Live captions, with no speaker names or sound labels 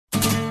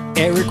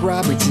Eric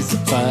Roberts is a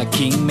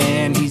fucking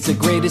man. He's the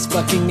greatest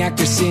fucking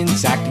actor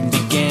since acting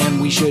began.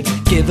 We should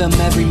give him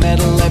every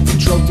medal, every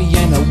trophy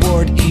and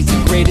award. He's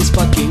the greatest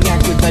fucking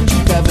actor that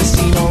you've ever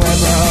seen or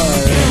ever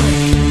heard.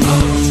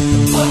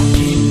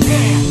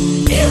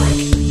 Eric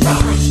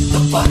Roberts is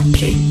the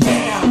fucking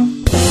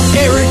man.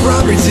 Eric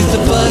Roberts is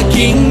the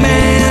fucking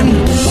man.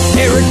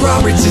 Eric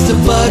Roberts is the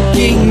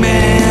fucking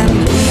man.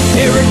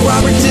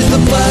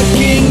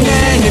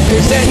 If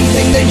there's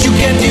anything that you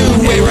can do,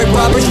 Eric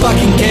Roberts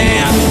fucking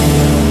can.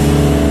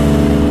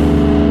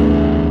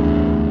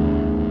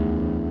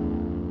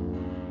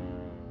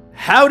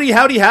 Howdy,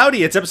 howdy,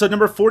 howdy. It's episode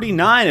number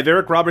 49 of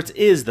Eric Roberts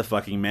is the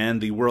Fucking Man,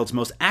 the world's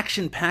most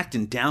action-packed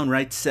and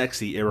downright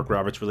sexy Eric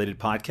Roberts-related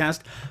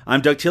podcast.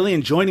 I'm Doug Tilley,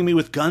 and joining me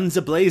with guns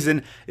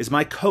a-blazing is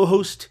my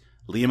co-host,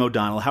 Liam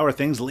O'Donnell. How are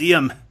things,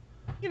 Liam?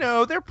 You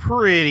know, they're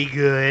pretty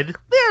good.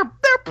 They're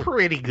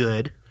pretty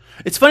good.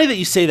 It's funny that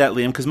you say that,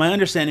 Liam, because my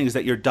understanding is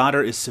that your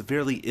daughter is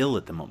severely ill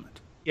at the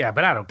moment. Yeah,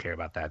 but I don't care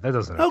about that. That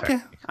doesn't affect me.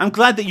 I'm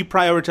glad that you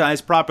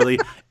prioritize properly.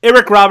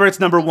 Eric Roberts,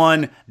 number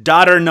 1,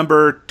 daughter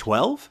number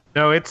 12?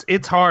 No,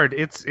 it's hard.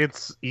 It's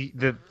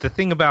the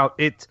thing about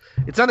it.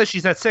 It's not that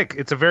she's that sick.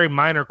 It's a very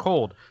minor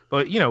cold,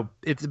 but you know,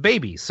 it's a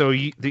baby, so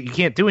you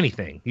can't do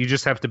anything. You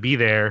just have to be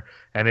there,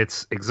 and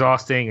it's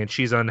exhausting, and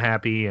she's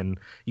unhappy, and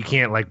you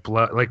can't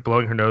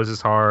blowing her nose is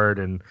hard,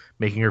 and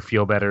making her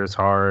feel better is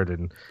hard,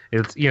 and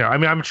it's I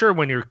mean, I'm sure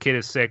when your kid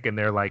is sick and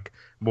they're like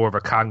more of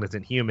a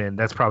cognizant human,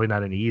 that's probably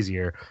not any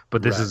easier.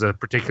 But this is a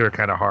particular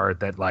kind of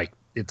hard that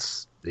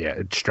it's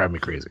driving me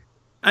crazy.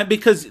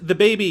 Because the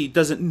baby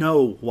doesn't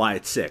know why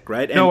it's sick,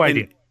 right? No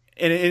idea.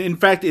 And in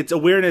fact, its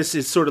awareness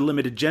is sort of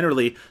limited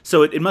generally,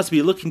 so it must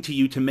be looking to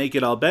you to make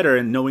it all better,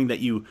 and knowing that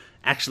you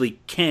actually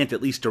can't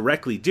at least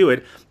directly do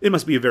it, it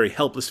must be a very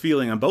helpless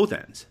feeling on both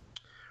ends.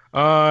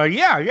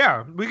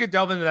 Yeah. We could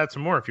delve into that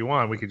some more if you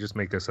want. We could just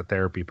make this a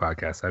therapy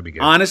podcast. That'd be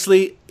good.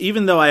 Honestly,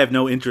 even though I have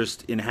no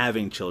interest in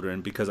having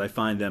children because I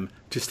find them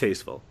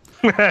distasteful,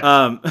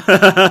 I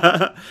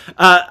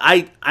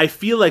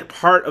feel like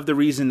part of the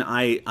reason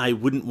I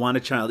wouldn't want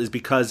a child is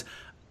because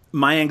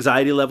my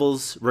anxiety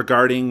levels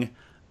regarding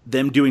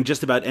them doing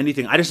just about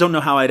anything, I just don't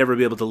know how I'd ever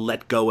be able to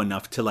let go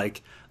enough to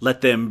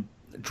let them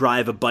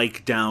drive a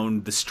bike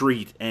down the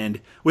street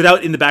and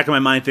without in the back of my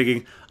mind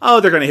thinking, oh,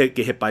 they're going to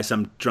get hit by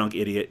some drunk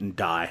idiot and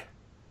die.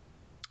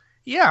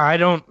 Yeah,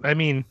 I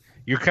mean,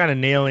 you're kind of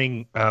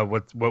nailing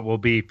what will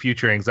be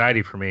future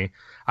anxiety for me.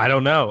 I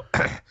don't know.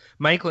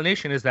 My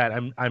inclination is that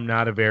I'm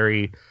not a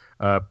very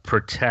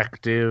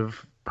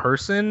protective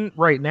person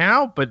right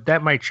now, but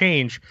that might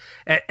change.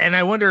 And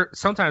I wonder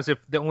sometimes if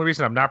the only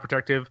reason I'm not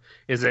protective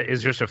is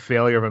just a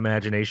failure of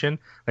imagination.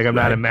 Like I'm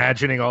not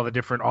imagining all the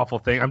different awful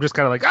things. I'm just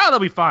kind of like, oh, they'll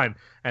be fine.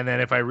 And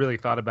then if I really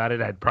thought about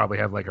it, I'd probably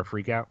have like a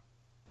freak out.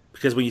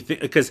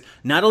 Because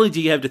not only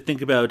do you have to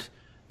think about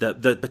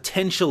the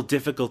potential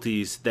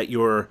difficulties that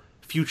your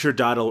future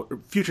daughter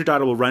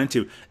will run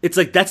into, it's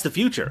like that's the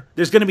future.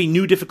 There's going to be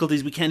new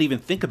difficulties we can't even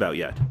think about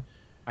yet.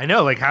 I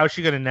know, like how is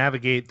she going to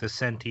navigate the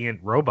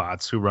sentient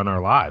robots who run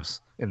our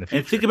lives in the future?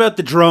 And think about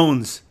the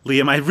drones,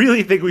 Liam. I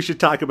really think we should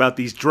talk about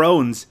these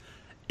drones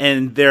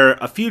and their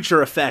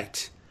future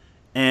effect.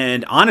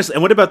 And honestly,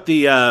 and what about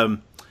the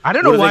I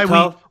don't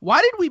know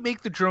why did we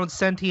make the drones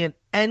sentient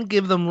and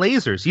give them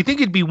lasers? You think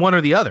it'd be one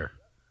or the other?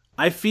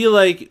 I feel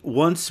like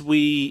once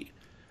we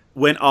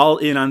went all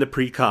in on the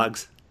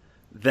precogs,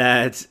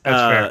 that's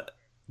fair.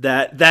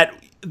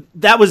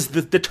 That was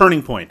the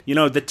turning point,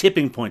 the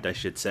tipping point, I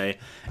should say.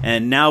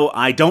 And now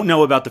I don't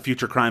know about the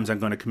future crimes I'm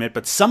going to commit,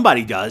 but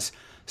somebody does.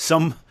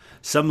 Some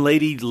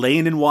lady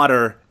laying in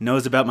water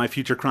knows about my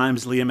future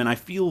crimes, Liam, and I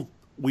feel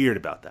weird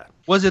about that.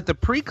 Was it the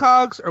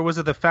precogs, or was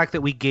it the fact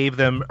that we gave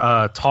them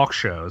talk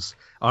shows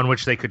on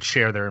which they could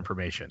share their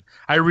information?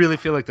 I really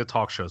feel like the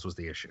talk shows was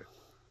the issue.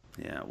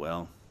 Yeah,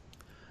 well,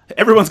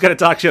 everyone's got a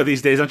talk show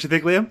these days, don't you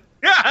think, Liam?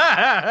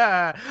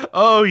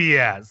 Oh,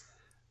 yes.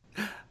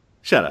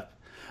 Shut up.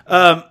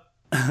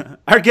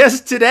 Our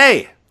guest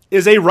today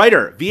is a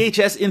writer,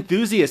 VHS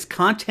enthusiast,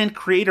 content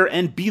creator,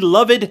 and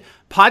beloved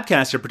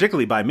podcaster,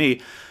 particularly by me.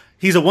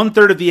 He's a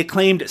 1/3 of the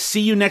acclaimed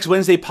See You Next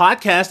Wednesday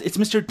podcast. It's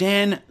Mr.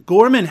 Dan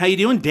Gorman. How you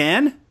doing,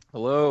 Dan?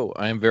 Hello.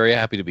 I am very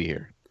happy to be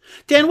here.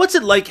 Dan, what's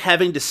it like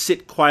having to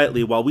sit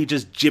quietly while we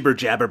just jibber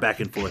jabber back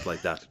and forth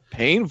like that?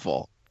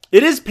 Painful.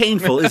 It is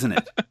painful, isn't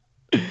it?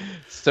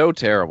 So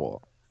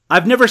terrible.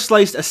 I've never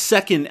sliced a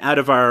second out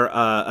of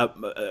our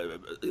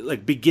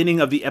beginning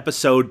of the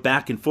episode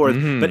back and forth,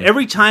 but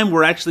every time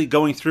we're actually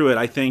going through it,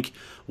 I think,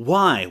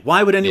 why?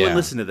 Why would anyone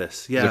listen to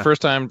this? Yeah, it's the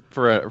first time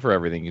for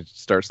everything. You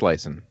start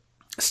slicing.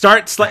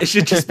 It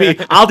should just be.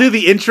 I'll do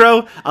the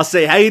intro. I'll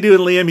say, "How you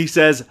doing, Liam?" He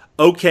says,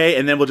 "Okay,"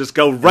 and then we'll just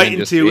go right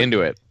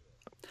into it.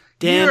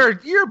 Dan,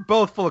 you're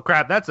both full of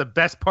crap. That's the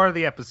best part of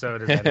the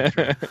episode. Is that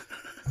intro?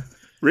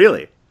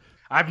 Really?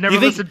 I've never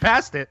listened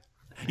past it.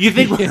 You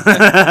think you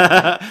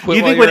while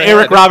think you're when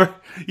ahead.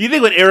 You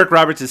think when Eric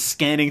Roberts is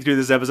scanning through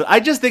this episode, I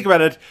just think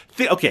about it.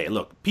 Okay,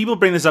 look, people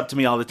bring this up to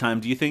me all the time.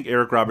 Do you think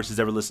Eric Roberts has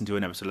ever listened to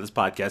an episode of this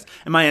podcast?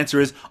 And my answer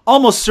is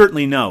almost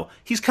certainly no.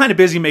 He's kind of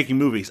busy making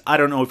movies. I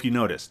don't know if you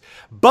noticed.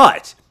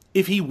 But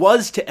if he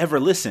was to ever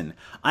listen,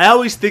 I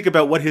always think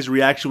about what his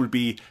reaction would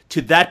be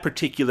to that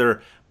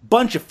particular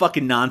bunch of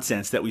fucking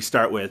nonsense that we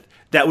start with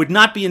that would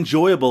not be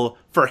enjoyable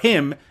for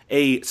him,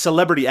 a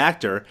celebrity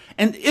actor,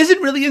 and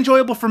isn't really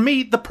enjoyable for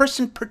me, the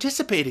person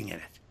participating in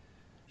it.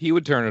 He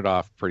would turn it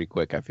off pretty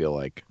quick, I feel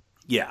like.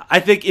 Yeah,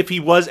 I think if he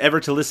was ever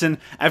to listen,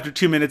 after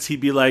 2 minutes, he'd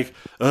be like,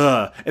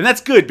 ugh. And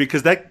that's good,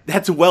 because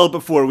that's well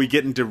before we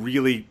get into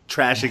really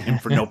trashing him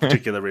for no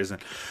particular reason.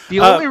 The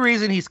only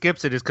reason he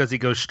skips it is because he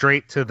goes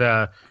straight to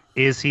the,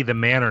 is he the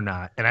man or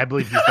not? And I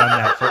believe he's done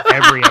that for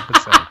every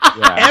episode.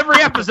 Yeah.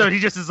 Every episode, he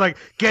just is like,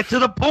 get to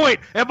the point.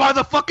 Am I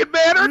the fucking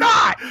man or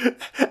not?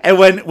 And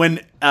when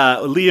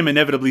Liam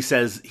inevitably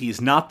says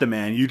he's not the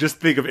man, you just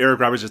think of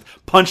Eric Roberts just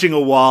punching a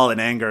wall in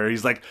anger.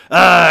 He's like,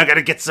 I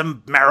gotta get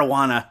some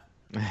marijuana.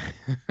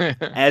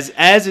 as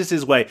is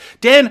his way.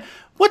 Dan,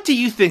 what do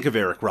you think of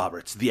Eric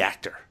Roberts, the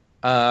actor?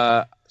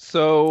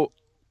 So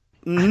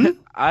Mm-hmm.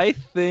 I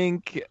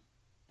think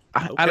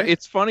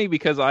it's funny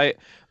because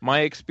my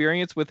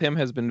experience with him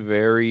has been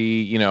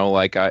very,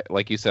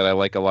 like you said, I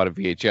like a lot of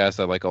VHS,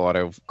 I like a lot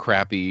of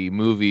crappy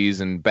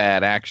movies and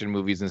bad action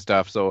movies and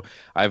stuff. So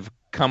I've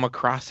come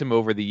across him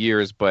over the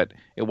years, but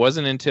it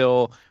wasn't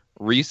until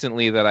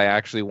recently that I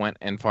actually went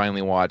and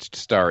finally watched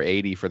Star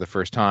 80 for the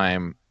first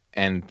time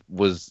and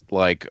was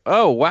like,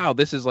 oh wow,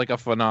 this is like a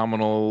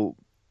phenomenal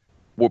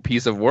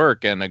piece of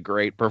work and a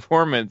great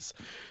performance.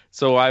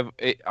 So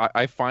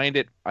I find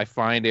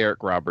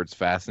Eric Roberts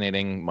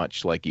fascinating,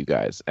 much like you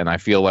guys, and I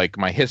feel like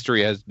my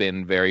history has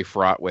been very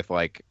fraught with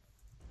like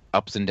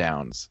ups and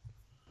downs.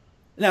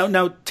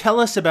 Now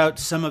tell us about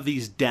some of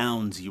these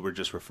downs you were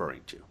just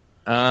referring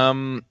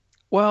to.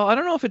 Well, I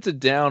don't know if it's a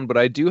down, but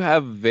I do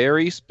have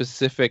very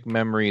specific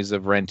memories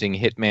of renting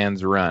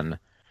Hitman's Run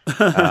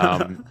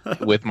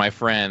with my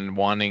friend,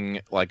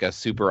 wanting like a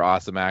super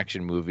awesome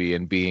action movie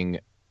and being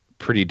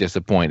pretty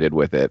disappointed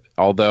with it.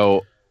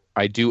 Although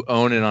I do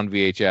own it on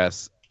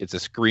VHS. It's a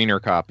screener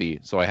copy,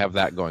 so I have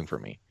that going for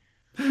me.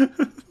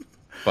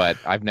 But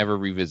I've never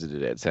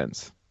revisited it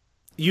since.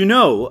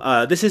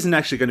 This isn't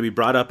actually going to be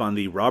brought up on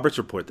the Roberts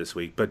Report this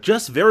week, but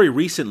just very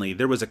recently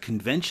there was a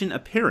convention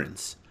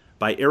appearance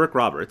by Eric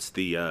Roberts,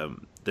 the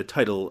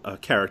title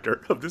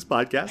character of this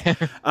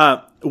podcast,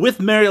 with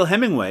Mariel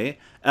Hemingway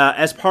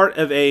as part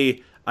of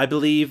I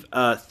believe,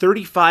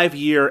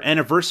 35-year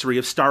anniversary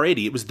of Star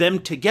 80. It was them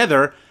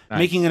together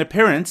making an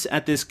appearance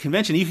at this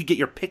convention. You could get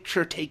your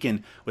picture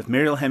taken with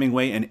Mariel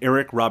Hemingway and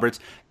Eric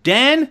Roberts.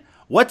 Dan,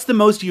 what's the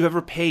most you've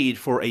ever paid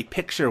for a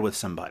picture with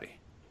somebody?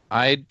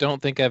 I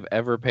don't think I've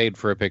ever paid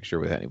for a picture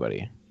with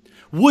anybody.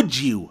 Would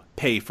you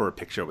pay for a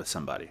picture with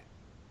somebody?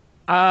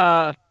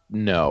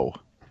 No.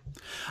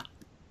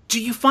 Do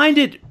you find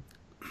it...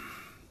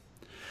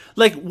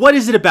 Like, what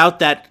is it about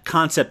that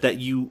concept that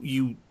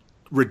you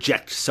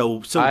reject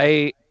so...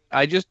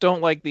 I just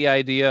don't like the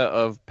idea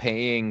of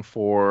paying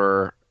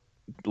for...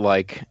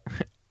 like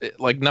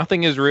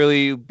nothing is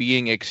really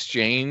being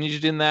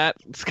exchanged in that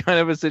kind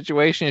of a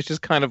situation. It's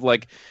just kind of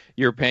like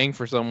you're paying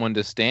for someone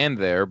to stand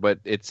there, but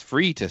it's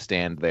free to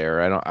stand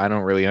there. I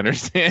don't really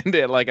understand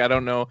it. Like, I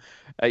don't know.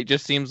 It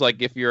just seems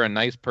like if you're a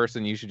nice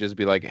person, you should just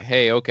be like,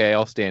 hey, okay,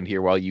 I'll stand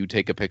here while you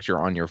take a picture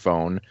on your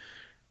phone.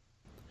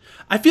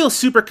 I feel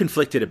super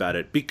conflicted about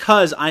it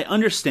because I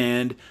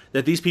understand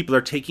that these people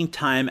are taking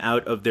time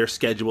out of their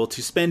schedule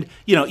to spend,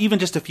 even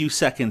just a few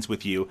seconds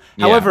with you.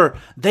 Yeah. However,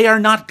 they are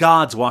not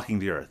gods walking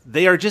the earth.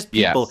 They are just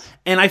people. Yes.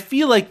 And I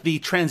feel like the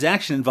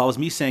transaction involves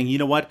me saying, you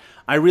know what?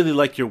 I really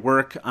like your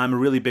work. I'm a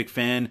really big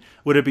fan.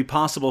 Would it be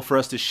possible for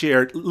us to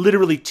share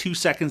literally 2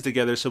 seconds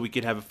together so we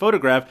could have a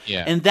photograph?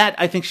 Yeah. And that,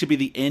 I think, should be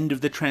the end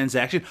of the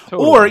transaction.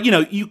 Totally. Or,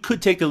 you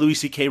could take the Louis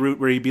C.K. route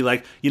where you'd be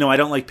like, I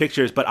don't like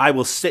pictures, but I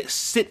will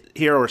sit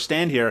here or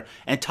stand here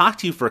and talk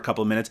to you for a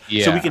couple of minutes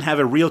so we can have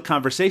a real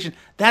conversation.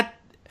 That,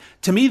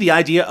 to me, the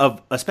idea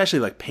of especially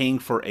like paying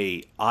for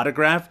a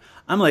autograph,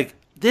 I'm like,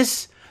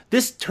 this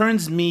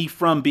turns me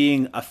from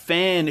being a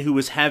fan who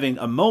was having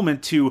a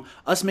moment to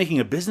us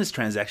making a business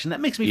transaction. That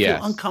makes me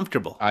feel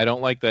uncomfortable. I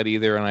don't like that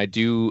either, and I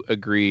do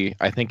agree.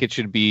 I think it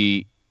should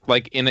be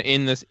like in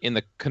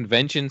the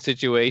convention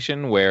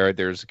situation where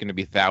there's going to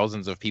be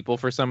thousands of people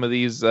for some of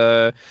these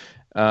actors.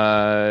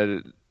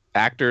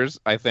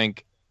 I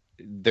think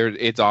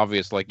it's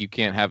obvious, like, you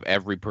can't have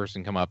every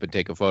person come up and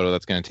take a photo.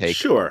 That's going to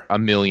take a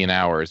million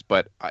hours.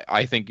 But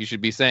I think you should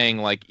be saying,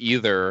 like,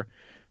 either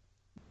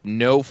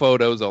no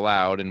photos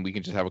allowed and we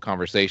can just have a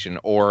conversation,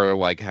 or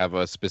like have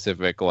a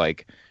specific,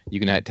 like, you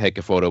can take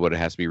a photo but it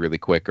has to be really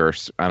quick, or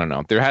I don't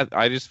know.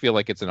 I just feel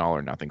like it's an all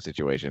or nothing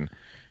situation.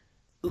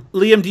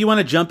 Liam, do you want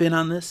to jump in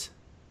on this?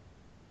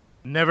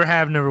 Never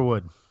have, never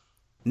would.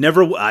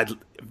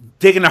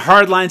 Taking a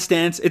hardline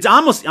stance. It's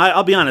almost,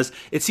 I'll be honest,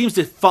 it seems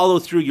to follow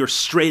through your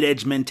straight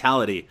edge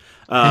mentality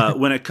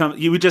when it comes.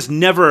 You would just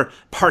never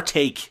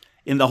partake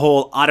in the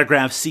whole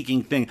autograph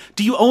seeking thing.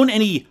 Do you own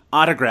any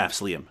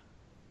autographs, Liam?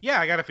 Yeah,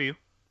 I got a few.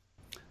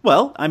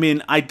 Well, I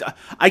mean,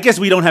 I guess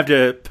we don't have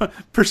to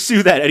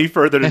pursue that any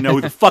further to know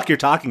who the fuck you're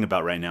talking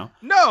about right now.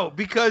 No,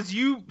 because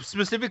you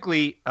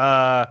specifically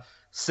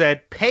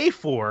said pay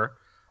for,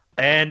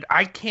 and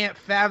I can't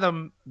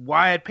fathom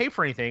why I'd pay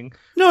for anything.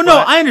 No,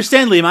 I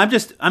understand,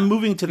 Liam. I'm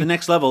moving to the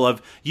next level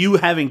of you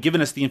having given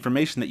us the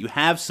information that you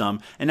have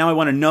some, and now I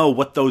want to know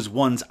what those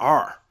ones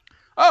are.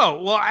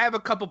 Oh, well, I have a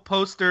couple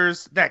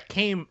posters that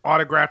came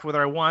autographed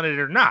whether I wanted it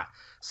or not.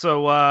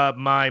 So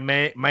my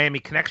Miami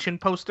Connection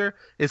poster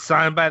is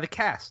signed by the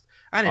cast.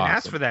 I didn't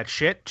ask for that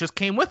shit, just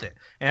came with it.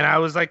 And I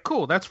was like,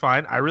 cool, that's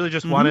fine. I really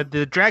just wanted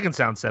the Dragon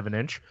Sound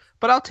 7-inch,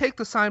 but I'll take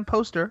the signed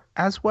poster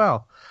as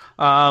well.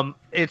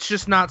 It's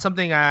just not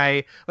something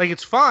I like.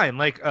 It's fine.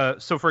 Like,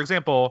 so for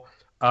example,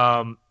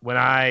 when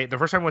the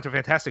first time I went to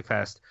Fantastic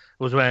Fest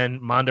was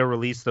when Mondo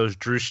released those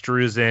Drew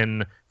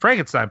Struzan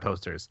Frankenstein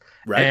posters.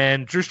 Right.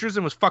 And Drew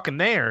Struzan was fucking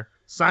there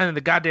signing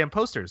the goddamn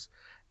posters.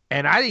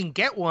 And I didn't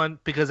get one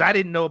because I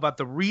didn't know about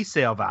the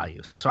resale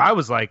value. So I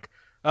was like,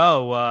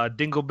 oh,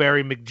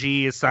 Dingleberry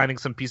McGee is signing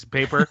some piece of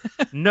paper.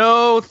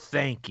 No,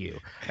 thank you.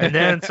 And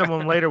then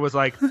someone later was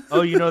like,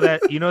 oh, you know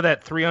that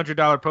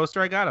 $300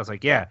 poster I got? I was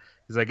like, yeah.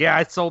 He's like, yeah,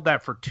 I sold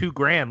that for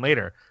 $2,000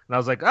 later. And I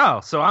was like,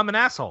 oh, so I'm an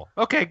asshole.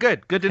 Okay,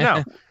 good to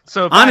know.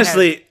 So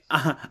honestly,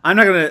 I'm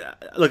not going to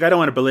look. I don't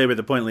want to belabor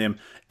the point, Liam.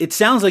 It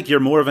sounds like you're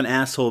more of an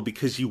asshole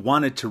because you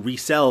wanted to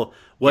resell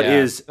what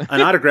is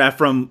an autograph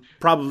from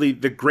probably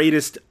the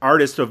greatest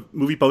artist of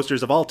movie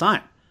posters of all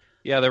time.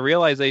 Yeah, the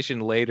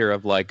realization later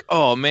of like,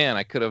 oh man,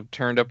 I could have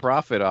turned a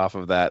profit off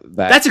of that.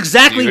 That's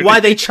exactly why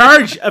they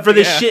charge for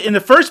this shit in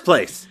the first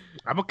place.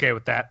 I'm okay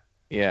with that.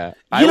 Yeah.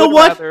 You know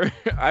what?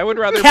 I would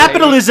rather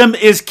capitalism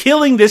is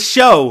killing this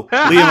show,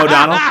 Liam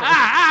O'Donnell.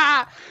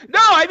 No,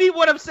 I mean,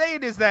 what I'm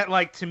saying is that,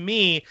 like, to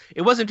me,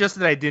 it wasn't just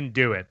that I didn't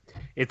do it.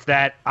 It's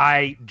that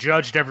I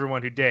judged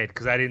everyone who did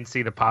because I didn't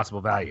see the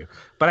possible value.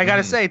 But I got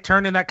to say,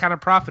 turning that kind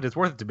of profit is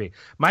worth it to me.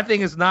 My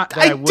thing is not that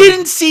I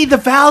didn't see the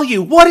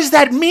value. What does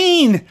that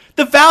mean?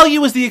 The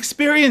value is the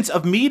experience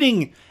of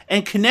meeting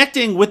and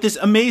connecting with this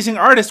amazing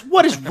artist.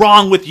 What is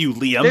wrong with you,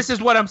 Liam? This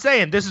is what I'm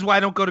saying. This is why I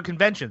don't go to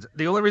conventions.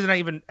 The only reason I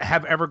even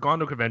have ever gone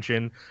to a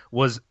convention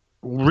was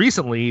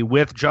recently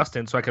with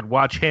Justin so I could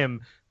watch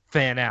him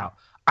fan out.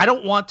 I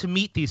don't want to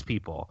meet these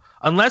people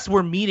unless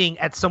we're meeting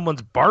at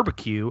someone's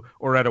barbecue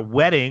or at a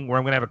wedding where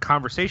I'm going to have a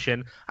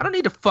conversation. I don't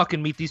need to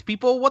fucking meet these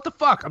people. What the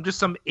fuck? I'm just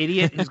some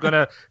idiot who's going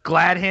to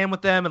glad hand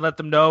with them and let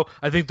them know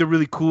I think they're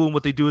really cool and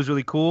what they do is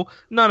really cool.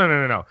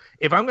 No.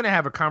 If I'm going to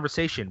have a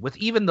conversation with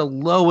even the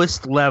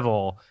lowest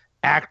level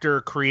actor,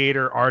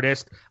 creator,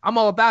 artist, I'm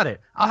all about it.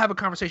 I'll have a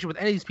conversation with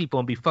any of these people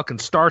and be fucking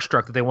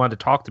starstruck that they wanted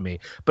to talk to me.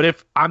 But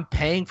if I'm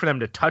paying for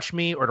them to touch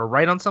me or to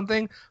write on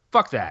something,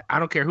 fuck that. I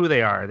don't care who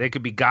they are. They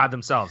could be God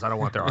themselves. I don't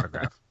want their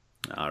autograph.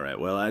 All right.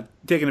 Well, I've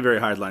taken a very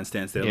hardline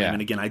stance there, Liam.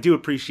 And again, I do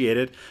appreciate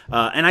it.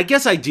 And I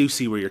guess I do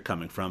see where you're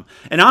coming from.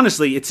 And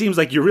honestly, it seems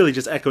like you're really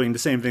just echoing the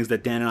same things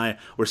that Dan and I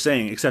were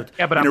saying, except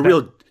in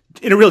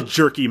a real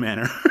jerky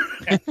manner.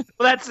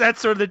 Well, that's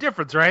sort of the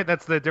difference, right?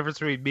 That's the difference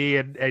between me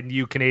and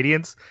you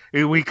Canadians.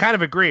 We kind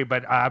of agree,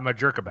 but I'm a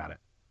jerk about it.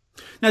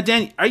 Now,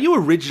 Dan, are you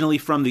originally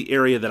from the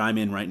area that I'm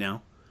in right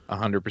now?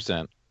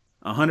 100%.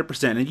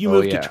 100%. And you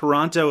moved to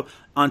Toronto,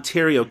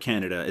 Ontario,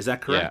 Canada. Is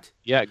that correct?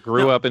 Yeah.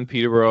 Grew up in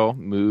Peterborough,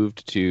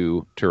 moved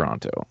to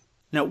Toronto.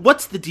 Now,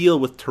 what's the deal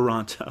with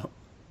Toronto?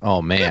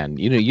 Oh, man.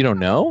 You don't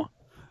know?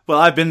 Well,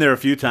 I've been there a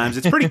few times.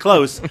 It's pretty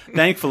close,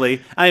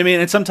 thankfully. I mean,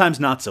 and sometimes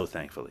not so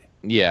thankfully.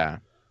 Yeah.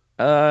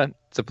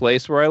 It's a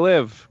place where I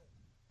live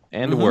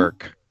and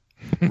work.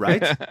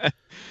 Right.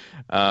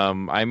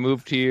 I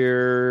moved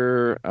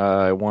here,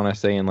 I want to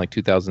say in like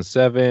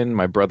 2007.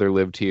 My brother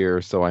lived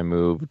here, so I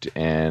moved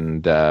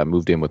and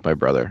moved in with my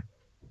brother.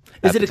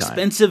 Is it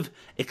expensive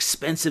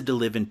to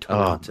live in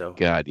Toronto? Oh,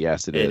 God,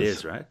 yes, it is. It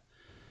is, right?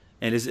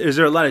 And is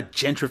there a lot of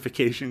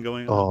gentrification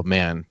going on? Oh,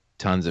 man,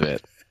 tons of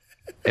it.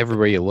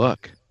 Everywhere you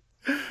look.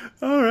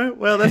 All right.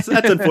 Well, that's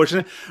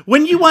unfortunate.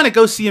 When you want to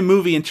go see a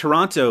movie in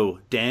Toronto,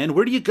 Dan,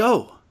 where do you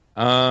go?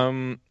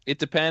 It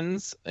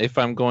depends if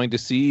I'm going to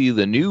see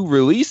the new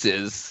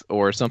releases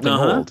or something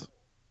old.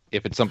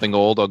 If it's something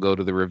old, I'll go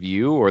to the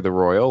Review or the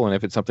Royal, and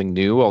if it's something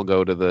new, I'll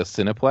go to the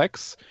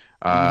Cineplex.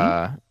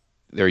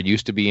 There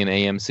used to be an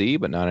AMC,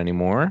 but not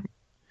anymore,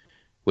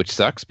 which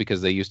sucks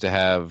because they used to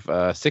have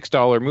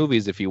 $6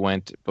 movies if you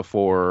went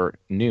before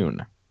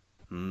noon.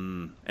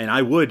 And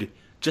I would,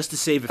 just to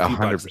save a few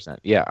 100%. bucks.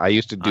 Yeah, I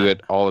used to do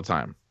it all the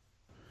time.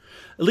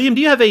 Liam,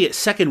 do you have a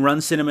second-run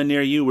cinema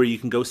near you where you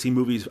can go see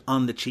movies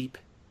on the cheap?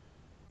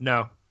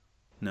 No.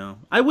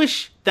 I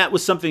wish that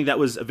was something that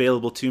was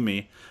available to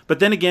me. But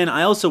then again,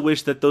 I also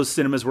wish that those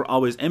cinemas were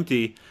always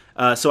empty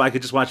so I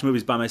could just watch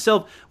movies by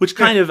myself, which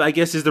kind of, I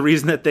guess, is the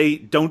reason that they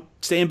don't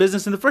stay in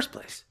business in the first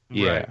place.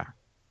 Yeah.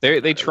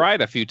 Right. They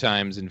tried a few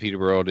times in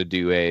Peterborough to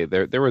do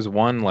there was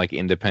one like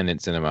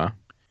independent cinema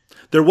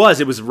There was.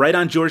 It was right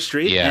on George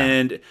Street, Yeah.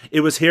 and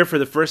it was here for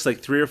the first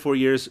 3 or 4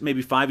 years,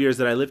 maybe 5 years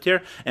that I lived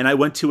here. And I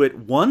went to it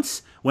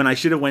once when I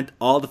should have went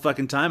all the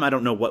fucking time. I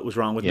don't know what was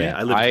wrong with me. Yeah,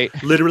 I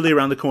lived literally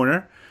around the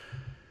corner.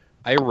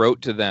 I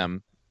wrote to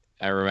them.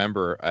 I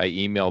remember I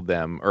emailed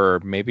them,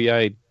 or maybe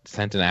I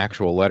sent an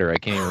actual letter. I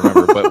can't even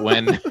remember. But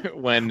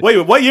when Wait,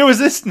 what year was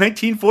this?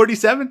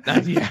 1947?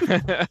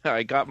 yeah,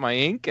 I got my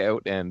ink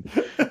out, and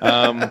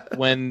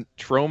when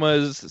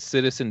Troma's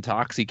Citizen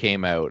Toxie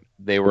came out,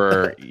 they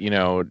were,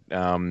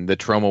 the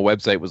Troma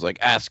website was like,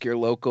 ask your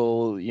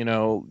local,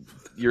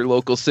 your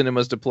local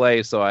cinemas to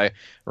play. So I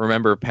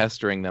remember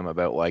pestering them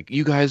about like,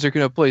 you guys are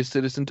gonna play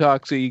Citizen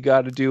Toxie, you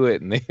got to do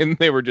it, and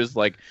they were just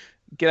like,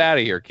 get out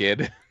of here,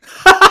 kid.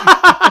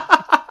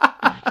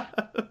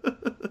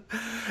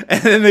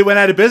 And then they went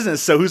out of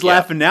business. So who's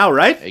laughing now,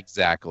 right?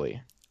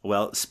 Exactly.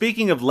 Well,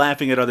 speaking of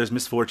laughing at others'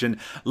 misfortune,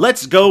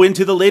 let's go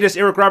into the latest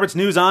Eric Roberts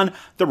news on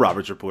The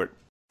Roberts Report.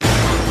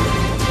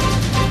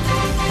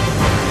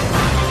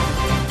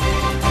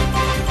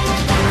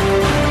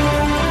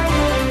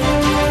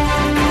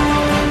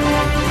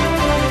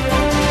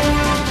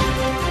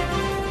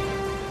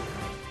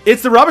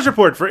 It's The Roberts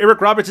Report for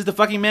Eric Roberts is the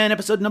Fucking Man,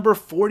 episode number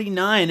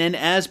 49, and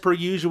as per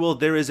usual,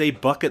 there is a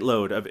bucket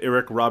load of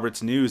Eric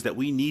Roberts news that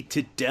we need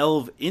to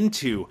delve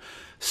into.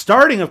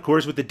 Starting, of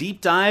course, with the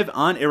deep dive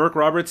on Eric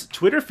Roberts'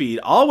 Twitter feed,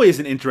 always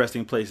an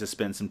interesting place to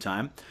spend some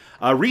time.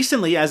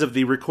 Recently, as of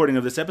the recording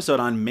of this episode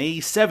on May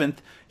 7th,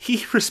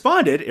 he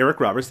responded, Eric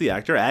Roberts, the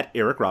actor, at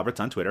Eric Roberts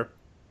on Twitter.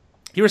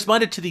 He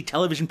responded to the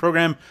television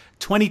program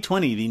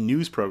 2020, the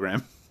news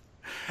program,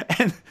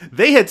 and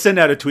they had sent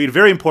out a tweet, a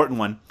very important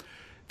one,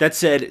 that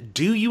said,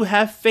 do you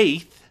have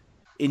faith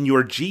in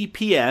your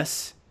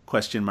GPS, ?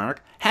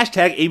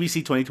 Hashtag ABC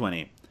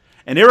 2020.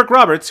 And Eric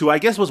Roberts, who I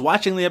guess was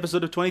watching the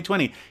episode of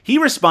 2020, he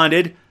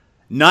responded,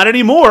 not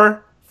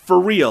anymore, for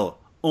real,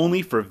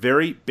 only for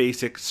very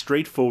basic,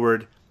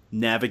 straightforward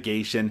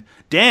navigation.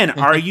 Dan,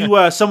 are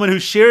you someone who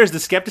shares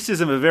the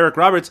skepticism of Eric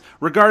Roberts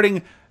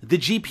regarding the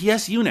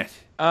GPS unit?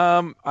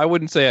 I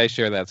wouldn't say I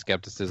share that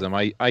skepticism.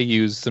 I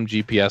use some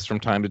GPS from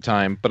time to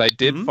time, but I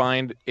did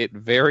find it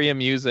very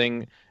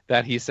amusing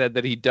that he said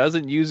that he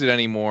doesn't use it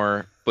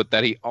anymore, but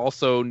that he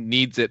also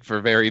needs it for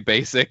very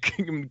basic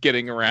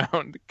getting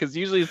around. Because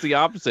usually it's the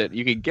opposite.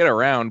 You can get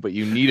around, but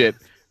you need it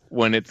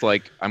when it's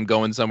like, I'm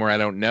going somewhere I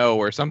don't know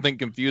or something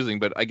confusing.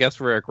 But I guess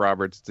for Eric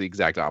Roberts, it's the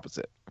exact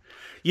opposite.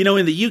 You know,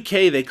 in the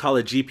UK, they call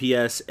a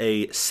GPS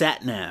a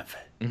sat-nav.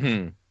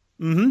 Now,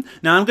 I'm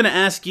going to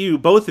ask you,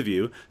 both of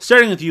you,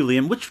 starting with you,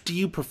 Liam, which do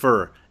you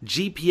prefer,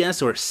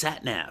 GPS or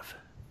sat-nav?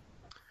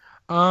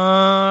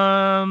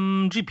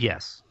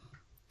 GPS.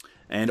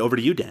 And over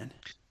to you, Dan.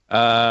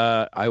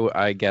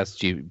 I guess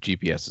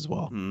GPS as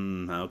well.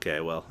 Okay,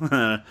 well,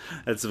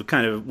 that's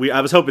kind of weird. I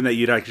was hoping that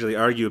you'd actually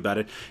argue about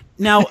it.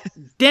 Now,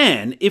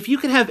 Dan, if you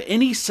could have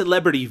any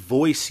celebrity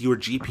voice your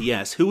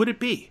GPS, who would it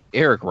be?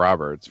 Eric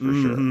Roberts, for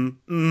sure.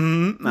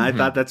 I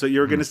thought that's what you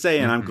were going to say,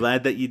 and I'm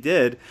glad that you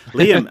did.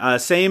 Liam,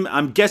 same.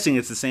 I'm guessing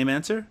it's the same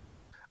answer.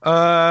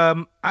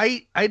 I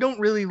don't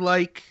really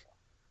like.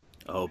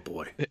 Oh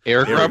boy,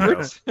 Eric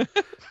Roberts.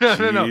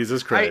 No.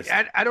 Jesus Christ!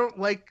 I don't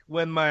like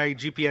when my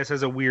GPS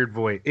has a weird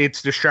voice.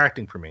 It's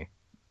distracting for me.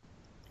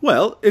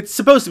 Well, it's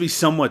supposed to be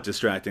somewhat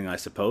distracting, I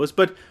suppose,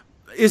 but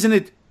isn't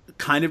it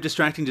kind of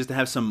distracting just to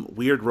have some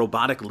weird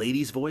robotic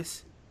lady's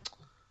voice?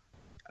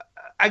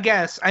 I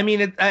guess. I mean,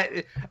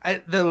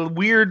 the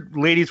weird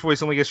lady's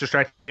voice only gets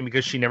distracting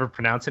because she never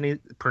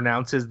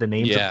pronounces the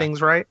names of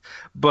things right.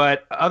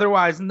 But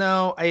otherwise,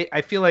 no.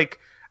 I feel like.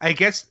 I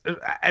guess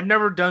I've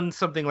never done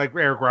something like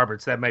Eric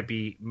Roberts. That might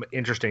be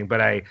interesting, but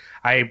I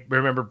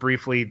remember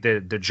briefly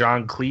the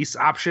John Cleese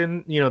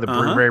option,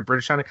 the very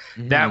British sounding.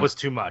 That was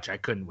too much. I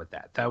couldn't with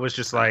that. That was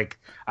just like,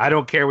 I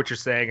don't care what you're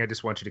saying. I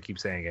just want you to keep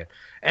saying it.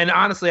 And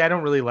honestly, I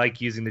don't really like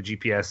using the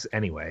GPS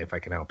anyway, if I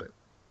can help it.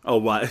 Oh,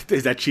 what?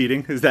 Is that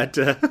cheating? Is that...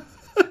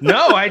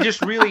 No, I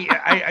just really,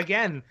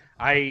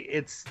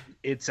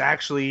 it's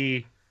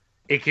actually,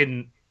 it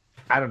can...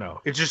 I don't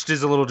know. It just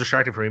is a little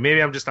distracting for me.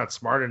 Maybe I'm just not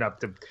smart enough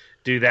to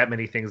do that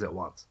many things at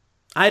once.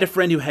 I had a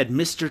friend who had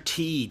Mr.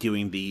 T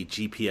doing the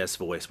GPS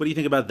voice. What do you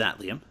think about that,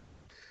 Liam?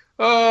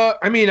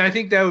 I mean, I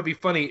think that would be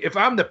funny. If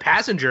I'm the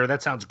passenger,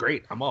 that sounds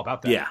great. I'm all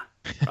about that. Yeah.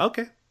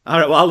 Okay. All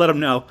right. Well, I'll let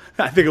him know.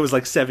 I think it was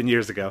like 7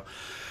 years ago.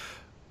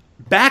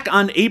 Back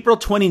on April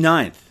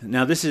 29th.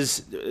 Now, this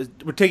is...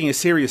 we're taking a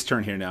serious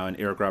turn here now, and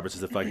Eric Roberts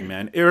is the fucking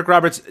man. Eric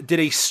Roberts did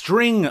a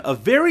string of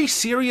very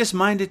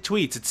serious-minded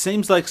tweets. It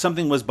seems like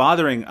something was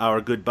bothering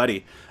our good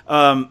buddy.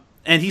 And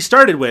he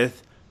started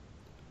with,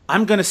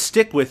 I'm going to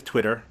stick with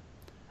Twitter.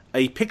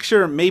 A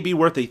picture may be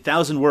worth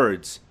 1,000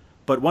 words,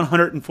 but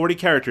 140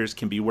 characters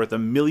can be worth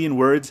 1,000,000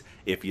 words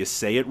if you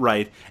say it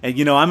right. And,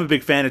 I'm a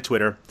big fan of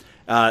Twitter.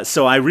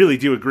 So I really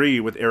do agree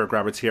with Eric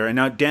Roberts here. And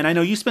now, Dan, I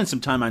know you spent some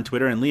time on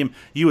Twitter, and Liam,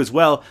 you as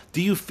well.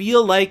 Do you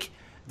feel like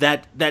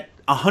that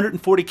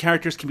 140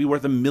 characters can be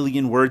worth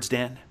 1,000,000 words,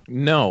 Dan?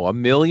 No,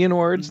 1,000,000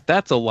 words?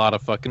 That's a lot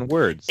of fucking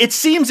words. It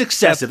seems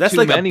excessive. That's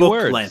like a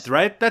book length,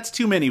 right? That's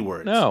too many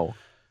words. No.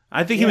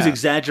 I think he was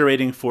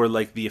exaggerating for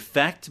like the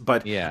effect,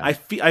 but I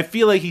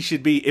feel like he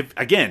should be,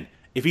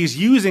 if he's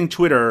using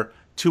Twitter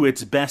to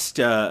its best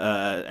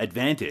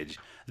advantage,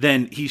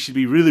 then he should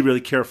be really,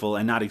 really careful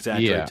and not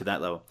exaggerate to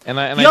that level. And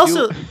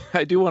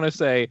I do want to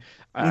say,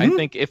 I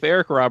think if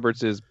Eric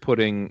Roberts is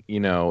putting,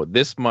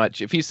 this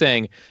much, if he's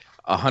saying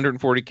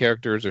 140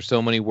 characters or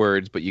so many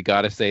words, but you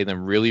got to say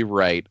them really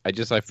right. I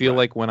feel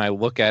like when I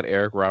look at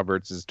Eric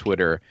Roberts'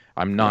 Twitter,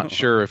 I'm not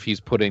sure if he's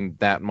putting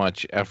that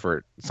much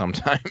effort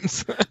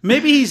sometimes.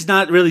 Maybe he's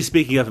not really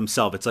speaking of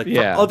himself. It's like for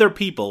other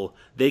people,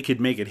 they could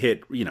make it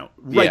hit,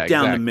 right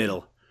down the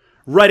middle,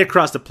 right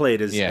across the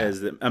plate, as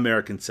the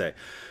Americans say.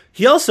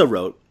 He also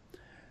wrote,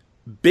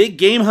 big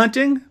game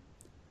hunting,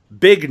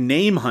 big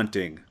name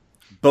hunting,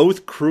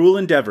 both cruel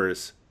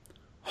endeavors.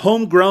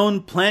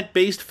 Homegrown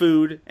plant-based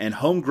food and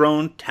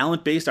homegrown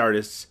talent-based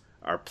artists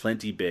are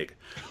plenty big.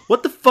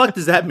 What the fuck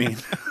does that mean?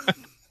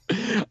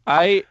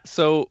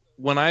 So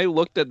when I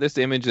looked at this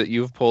image that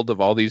you've pulled of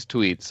all these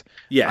tweets,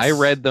 I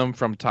read them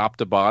from top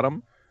to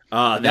bottom.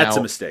 That's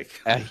a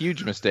mistake. A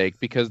huge mistake,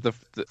 because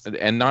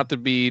and not to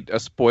be a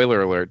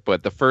spoiler alert,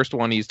 but the first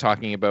one he's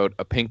talking about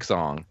a Pink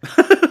song.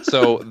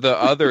 So the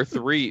other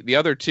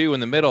two in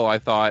the middle, I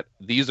thought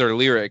these are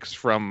lyrics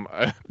from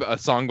a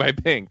song by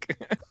Pink.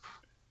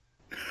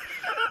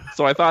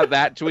 So I thought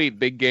that tweet,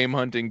 big game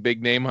hunting,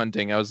 big name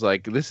hunting, I was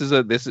like,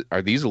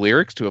 are these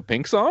lyrics to a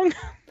Pink song?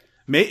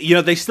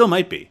 They still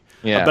might be.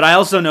 Yeah. But I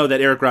also know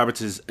that Eric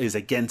Roberts is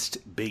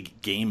against big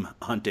game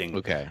hunting.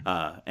 Okay.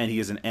 And he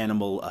is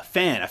a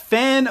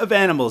fan of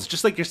animals,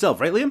 just like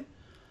yourself, right, Liam?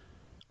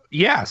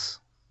 Yes.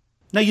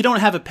 Now, you don't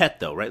have a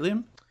pet, though, right,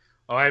 Liam?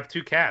 Oh, I have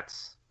 2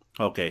 cats.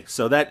 Okay,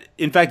 so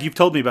in fact, you've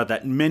told me about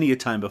that many a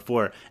time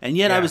before, and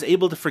yet I was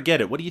able to forget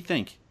it. What do you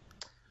think?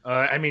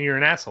 You're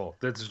an asshole.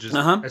 That's just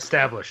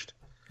established.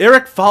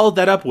 Eric followed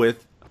that up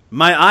with,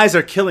 my eyes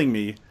are killing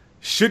me.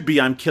 Should be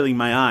I'm killing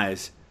my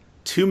eyes.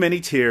 Too many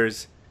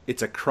tears.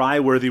 It's a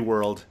cry-worthy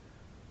world.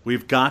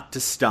 We've got to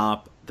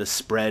stop the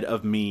spread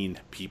of mean,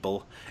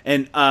 people.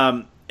 And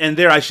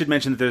there I should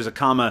mention that there's a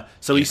comma.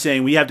 So he's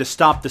saying we have to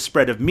stop the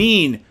spread of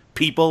mean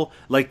people,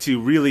 like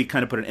to really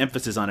kind of put an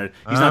emphasis on it.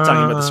 He's not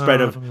talking about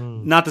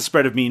not the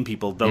spread of mean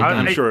people, though.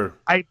 I'm sure.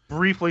 I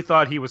briefly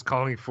thought he was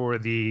calling for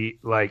the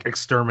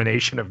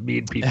extermination of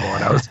mean people,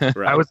 and I was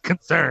I was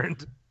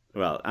concerned.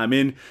 Well, I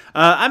mean,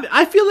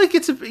 I feel like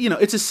it's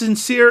a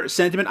sincere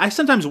sentiment. I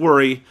sometimes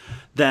worry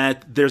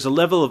that there's a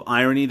level of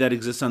irony that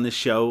exists on this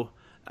show,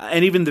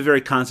 and even the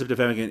very concept of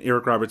having an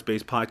Eric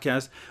Roberts-based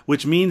podcast,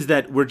 which means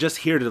that we're just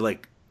here to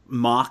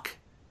mock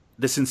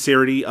the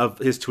sincerity of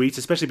his tweets,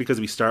 especially because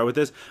we start with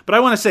this. But I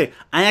want to say,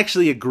 I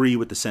actually agree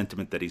with the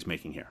sentiment that he's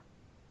making here.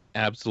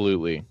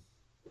 Absolutely.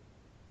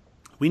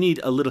 We need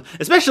a little,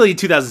 especially in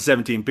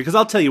 2017, because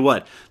I'll tell you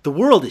what, the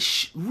world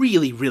is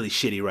really, really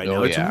shitty right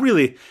now.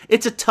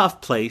 It's a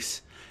tough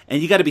place,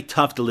 and you got to be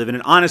tough to live in.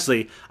 And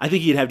honestly, I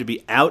think you'd have to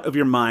be out of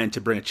your mind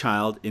to bring a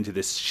child into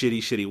this shitty,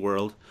 shitty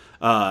world.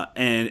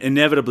 And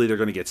inevitably, they're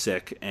going to get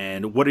sick.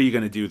 And what are you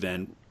going to do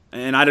then?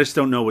 And I just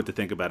don't know what to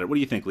think about it. What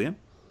do you think, Liam?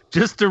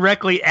 Just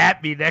directly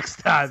at me next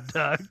time,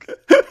 Doug.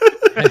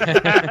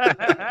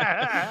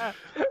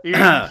 You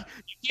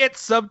can't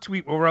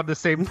subtweet when we're on the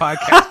same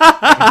podcast.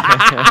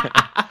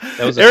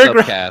 That was a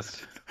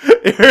subcast.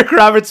 Eric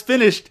Roberts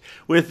finished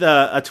with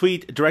a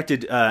tweet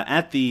directed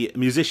at the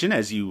musician,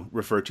 as you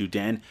refer to,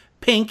 Dan,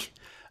 Pink.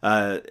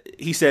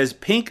 He says,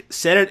 Pink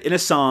said it in a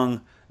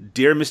song,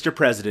 Dear Mr.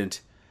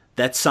 President.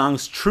 That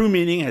song's true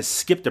meaning has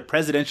skipped a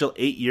presidential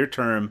 8-year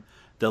term.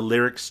 The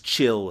lyrics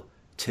chill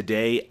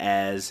today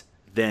as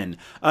then.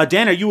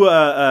 Dan, are you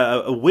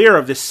aware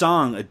of this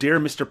song, Dear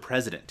Mr.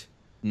 President?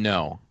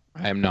 No,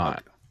 I am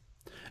not.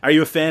 Are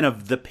you a fan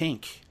of The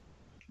Pink?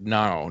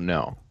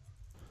 No.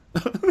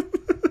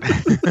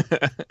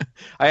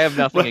 I have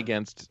nothing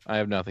against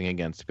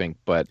Pink,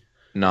 but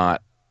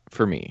not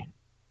for me.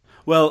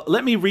 Well,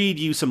 let me read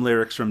you some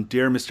lyrics from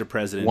Dear Mr.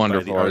 President.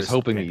 Wonderful. I was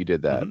hoping that you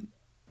did that. Mm-hmm.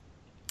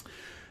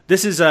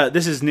 This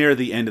is near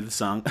the end of the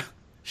song.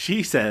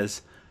 She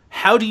says,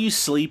 how do you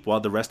sleep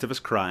while the rest of us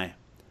cry?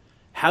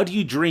 How do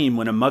you dream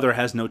when a mother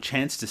has no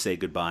chance to say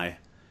goodbye?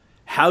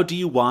 How do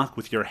you walk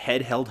with your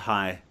head held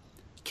high?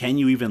 Can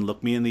you even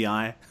look me in the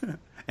eye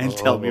and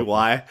tell me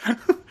why?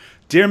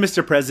 Dear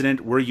Mr.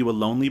 President, were you a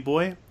lonely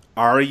boy?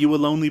 Are you a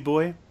lonely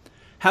boy?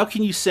 How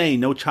can you say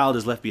no child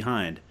is left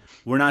behind?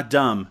 We're not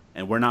dumb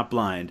and we're not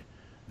blind.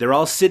 They're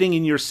all sitting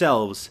in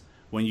yourselves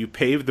when you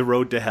pave the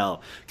road to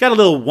hell. Got a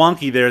little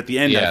wonky there at the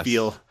end, yes. I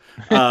feel.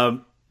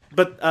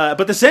 But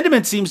the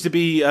sentiment seems to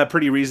be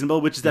pretty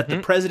reasonable, which is that the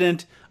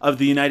president of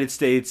the United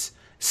States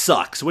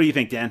sucks. What do you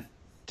think, Dan?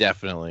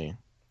 Definitely.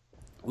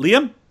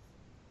 Liam?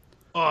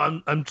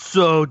 Oh, I'm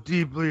so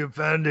deeply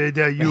offended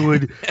that you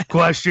would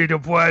question the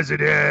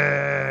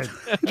president.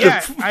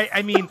 Yeah,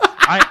 I mean,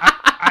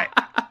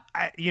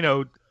 I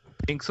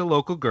Pink's a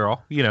local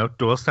girl,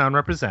 Doylestown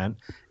represent,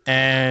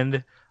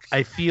 and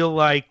I feel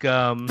like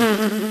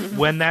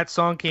when that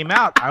song came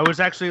out, I was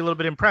actually a little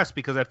bit impressed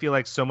because I feel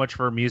like so much of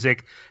her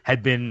music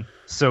had been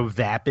so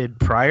vapid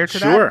prior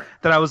to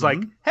that I was like,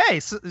 hey,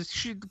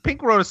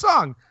 Pink wrote a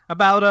song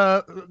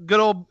about good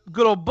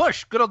old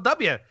Bush, good old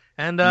W,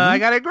 and I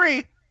gotta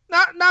agree,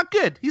 not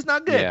good. He's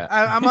not good. Yeah.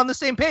 I'm on the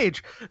same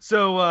page.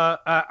 So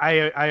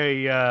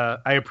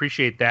I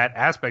appreciate that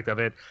aspect of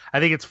it. I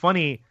think it's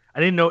funny. I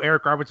didn't know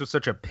Eric Roberts was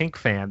such a Pink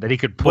fan that he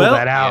could pull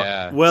that out.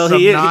 Yeah. Well,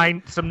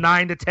 some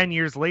 9 to 10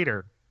 years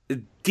later.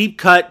 Deep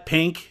cut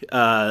Pink.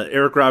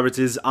 Eric Roberts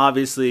is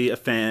obviously a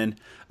fan.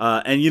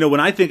 And,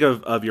 when I think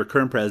of your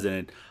current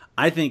president,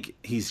 I think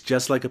he's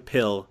just like a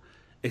pill,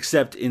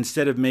 except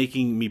instead of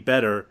making me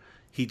better,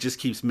 he just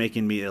keeps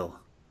making me ill.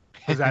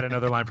 Is that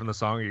another line from the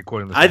song? Or are you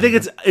quoting the song? I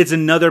think it's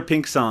another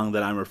Pink song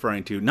that I'm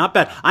referring to. Not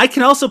bad. I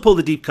can also pull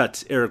the deep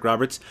cuts, Eric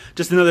Roberts.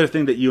 Just another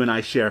thing that you and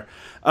I share.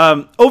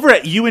 Over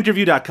at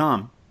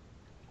youinterview.com,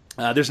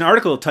 there's an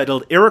article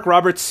titled "Eric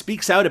Roberts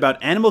Speaks Out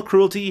About Animal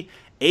Cruelty,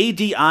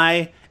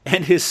 ADI,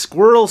 and His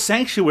Squirrel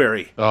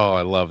Sanctuary." Oh,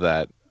 I love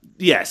that.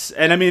 Yes,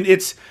 and I mean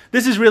this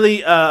is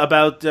really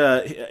about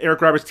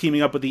Eric Roberts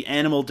teaming up with the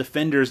Animal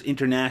Defenders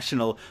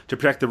International to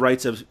protect the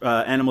rights of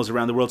animals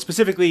around the world,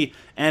 specifically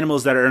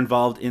animals that are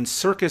involved in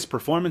circus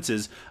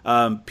performances.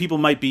 People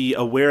might be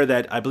aware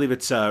that I believe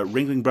it's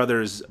Ringling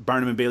Brothers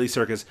Barnum and Bailey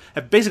Circus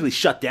have basically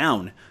shut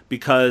down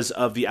because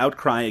of the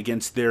outcry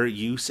against their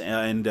use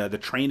and the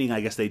training,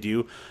 I guess they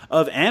do,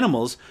 of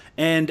animals.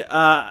 And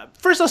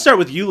first, I'll start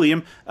with you,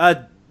 Liam.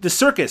 The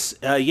circus,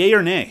 yay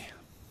or nay?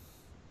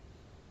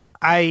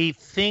 I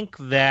think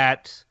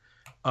that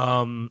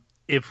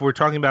if we're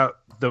talking about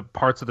the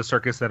parts of the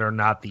circus that are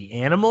not the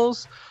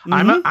animals,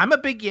 I'm a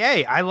big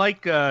yay. I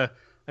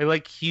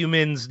like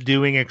humans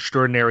doing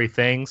extraordinary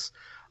things.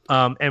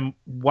 And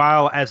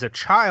while as a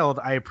child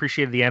I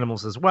appreciated the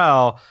animals as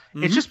well,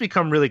 it's just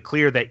become really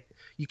clear that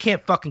you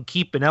can't fucking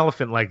keep an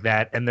elephant like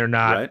that and they're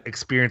not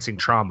experiencing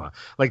trauma.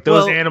 Like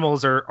those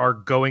animals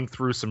are going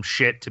through some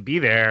shit to be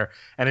there,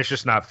 and it's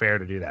just not fair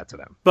to do that to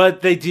them.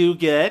 But they do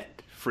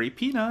get free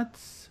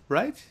peanuts.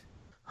 Right?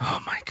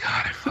 Oh my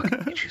god, I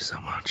fucking hate you so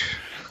much.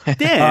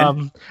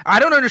 Dan, I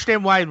don't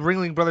understand why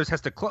Ringling Brothers has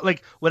to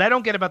like. What I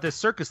don't get about this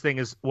circus thing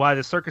is why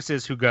the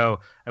circuses who go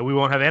and we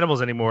won't have animals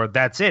anymore.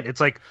 That's it.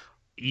 It's like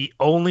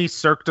only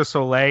Cirque du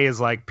Soleil is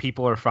like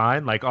people are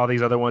fine. Like all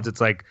these other ones, it's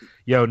like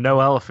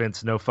no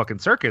elephants, no fucking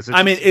circus.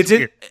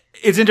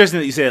 It's interesting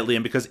that you say that,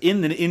 Liam, because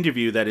in the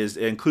interview that is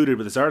included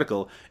with this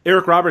article,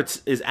 Eric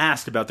Roberts is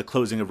asked about the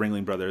closing of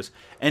Ringling Brothers,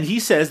 and he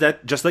says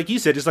that just like you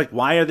said, just like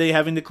why are they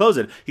having to close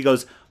it? He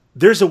goes,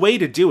 there's a way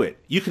to do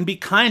it. You can be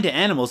kind to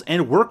animals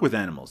and work with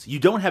animals. You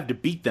don't have to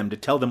beat them to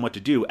tell them what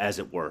to do, as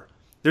it were.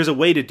 There's a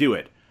way to do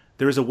it.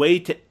 There is a way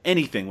to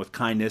anything with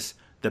kindness.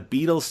 The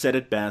Beatles said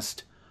it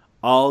best.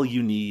 All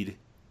you need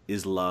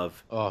is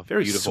love. Oh,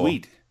 very beautiful.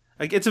 Sweet.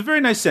 Like, it's a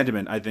very nice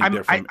sentiment, I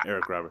think, from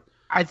Eric Roberts.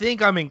 I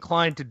think I'm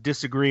inclined to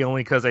disagree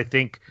only because I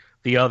think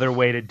the other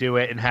way to do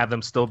it and have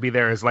them still be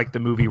there is like the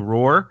movie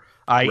Roar.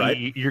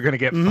 You're gonna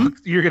get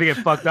you're gonna get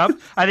fucked up.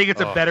 I think it's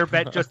a better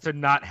bet just to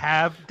not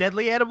have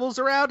deadly animals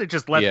around and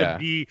just let them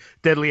be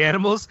deadly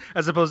animals,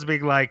 as opposed to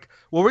being like,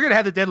 well, we're gonna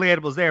have the deadly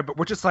animals there, but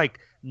we're just like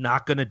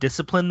not gonna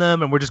discipline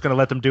them and we're just gonna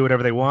let them do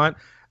whatever they want.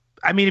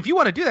 I mean, if you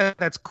want to do that,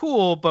 that's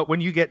cool. But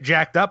when you get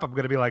jacked up, I'm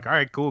gonna be like, all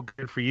right, cool,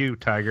 good for you,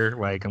 Tiger.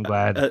 Like, I'm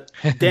glad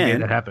Dan,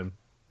 that happened.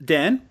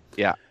 Dan,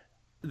 yeah.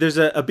 There's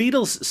a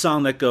Beatles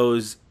song that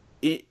goes,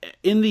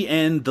 "In the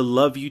end, the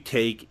love you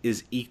take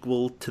is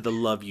equal to the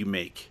love you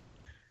make."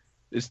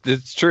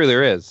 It's true.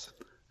 There is.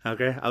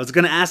 Okay, I was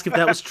going to ask if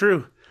that was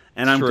true,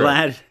 and I'm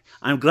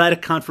glad a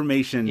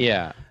confirmation.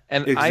 Yeah,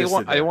 and I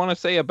want to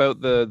say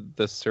about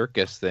the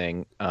circus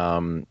thing.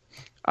 I'm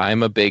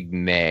a big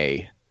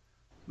nay.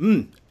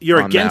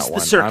 You're against the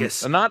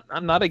circus. I'm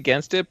not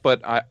against it,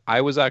 but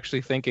I was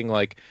actually thinking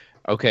like,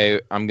 okay,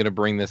 I'm going to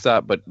bring this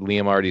up, but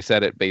Liam already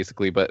said it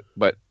basically. But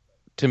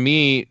to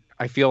me,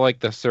 I feel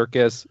like the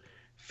circus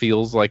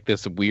feels like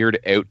this weird,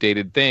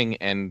 outdated thing.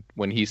 And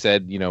when he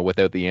said,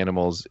 without the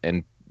animals,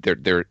 and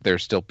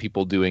there's still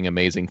people doing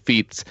amazing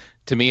feats,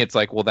 to me, it's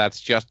like, well,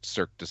 that's just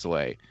Cirque du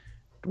Soleil.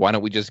 Why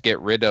don't we just get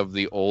rid of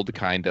the old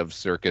kind of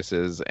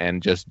circuses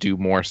and just do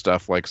more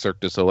stuff like Cirque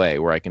du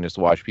Soleil, where I can just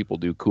watch people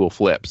do cool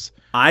flips?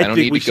 I don't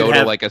need to go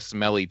to like a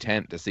smelly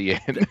tent to see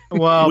it.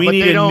 Well, we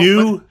need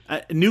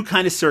a new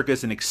kind of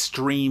circus, an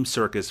extreme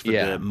circus for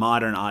the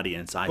modern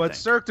audience. But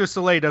Cirque du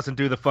Soleil doesn't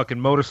do the fucking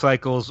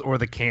motorcycles or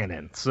the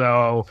cannon,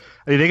 so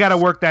they got to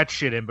work that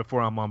shit in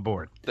before I'm on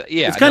board. I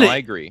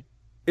agree.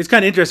 It's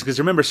kind of interesting because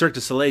remember, Cirque du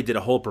Soleil did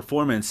a whole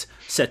performance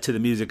set to the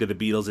music of the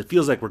Beatles. It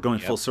feels like we're going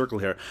full circle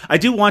here. I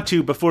do want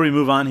to, before we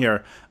move on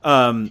here,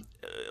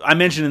 I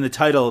mentioned in the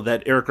title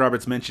that Eric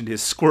Roberts mentioned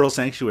his squirrel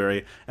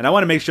sanctuary, and I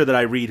want to make sure that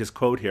I read his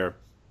quote here.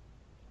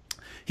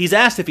 He's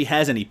asked if he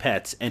has any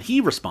pets, and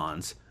he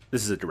responds,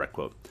 this is a direct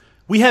quote,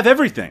 "We have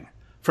everything,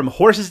 from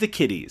horses to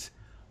kitties.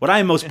 What I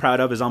am most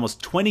proud of is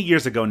almost 20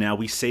 years ago now,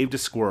 we saved a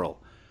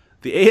squirrel.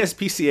 The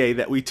ASPCA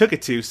that we took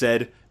it to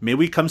said, 'May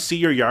we come see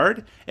your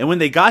yard?' And when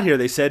they got here,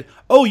 they said,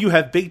 'Oh, you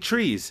have big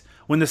trees.'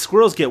 When the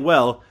squirrels get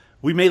well,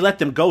 we may let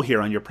them go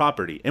here on your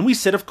property. And we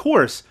said, of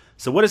course.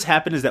 So what has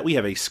happened is that we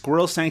have a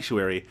squirrel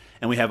sanctuary,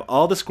 and we have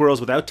all the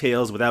squirrels without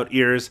tails, without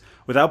ears,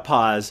 without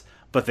paws,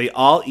 but they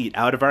all eat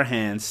out of our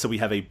hands. So we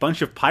have a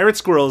bunch of pirate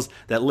squirrels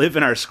that live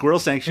in our squirrel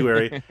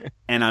sanctuary,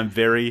 and I'm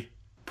very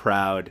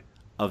proud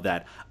of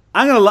that.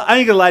 I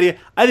ain't gonna lie to you.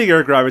 I think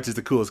Eric Roberts is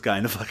the coolest guy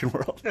in the fucking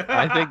world.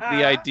 I think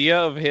the idea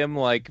of him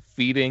like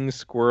feeding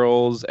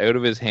squirrels out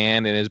of his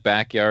hand in his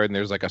backyard, and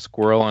there's like a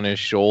squirrel on his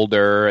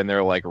shoulder, and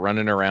they're like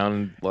running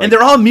around, like, and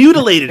they're all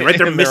mutilated, right?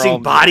 They're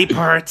missing body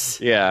parts.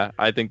 Yeah,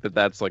 I think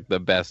that's like the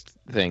best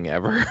thing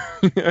ever.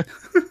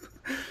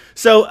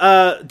 So,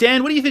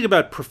 Dan, what do you think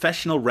about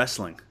professional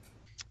wrestling?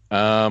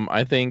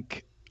 I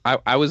think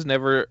I was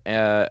never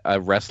a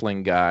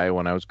wrestling guy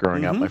when I was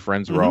growing up. My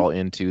friends were all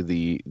into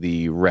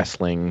the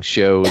wrestling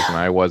shows, and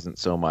I wasn't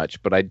so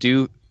much. But I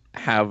do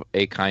have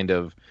a kind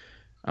of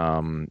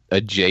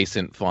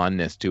adjacent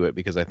fondness to it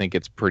because I think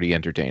it's pretty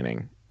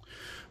entertaining.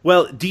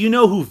 Well, do you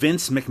know who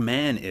Vince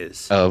McMahon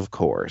is? Of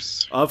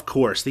course. Of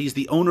course. He's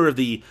the owner of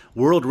the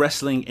World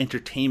Wrestling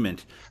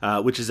Entertainment,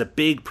 which is a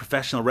big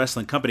professional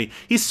wrestling company.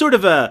 He's sort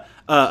of a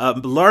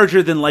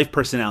larger-than-life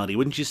personality,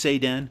 wouldn't you say,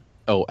 Dan?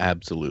 Oh,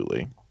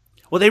 absolutely.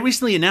 Well, they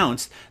recently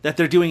announced that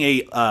they're doing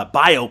a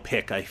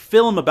biopic, a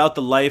film about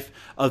the life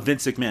of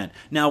Vince McMahon.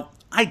 Now,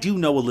 I do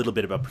know a little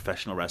bit about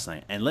professional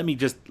wrestling, and let me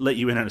just let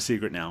you in on a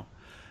secret now.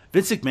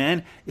 Vince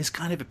McMahon is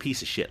kind of a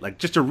piece of shit, like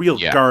just a real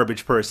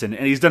garbage person,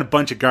 and he's done a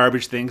bunch of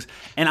garbage things,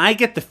 and I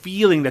get the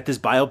feeling that this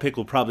biopic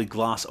will probably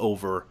gloss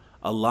over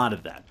a lot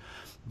of that.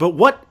 But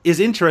what is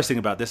interesting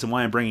about this, and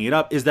why I'm bringing it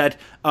up, is that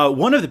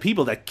one of the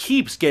people that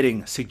keeps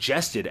getting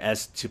suggested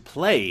as to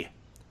play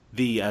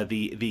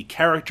the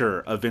character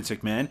of Vince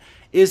McMahon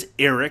is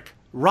Eric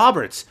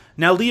Roberts.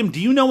 Now, Liam, do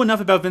you know enough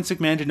about Vince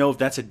McMahon to know if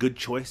that's a good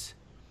choice?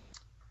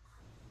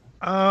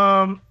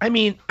 I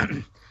mean,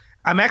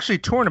 I'm actually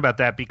torn about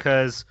that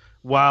because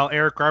while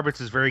Eric Roberts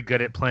is very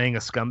good at playing a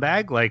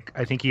scumbag, like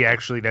I think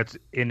that's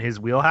in his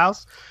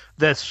wheelhouse,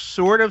 the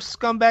sort of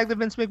scumbag that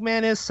Vince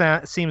McMahon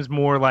is seems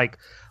more like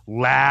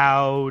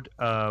loud,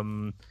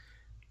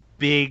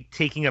 big,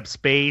 taking up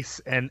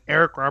space, and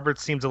Eric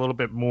Roberts seems a little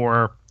bit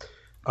more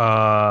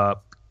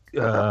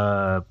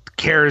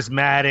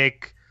charismatic,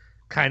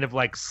 kind of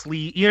like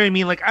sleek, you know what I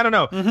mean? Like, I don't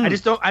know.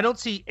 I don't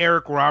see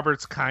Eric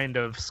Roberts kind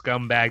of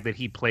scumbag that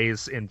he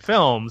plays in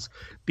films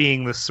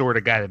being the sort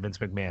of guy that Vince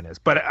McMahon is.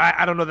 But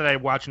I don't know that I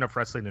watch enough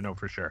wrestling to know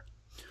for sure.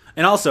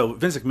 And also,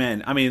 Vince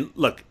McMahon, I mean,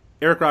 look,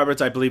 Eric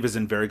Roberts, I believe, is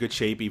in very good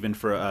shape, even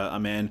for a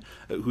man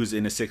who's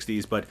in his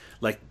 60s. But,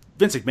 like,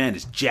 Vince McMahon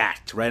is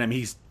jacked, right? I mean,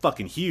 he's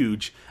fucking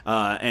huge,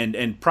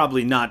 and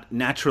probably not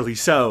naturally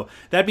so.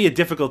 That'd be a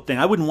difficult thing.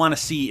 I wouldn't want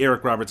to see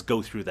Eric Roberts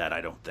go through that,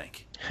 I don't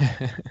think.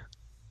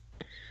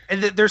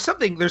 And there's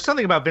something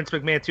about Vince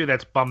McMahon, too,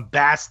 that's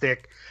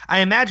bombastic. I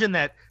imagine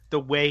that the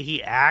way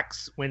he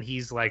acts when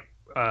he's, like,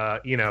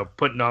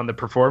 putting on the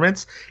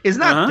performance is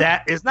not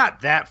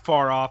that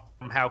far off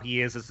from how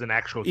he is as an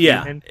actual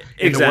human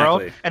in the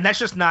world. And that's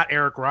just not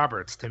Eric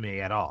Roberts to me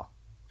at all.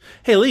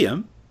 Hey,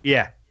 Liam.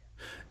 Yeah.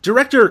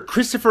 Director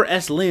Christopher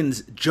S.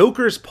 Lynn's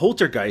Joker's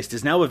Poltergeist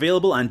is now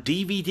available on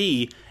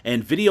DVD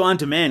and video on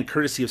demand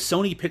courtesy of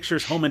Sony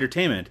Pictures Home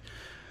Entertainment.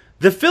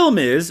 The film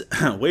is,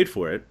 wait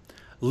for it,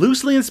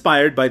 loosely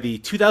inspired by the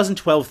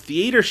 2012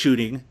 theater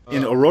shooting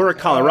in Aurora,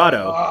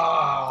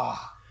 Colorado,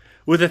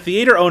 with a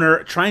theater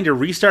owner trying to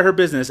restart her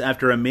business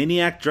after a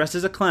maniac dressed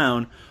as a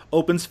clown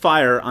opens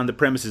fire on the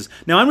premises.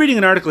 Now, I'm reading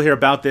an article here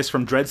about this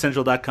from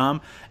DreadCentral.com,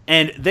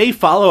 and they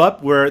follow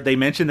up where they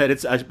mention that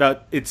it's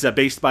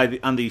based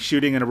on the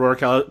shooting in Aurora,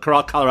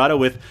 Colorado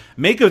with,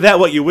 make of that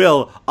what you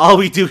will, all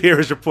we do here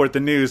is report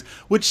the news,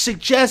 which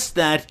suggests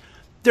that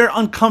they're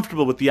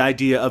uncomfortable with the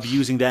idea of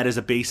using that as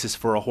a basis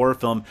for a horror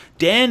film.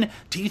 Dan,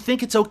 do you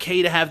think it's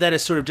okay to have that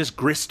as sort of just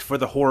grist for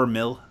the horror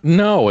mill?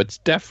 No, it's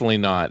definitely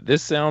not.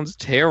 This sounds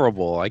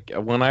terrible. Like,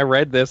 when I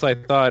read this, I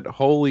thought,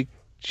 holy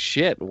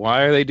shit,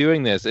 why are they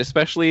doing this?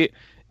 Especially,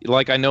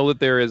 like, I know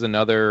that there is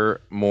another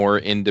more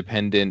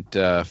independent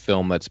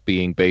film that's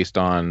being based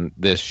on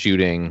this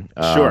shooting.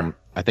 Sure.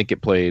 I think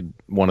it played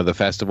one of the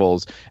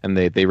festivals, and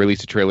they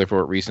released a trailer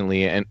for it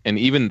recently, and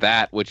even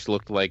that, which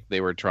looked like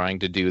they were trying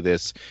to do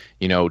this,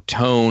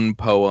 tone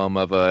poem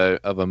of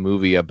a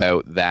movie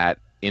about that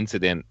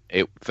incident,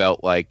 it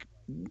felt like,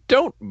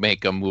 don't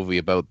make a movie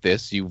about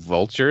this, you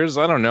vultures.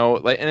 I don't know,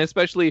 and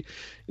especially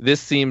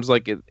this seems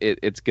like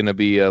it's going to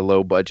be a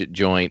low budget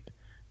joint,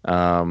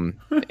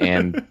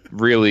 and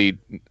really,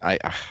 I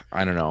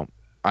don't know.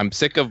 I'm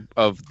sick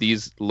of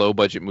these low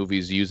budget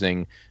movies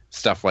using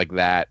stuff like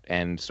that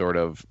and sort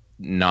of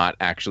not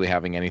actually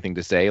having anything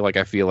to say. Like,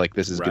 I feel like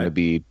this is going to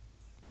be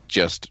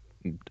just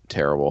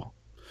terrible.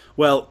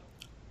 Well,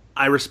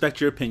 I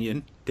respect your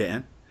opinion,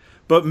 Dan,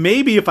 but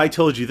maybe if I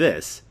told you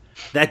this,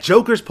 that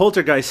Joker's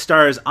Poltergeist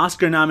stars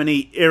Oscar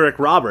nominee Eric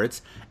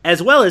Roberts,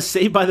 as well as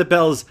Saved by the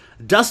Bell's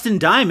Dustin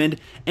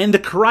Diamond and the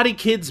Karate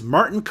Kid's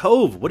Martin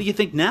Kove. What do you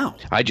think now?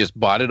 I just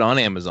bought it on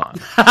Amazon.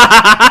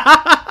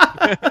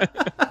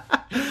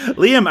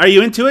 Liam, are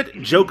you into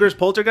it? Joker's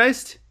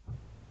Poltergeist?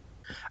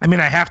 I mean,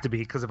 I have to be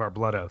because of our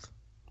blood oath.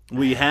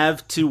 We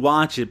have to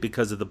watch it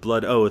because of the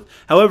blood oath.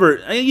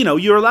 However,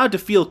 you're allowed to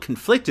feel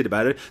conflicted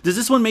about it. Does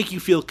this one make you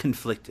feel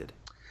conflicted?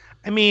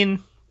 I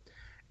mean,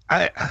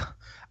 I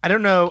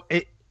don't know.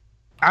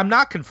 I'm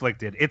not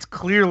conflicted. It's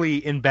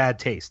clearly in bad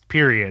taste,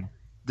 period.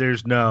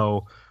 There's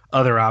no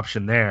other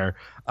option there.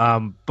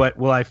 But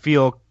will I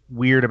feel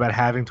weird about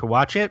having to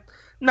watch it?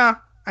 Nah.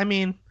 I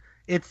mean,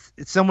 it's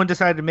someone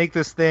decided to make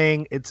this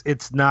thing.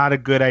 It's not a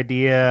good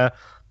idea,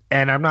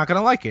 and I'm not going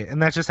to like it.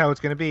 And that's just how it's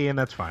going to be, and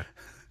that's fine.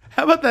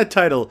 How about that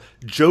title,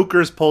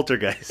 Joker's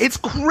Poltergeist? It's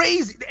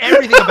crazy.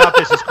 Everything about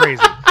this is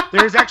crazy.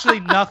 There's actually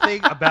nothing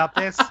about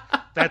this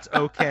that's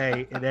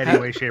okay in any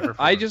way, shape, or form.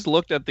 I just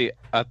looked at the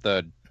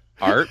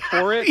art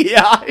for it.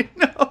 Yeah, I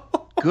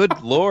know.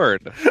 Good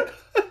Lord.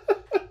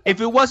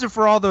 If it wasn't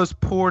for all those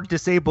poor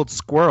disabled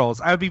squirrels,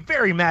 I would be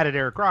very mad at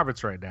Eric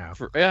Roberts right now.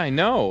 Yeah, I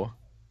know.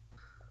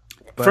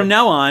 But from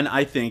now on,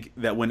 I think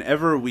that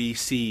whenever we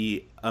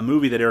see a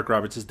movie that Eric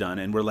Roberts has done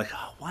and we're like,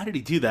 oh, why did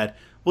he do that?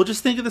 We'll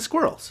just think of the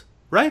squirrels.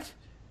 Right?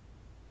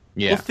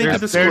 Yeah. We'll think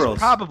of the There's squirrels.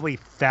 probably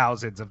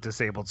thousands of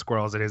disabled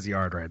squirrels in his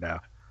yard right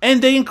now.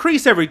 And they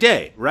increase every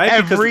day, right?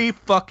 Every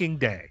fucking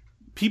day.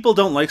 People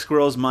don't like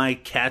squirrels. My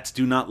cats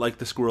do not like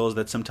the squirrels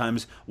that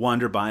sometimes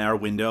wander by our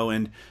window.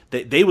 And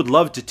they would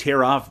love to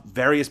tear off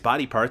various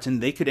body parts,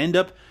 and they could end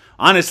up...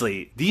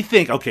 Honestly, do you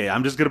think... Okay,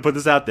 I'm just going to put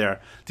this out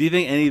there. Do you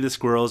think any of the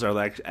squirrels are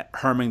like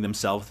harming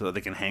themselves so that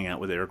they can hang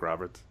out with Eric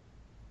Roberts?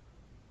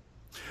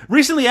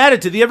 Recently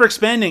added to the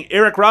ever-expanding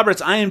Eric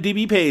Roberts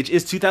IMDb page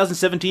is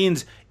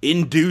 2017's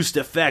Induced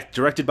Effect,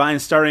 directed by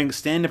and starring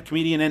stand-up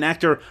comedian and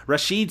actor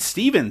Rashid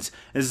Stevens.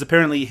 This is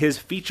apparently his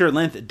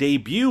feature-length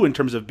debut in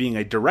terms of being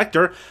a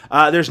director.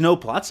 There's no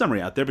plot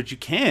summary out there, but you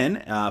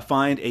can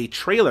find a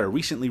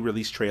recently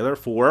released trailer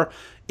for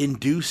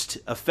Induced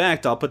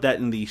Effect. I'll put that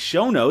in the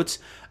show notes.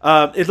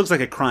 It looks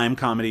like a crime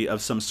comedy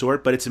of some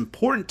sort, but it's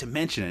important to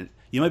mention it.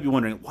 You might be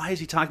wondering, why is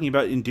he talking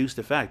about Induced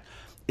Effect?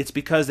 It's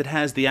because it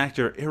has the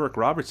actor Eric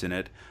Roberts in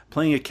it,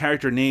 playing a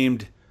character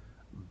named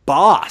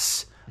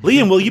Boss.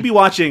 Liam, will you be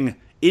watching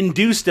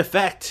Induced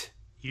Effect?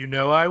 You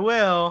know I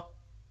will.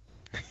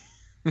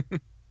 What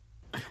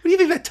do you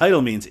think that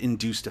title means,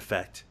 Induced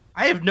Effect?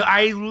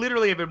 I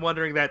literally have been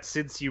wondering that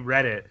since you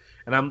read it,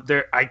 and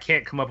I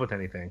can't come up with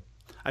anything.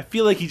 I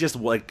feel like he just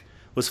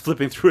was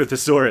flipping through a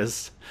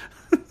thesaurus.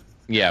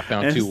 Yeah,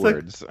 found two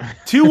words.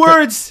 Two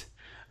words.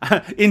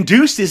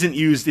 Induced isn't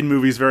used in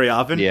movies very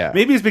often. Yeah.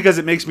 Maybe it's because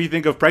it makes me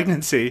think of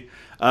pregnancy,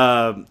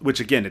 which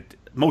again,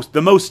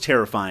 the most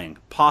terrifying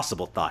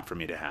possible thought for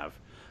me to have.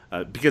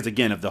 Because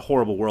again, of the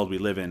horrible world we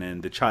live in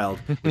and the child,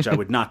 which I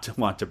would not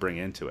want to bring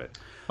into it.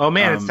 Oh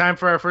man, it's time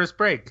for our first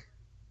break.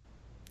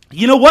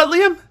 You know what,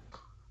 Liam?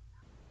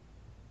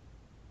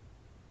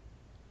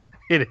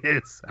 It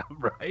is, I'm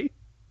right.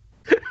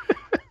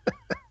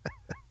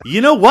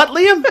 You know what,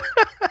 Liam?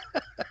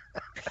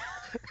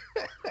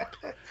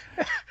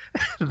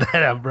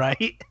 That I'm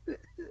right.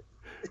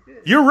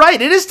 You're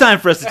right. It is time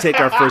for us to take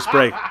our first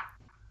break.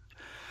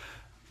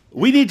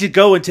 We need to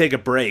go and take a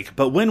break,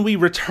 but when we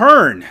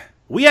return,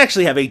 we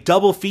actually have a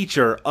double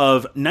feature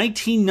of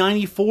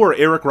 1994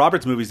 Eric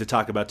Roberts movies to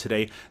talk about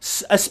today,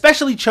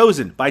 especially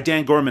chosen by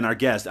Dan Gorman, our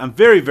guest. I'm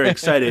very, very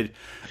excited.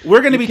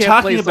 We're going to be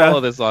talking about all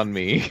of this on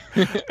me.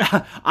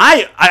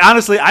 I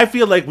honestly, I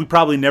feel like we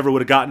probably never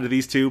would have gotten to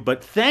these two,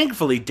 but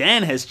thankfully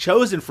Dan has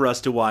chosen for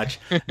us to watch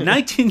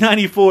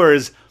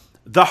 1994's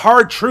The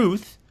Hard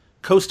Truth,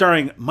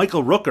 co-starring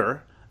Michael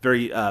Rooker,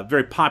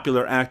 very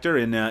popular actor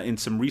in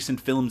some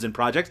recent films and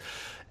projects,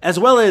 as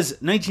well as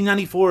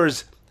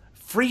 1994's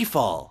Free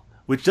Fall,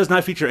 which does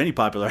not feature any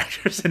popular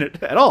actors in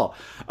it at all.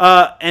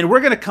 And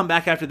we're going to come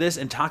back after this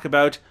and talk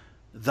about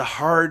The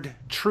Hard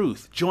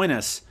Truth. Join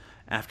us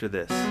after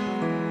this.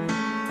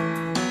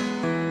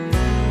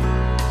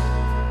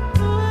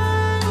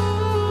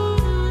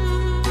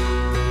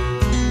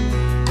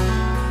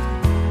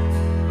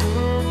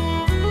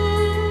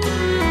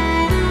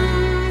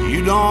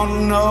 You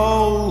don't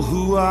know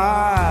who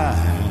I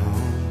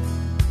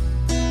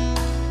am,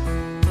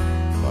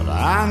 but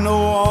I know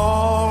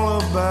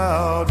all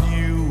about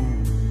you.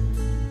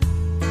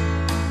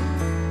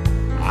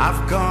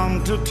 I've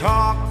come to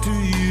talk to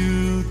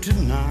you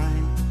tonight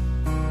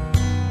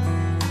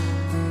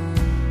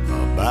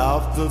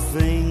about the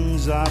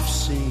things I've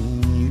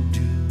seen you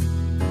do.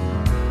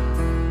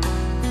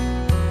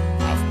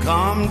 I've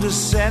come to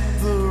set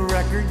the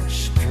record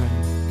straight.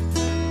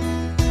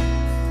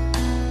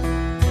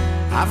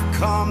 I've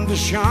come to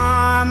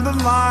shine the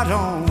light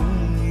on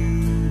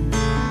you.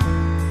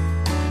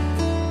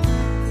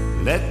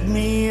 Let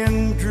me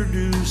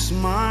introduce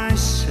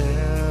myself.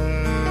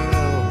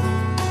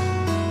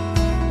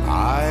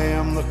 I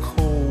am the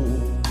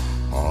cold,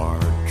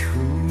 hard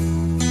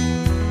truth.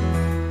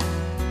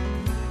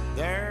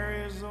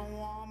 There is a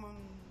woman.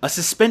 A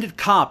suspended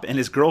cop and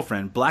his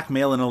girlfriend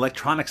blackmail an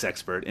electronics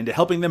expert into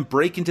helping them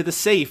break into the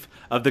safe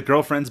of the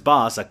girlfriend's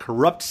boss, a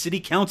corrupt city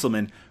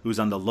councilman who's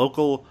on the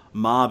local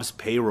mob's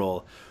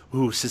payroll.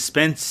 Ooh,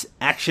 suspense,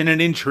 action,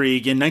 and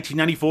intrigue in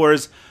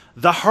 1994's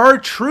The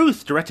Hard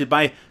Truth, directed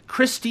by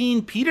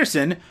Christine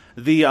Peterson,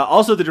 the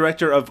also the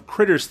director of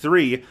Critters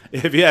 3,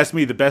 if you ask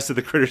me, the best of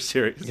the Critters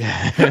series.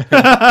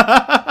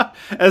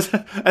 as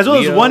well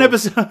as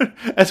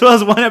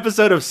one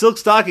episode of Silk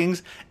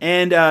Stockings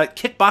and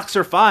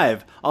Kickboxer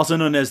 5, also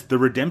known as The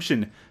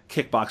Redemption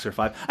Kickboxer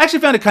 5. I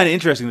actually found it kind of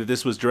interesting that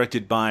this was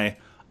directed by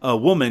a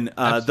woman,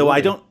 though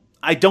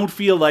I don't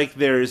feel like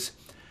there's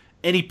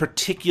any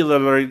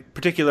particular,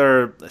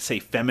 let's say,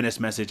 feminist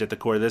message at the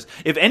core of this.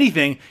 If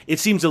anything, it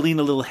seems to lean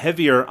a little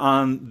heavier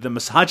on the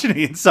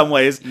misogyny in some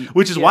ways,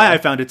 which is why I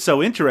found it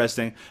so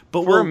interesting.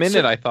 But for a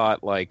minute, I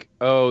thought like,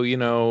 oh,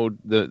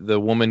 the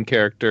woman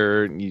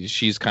character,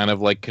 she's kind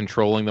of like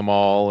controlling them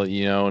all,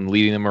 and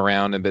leading them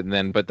around,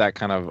 but that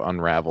kind of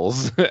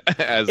unravels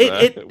as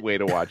a way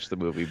to watch the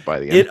movie by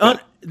the end.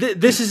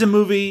 This is a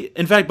movie.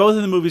 In fact, both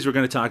of the movies we're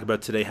going to talk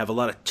about today have a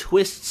lot of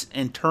twists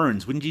and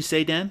turns. Wouldn't you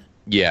say, Dan?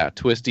 Yeah,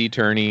 twisty,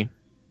 turny.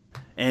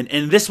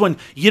 And this one,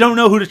 you don't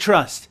know who to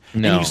trust.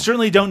 No. And you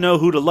certainly don't know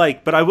who to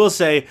like. But I will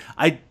say,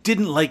 I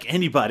didn't like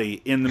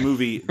anybody in the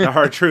movie The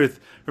Hard Truth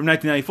from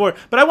 1994.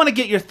 But I want to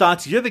get your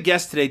thoughts. You're the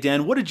guest today,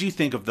 Dan. What did you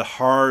think of The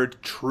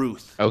Hard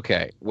Truth?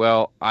 Okay.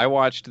 Well, I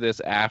watched this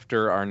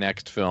after our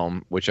next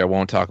film, which I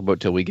won't talk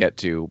about till we get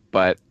to.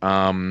 But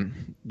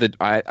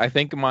I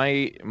think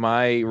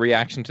my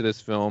reaction to this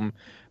film,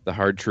 The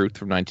Hard Truth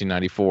from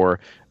 1994,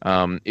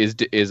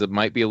 is it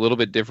might be a little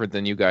bit different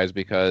than you guys,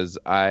 because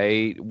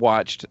I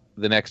watched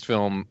the next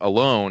film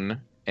alone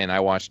and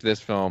I watched this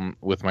film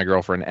with my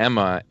girlfriend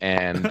Emma,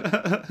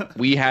 and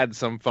we had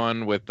some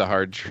fun with The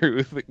Hard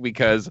Truth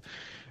because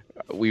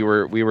we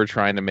were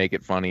trying to make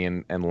it funny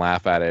and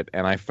laugh at it,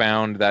 and I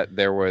found that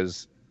there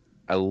was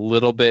a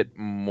little bit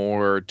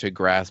more to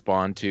grasp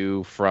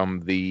onto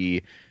from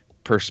the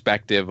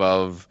perspective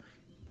of,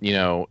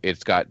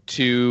 it's got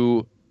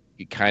two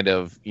kind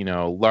of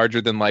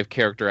larger than life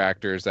character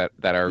actors that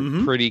are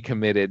pretty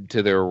committed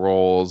to their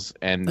roles,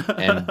 and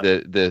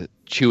the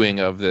chewing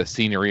of the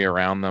scenery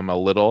around them a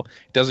little.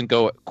 It doesn't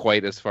go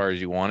quite as far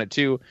as you want it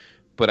to,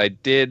 but I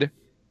did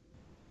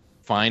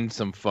find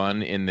some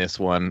fun in this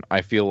one.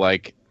 I feel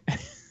like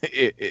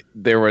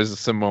there was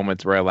some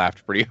moments where I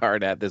laughed pretty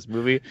hard at this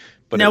movie.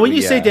 But now, when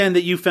you say, Dan,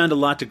 that you found a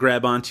lot to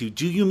grab onto,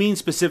 do you mean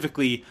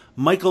specifically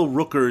Michael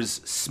Rooker's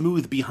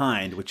smooth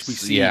behind, which we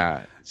see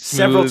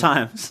several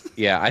times?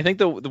 Yeah, I think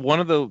one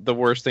of the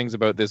worst things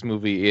about this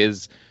movie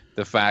is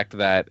the fact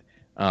that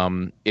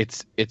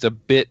it's a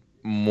bit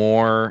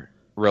more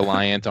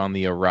reliant on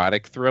the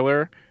erotic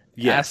thriller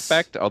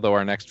aspect, although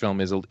our next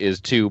film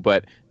is too.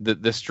 But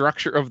the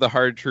structure of The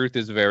Hard Truth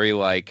is very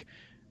like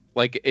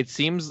it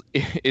seems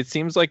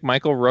like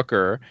Michael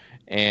Rooker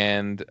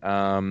and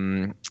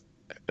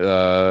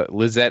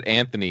Lizette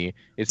Anthony,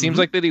 it seems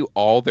like they do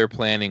all their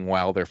planning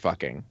while they're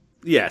fucking.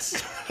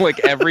 Yes. Like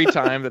every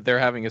time that they're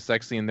having a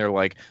sex scene, they're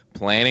like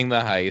planning the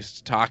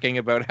heist, talking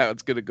about how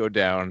it's going to go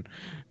down.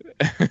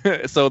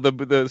 So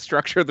the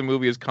structure of the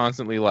movie is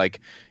constantly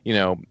like,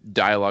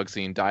 dialogue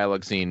scene,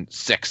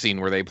 sex scene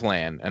where they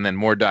plan, and then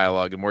more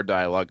dialogue,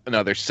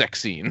 another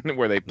sex scene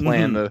where they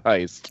plan the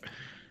heist.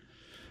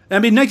 I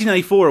mean,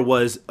 1994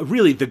 was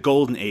really the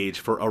golden age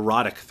for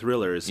erotic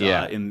thrillers.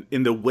 In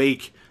the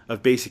wake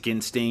of Basic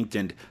Instinct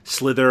and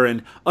Slither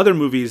and other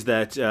movies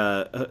that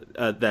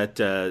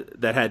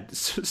had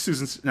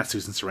Susan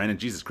Sarandon,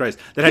 Jesus Christ,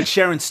 that had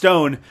Sharon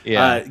Stone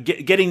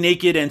getting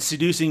naked and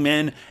seducing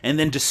men and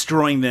then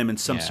destroying them in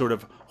some sort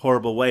of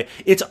horrible way.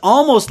 It's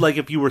almost like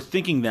if you were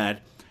thinking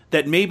that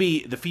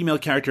maybe the female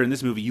character in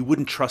this movie, you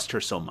wouldn't trust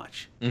her so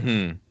much.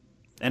 Mm-hmm.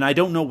 And I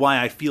don't know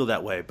why I feel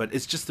that way, but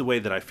it's just the way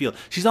that I feel.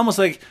 She's almost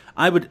like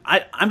I'm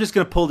just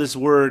going to pull this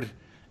word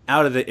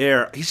out of the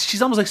air.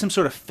 She's almost like some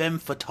sort of femme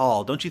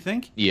fatale, don't you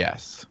think?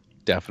 Yes,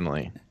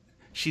 definitely.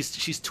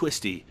 She's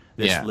twisty,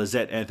 this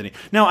Lizette Anthony.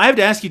 Now, I have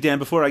to ask you, Dan,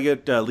 before I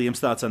get Liam's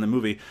thoughts on the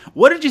movie,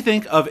 what did you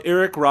think of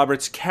Eric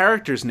Roberts'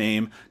 character's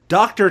name,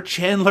 Dr.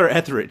 Chandler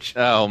Etheridge?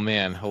 Oh,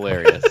 man,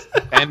 hilarious.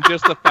 And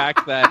just the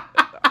fact that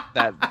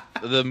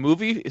the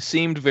movie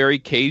seemed very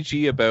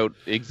cagey about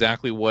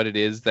exactly what it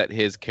is that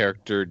his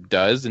character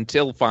does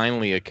until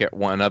finally a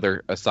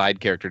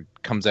side character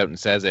comes out and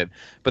says it.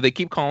 But they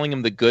keep calling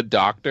him the good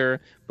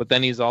doctor, but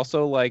then he's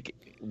also like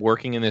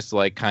working in this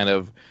like kind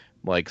of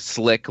like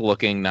slick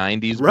looking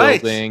 90s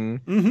building.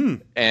 Mm-hmm.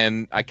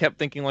 And I kept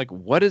thinking like,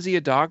 what is he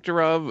a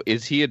doctor of?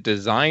 Is he a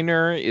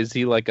designer? Is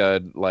he like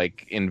a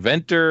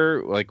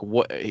inventor? Like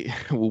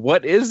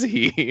what is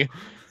he?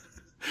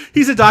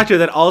 He's a doctor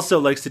that also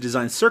likes to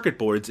design circuit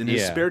boards in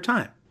his spare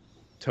time.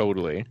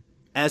 Totally.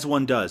 As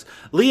one does.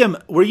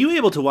 Liam, were you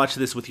able to watch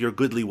this with your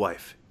goodly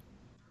wife?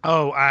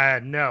 Oh,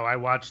 no. I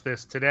watched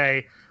this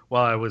today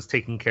while I was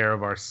taking care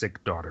of our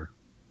sick daughter.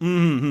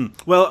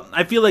 Mm-hmm. Well,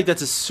 I feel like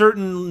that's a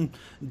certain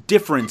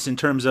difference in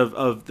terms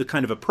of the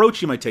kind of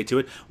approach you might take to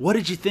it. What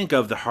did you think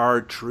of The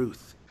Hard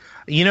Truth?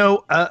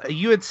 You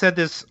had said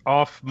this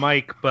off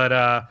mic,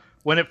 but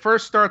when it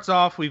first starts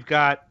off, we've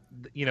got,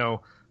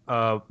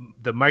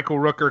 the Michael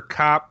Rooker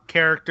cop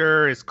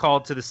character is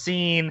called to the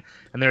scene,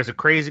 and there's a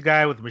crazy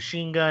guy with a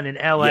machine gun in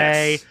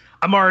L.A. Yes.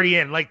 I'm already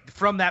in. Like,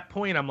 from that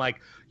point, I'm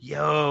like,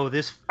 yo,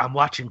 this I'm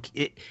watching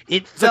it.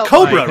 It It's a felt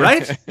Cobra, like,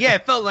 right? yeah,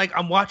 it felt like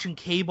I'm watching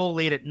cable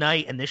late at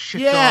night, and this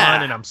shit's Yeah.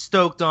 on, and I'm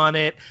stoked on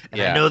it, and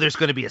Yeah. I know there's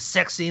going to be a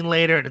sex scene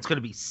later, and it's going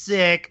to be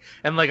sick,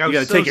 and like I You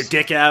was gotta take your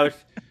dick out.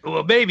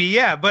 well, maybe,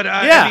 yeah, but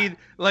Yeah. I mean,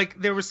 like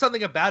there was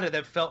something about it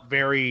that felt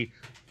very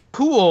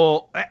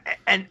cool,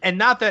 and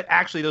not that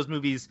actually those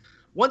movies.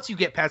 Once you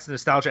get past the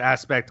nostalgia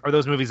aspect, are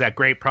those movies that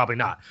great? Probably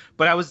not.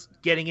 But I was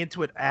getting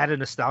into it at a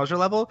nostalgia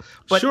level.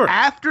 But Sure.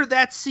 after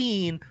that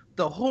scene,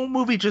 the whole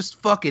movie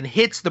just fucking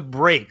hits the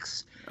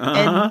brakes,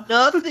 Uh-huh. and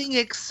nothing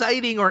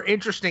exciting or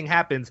interesting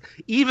happens.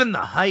 Even the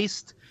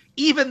heist,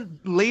 even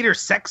later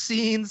sex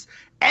scenes,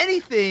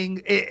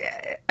 anything.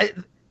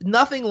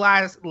 Nothing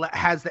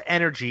has the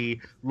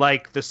energy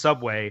like the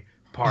subway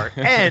part.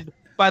 And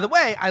by the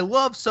way, I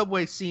love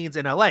subway scenes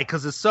in LA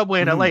because the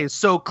subway in LA is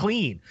so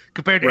clean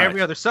compared to Right.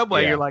 every other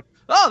subway. Yeah. You're like,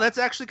 oh, that's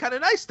actually kind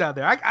of nice down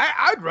there.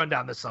 I'd run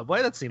down the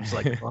subway. That seems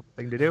like a fun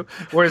thing to do.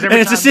 Whereas And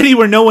it's a city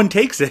where no one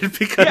takes it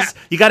because Yeah.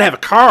 you got to have a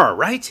car,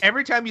 right?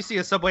 every time you see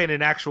a subway in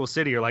an actual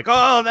city, you're like,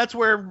 oh, that's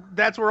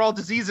where all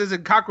diseases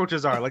and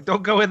cockroaches are. Like,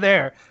 don't go in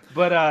there.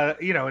 But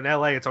in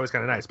LA, it's always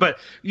kind of nice. But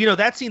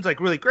that scene's like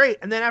really great.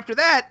 And then after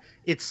that,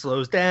 it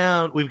slows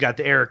down. We've got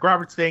the Eric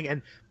Roberts thing,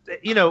 and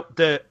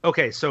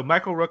so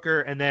Michael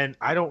Rooker, and then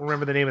I don't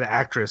remember the name of the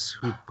actress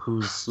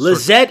who's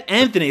Lizette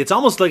Anthony. It's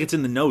almost like it's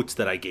in the notes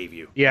that I gave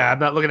you. yeah, I'm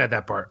not looking at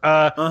that part.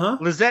 Uh-huh.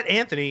 Lizette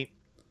Anthony,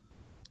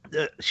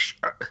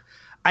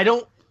 I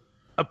don't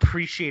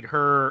appreciate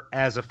her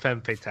as a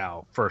femme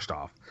fatale. First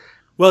off,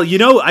 Well,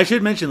 I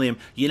should mention,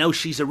 Liam,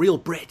 she's a real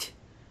Brit.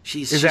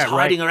 She's that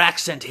hiding right? her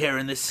accent here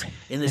in this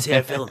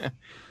here film.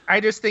 I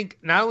just think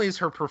not only is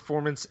her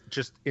performance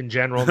just in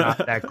general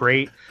not that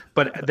great,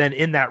 but then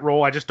in that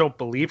role, I just don't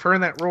believe her in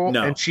that role.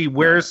 No. And she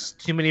wears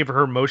too many of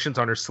her emotions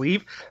on her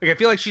sleeve. Like I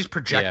feel like she's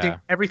projecting Yeah.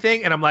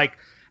 everything, and I'm like,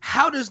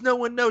 how does no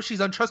one know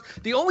she's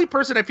untrustworthy? The only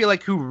person I feel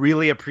like who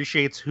really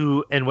appreciates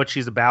who and what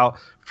she's about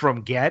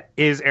from Get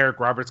is Eric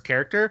Roberts'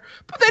 character.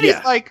 But then Yeah.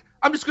 he's like,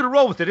 I'm just gonna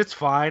roll with it. It's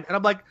fine. And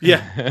I'm like,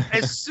 Yeah.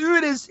 as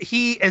soon as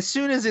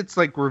it's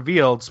like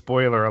revealed,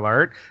 spoiler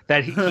alert,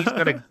 that he's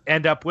gonna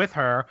end up with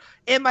her,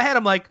 in my head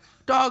I'm like,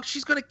 dog,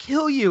 she's gonna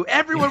kill you.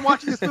 Everyone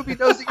watching this movie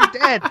knows that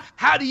you're dead.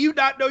 How do you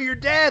not know you're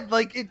dead?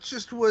 Like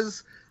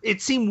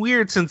it seemed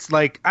weird since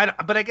but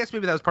I guess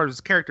maybe that was part of his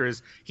character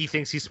is he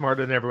thinks he's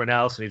smarter than everyone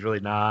else and he's really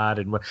not.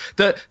 And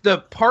the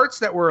parts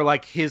that were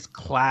like his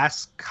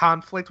class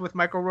conflict with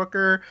Michael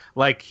Rooker,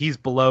 like he's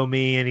below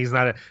me and he's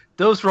not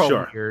those were all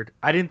Sure. weird.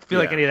 I didn't feel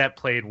like Yeah. any of that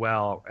played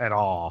well at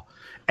all.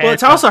 Well, And,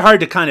 it's also hard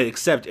to kind of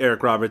accept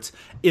Eric Roberts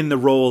in the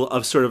role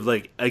of sort of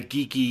like a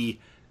geeky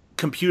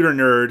computer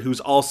nerd who's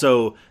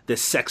also the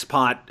sex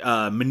pot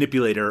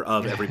manipulator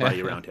of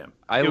everybody around him.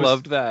 I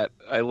loved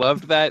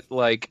that.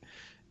 Like,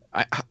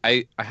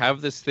 I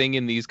have this thing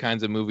in these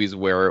kinds of movies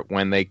where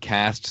when they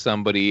cast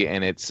somebody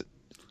and it's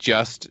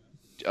just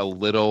a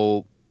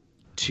little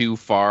too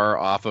far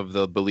off of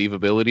the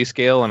believability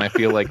scale, and I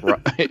feel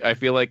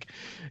like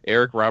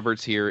Eric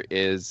Roberts here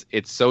it's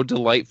so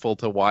delightful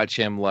to watch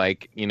him.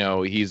 Like,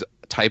 he's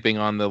typing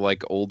on the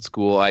like old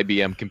school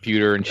IBM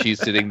computer and she's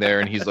sitting there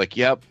and he's like,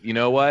 yep, you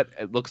know what,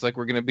 it looks like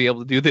we're gonna be able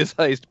to do this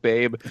heist,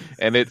 babe.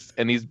 And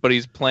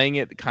he's playing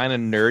it kind of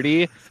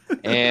nerdy,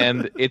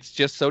 and it's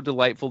just so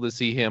delightful to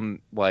see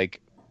him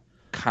like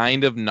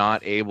kind of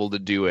not able to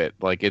do it.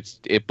 Like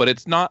but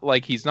it's not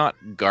like he's not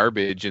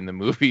garbage in the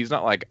movie. He's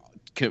not like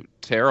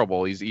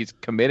terrible. He's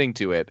committing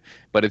to it,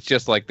 but it's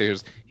just like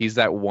he's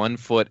that 1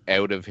 foot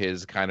out of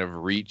his kind of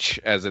reach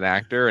as an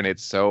actor, and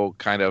it's so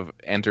kind of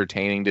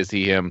entertaining to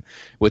see him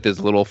with his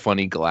little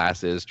funny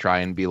glasses try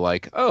and be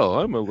like, oh,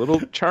 I'm a little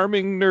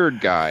charming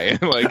nerd guy.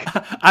 Like,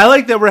 I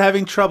like that we're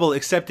having trouble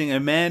accepting a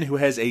man who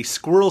has a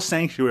squirrel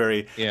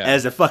sanctuary Yeah.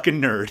 as a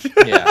fucking nerd.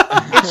 yeah.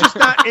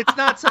 it's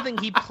not something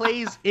he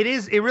plays.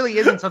 It really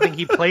isn't something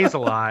he plays a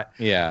lot.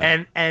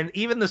 Yeah. And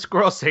even the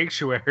Squirrel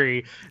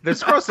Sanctuary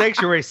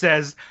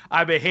says,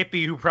 I'm a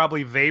hippie who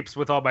probably vapes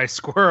with all my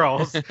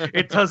squirrels.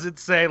 It doesn't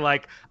say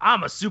like,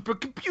 I'm a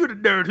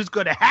supercomputer nerd who's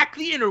going to hack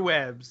the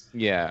interwebs.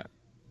 Yeah.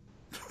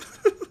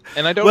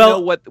 And I don't Well-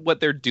 know what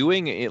they're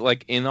doing,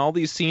 like in all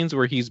these scenes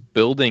where he's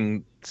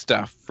building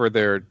stuff for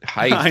their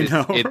heist. I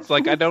know. It's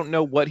like I don't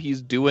know what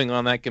he's doing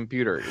on that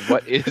computer.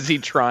 What is he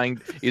trying?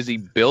 Is he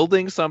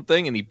building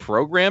something and he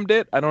programmed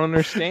it? I don't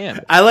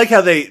understand. I like how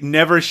they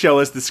never show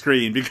us the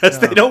screen because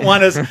they don't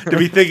want us to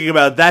be thinking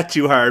about that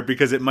too hard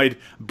because it might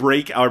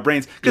break our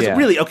brains. Because Yeah.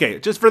 really, okay,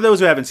 just for those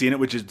who haven't seen it,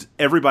 which is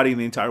everybody in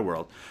the entire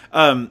world,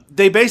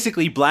 they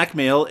basically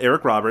blackmail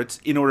Eric Roberts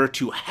in order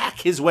to hack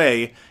his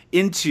way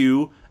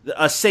into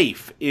a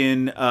safe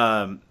in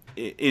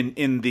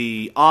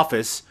the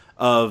office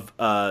of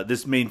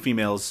this main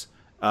female's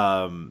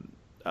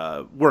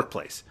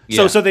workplace.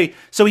 Yeah.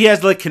 So he has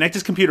to like connect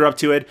his computer up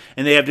to it,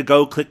 and they have to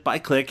go click by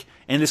click.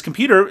 And this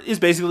computer is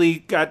basically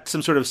got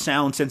some sort of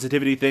sound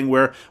sensitivity thing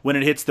where when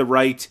it hits the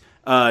right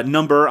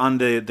number on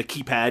the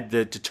keypad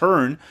to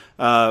turn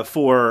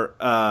for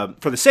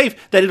the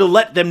safe, that it'll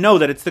let them know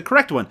that it's the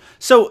correct one.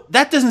 So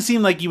that doesn't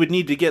seem like you would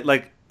need to get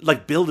like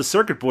like build a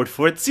circuit board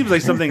for it. It seems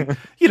like something,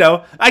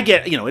 I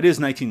get, it is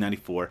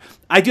 1994.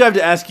 I do have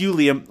to ask you,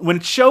 Liam, when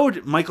it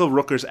showed Michael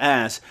Rooker's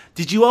ass,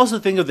 did you also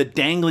think of the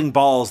dangling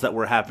balls that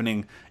were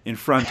happening in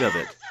front of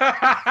it?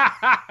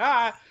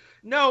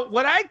 No,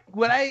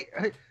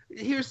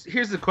 here's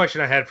the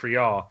question I had for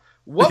y'all.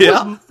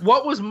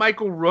 What was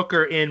Michael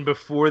Rooker in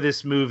before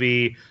this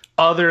movie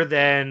other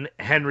than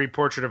Henry,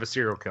 Portrait of a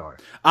Serial Killer?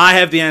 I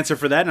have the answer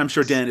for that, and I'm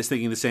sure Dan is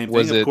thinking the same thing,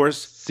 Was it of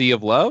course. Sea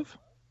of Love?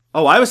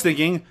 Oh, I was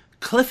thinking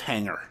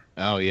Cliffhanger.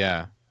 Oh,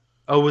 yeah.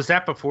 Oh, was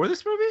that before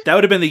this movie? That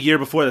would have been the year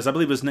before this. I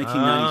believe it was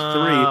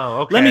 1993.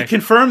 Oh, okay. Let me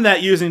confirm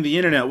that using the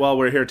internet while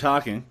we're here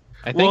talking.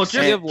 I think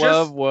Sea of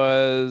Love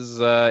was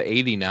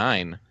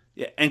 89.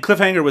 Yeah, and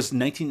Cliffhanger was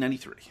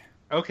 1993.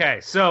 Okay,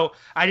 so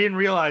I didn't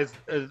realize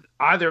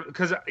either,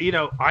 because,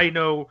 I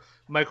know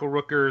Michael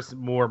Rooker's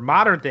more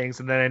modern things,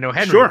 and then I know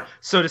Henry. Sure.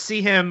 So to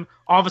see him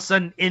all of a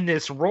sudden in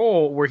this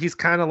role where he's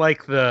kind of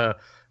like the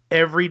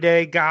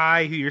everyday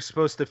guy who you're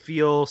supposed to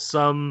feel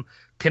some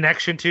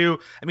connection to.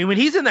 I mean, when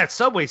he's in that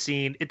subway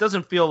scene, it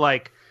doesn't feel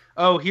like,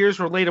 oh, here's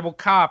relatable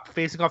cop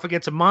facing off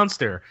against a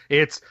monster.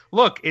 It's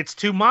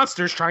two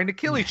monsters trying to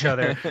kill each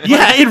other.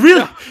 Yeah,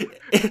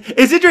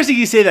 it's interesting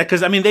you say that,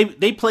 because I mean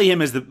they play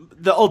him as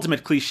the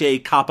ultimate cliche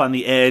cop on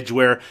the edge,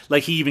 where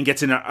like he even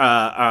gets in an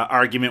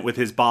argument with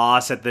his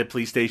boss at the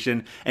police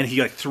station, and he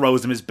like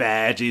throws him his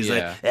badge. And he's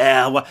like,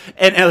 yeah, well,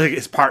 and like,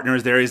 his partner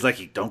is there. He's like,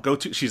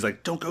 she's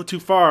like, don't go too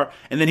far.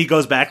 And then he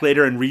goes back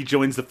later and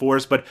rejoins the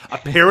force. But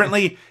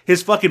apparently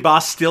his fucking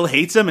boss still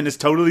hates him and is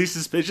totally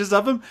suspicious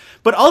of him.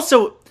 But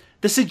also,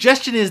 the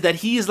suggestion is that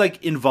he is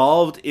like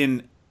involved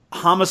in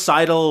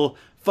homicidal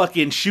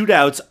fucking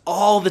shootouts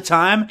all the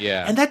time.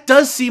 Yeah. And that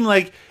does seem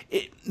like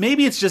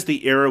maybe it's just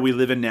the era we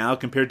live in now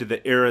compared to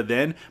the era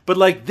then. But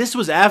like, this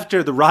was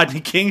after the Rodney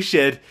King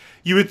shit.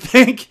 You would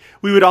think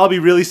we would all be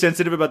really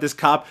sensitive about this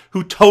cop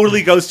who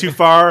totally goes too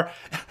far.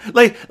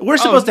 Like, we're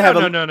supposed to have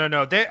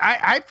No.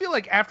 I feel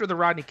like after the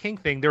Rodney King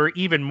thing, there were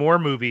even more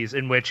movies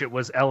in which it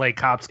was LA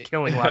cops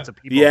killing lots of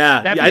people.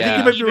 Yeah, I think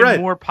you might be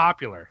right. More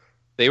popular.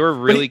 They were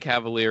really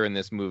cavalier in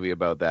this movie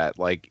about that.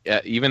 Like,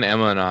 even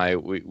Emma and I,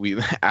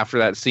 we after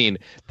that scene,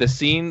 the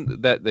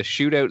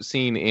shootout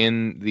scene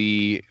in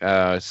the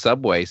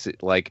subway,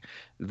 like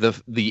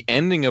the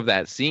ending of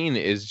that scene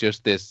is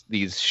just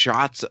these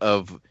shots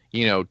of,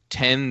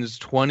 10s,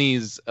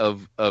 20s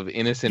of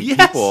innocent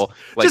people,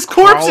 like just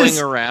corpses crawling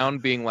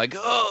around, being like,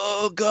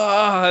 "Oh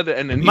God!"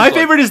 And then my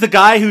favorite is the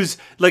guy who's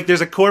like,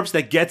 there's a corpse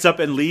that gets up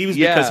and leaves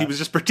because he was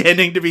just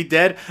pretending to be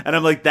dead, and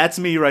I'm like, that's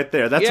me right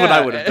there. That's what I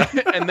would have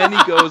done. And then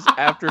he goes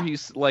after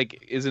he's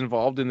like is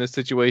involved in this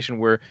situation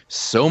where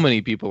so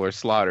many people are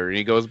slaughtered, and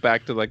he goes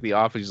back to like the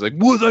office. He's like,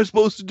 "What was I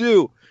supposed to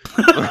do?"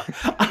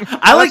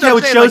 I like how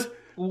it shows.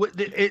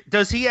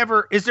 Does he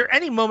ever? Is there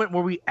any moment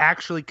where we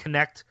actually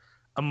connect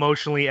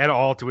emotionally at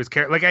all to his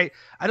character? Like,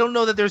 I don't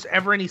know that there's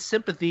ever any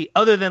sympathy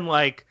other than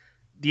like,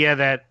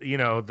 that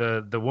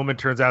the woman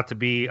turns out to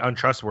be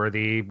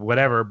untrustworthy,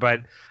 whatever.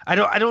 But I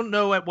don't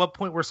know at what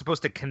point we're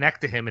supposed to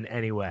connect to him in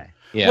any way.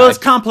 Yeah, well, it's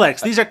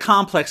complex. These are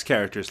complex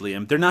characters,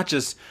 Liam. They're not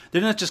just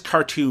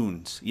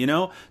cartoons,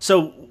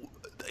 So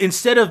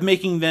instead of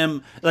making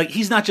them like,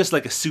 he's not just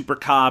like a super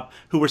cop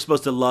who we're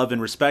supposed to love and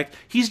respect.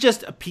 He's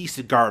just a piece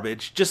of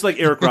garbage, just like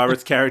Eric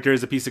Roberts' character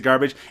is a piece of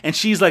garbage, and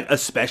she's like,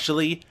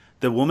 especially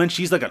the woman,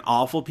 she's like an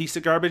awful piece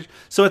of garbage.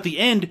 So at the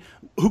end,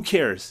 who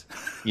cares?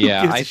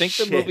 Yeah, I think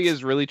the movie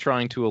is really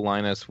trying to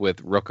align us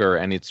with Rooker,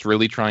 and it's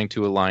really trying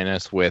to align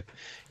us with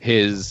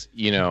his,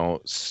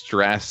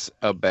 stress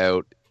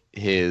about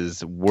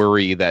his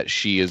worry that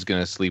she is going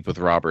to sleep with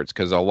Roberts,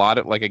 because a lot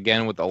of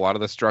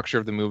the structure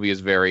of the movie is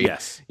very,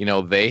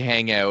 they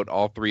hang out,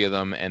 all three of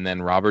them, and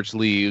then Roberts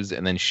leaves,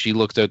 and then she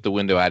looks out the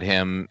window at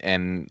him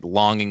and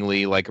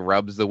longingly like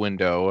rubs the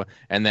window,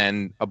 and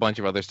then a bunch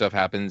of other stuff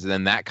happens, and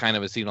then that kind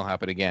of a scene will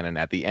happen again, and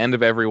at the end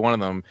of every one of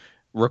them,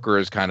 Rooker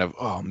is kind of,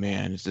 oh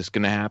man, is this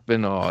going to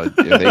happen? Oh, are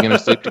they going to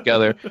sleep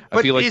together?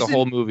 I feel like the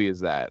whole movie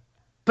is that.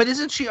 But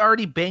isn't she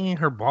already banging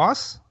her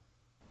boss?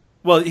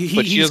 Well, but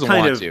she doesn't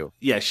want to.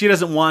 Yeah, she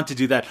doesn't want to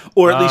do that,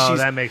 or at least she's.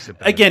 That makes it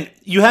better. Again,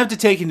 you have to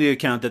take into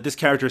account that this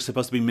character is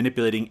supposed to be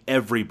manipulating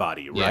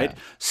everybody, right? Yeah,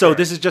 so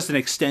this is just an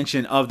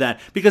extension of that,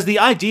 because the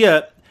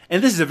idea,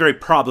 and this is a very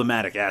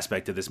problematic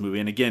aspect of this movie,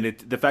 and again,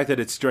 the fact that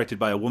it's directed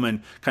by a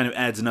woman kind of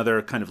adds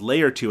another kind of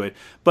layer to it.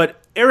 But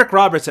Eric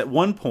Roberts, at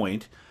one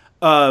point,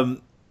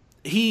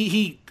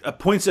 he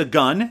points a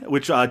gun,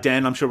 which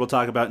Dan, I'm sure we'll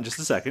talk about in just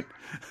a second.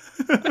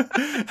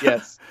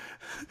 Yes.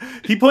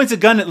 He points a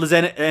gun at Liz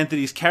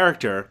Anthony's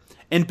character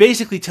and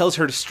basically tells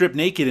her to strip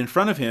naked in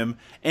front of him,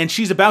 and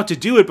she's about to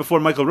do it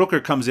before Michael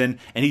Rooker comes in,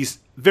 and he's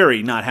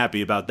very not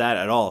happy about that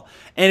at all.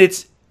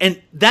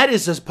 And that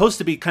is supposed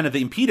to be kind of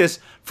the impetus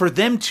for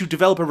them to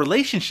develop a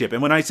relationship.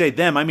 And when I say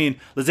them, I mean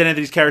Liz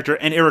Anthony's character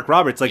and Eric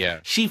Roberts.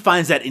 She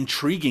finds that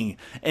intriguing,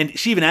 and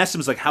she even asks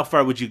him, like, how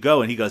far would you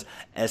go? And he goes,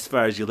 as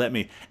far as you let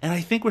me. And I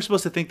think we're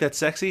supposed to think that's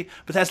sexy,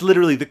 but that's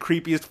literally the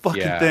creepiest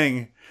fucking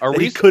thing. that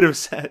he could have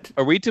said.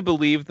 Are we to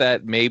believe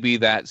that maybe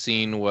that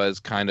scene was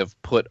kind of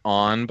put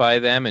on by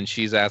them, and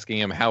she's asking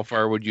him, how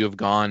far would you have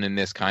gone in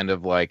this kind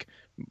of like,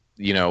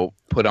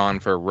 put on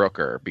for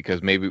Rooker?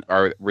 Because maybe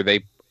were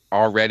they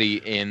already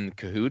in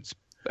cahoots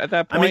at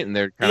that point? And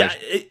they're kind of...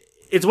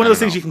 It's one of those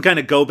things you can kind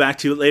of go back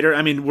to later.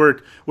 I mean, we're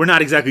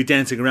not exactly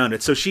dancing around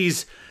it. So she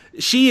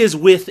is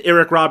with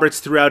Eric Roberts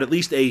throughout at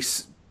least a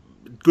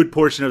good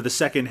portion of the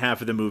second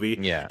half of the movie.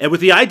 Yeah. And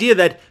with the idea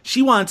that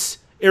she wants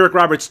Eric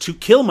Roberts to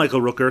kill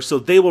Michael Rooker so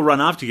they will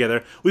run off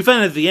together. We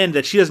find at the end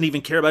that she doesn't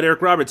even care about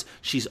Eric Roberts.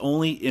 She's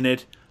only in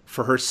it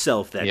for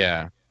herself.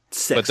 That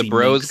sexy but the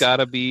bros minx.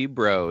 gotta be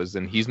bros,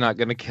 and he's not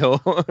gonna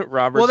kill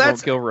Roberts.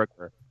 Won't kill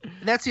Rooker.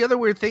 That's the other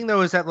weird thing,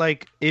 though, is that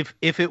like if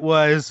it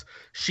was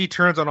she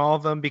turns on all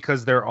of them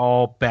because they're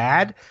all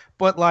bad,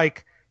 but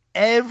like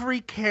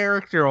every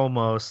character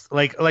almost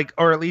like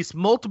or at least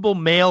multiple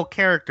male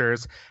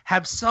characters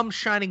have some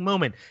shining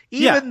moment.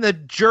 Even the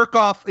jerk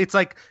off, it's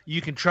like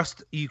you can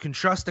trust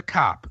a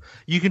cop,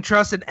 you can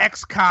trust an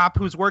ex-cop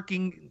who's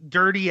working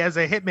dirty as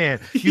a hitman,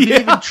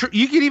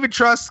 you can even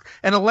trust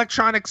an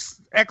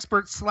electronics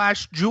expert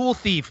 / jewel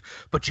thief,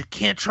 but you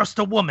can't trust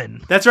a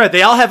woman. That's right,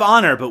 they all have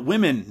honor, but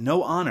women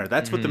no honor.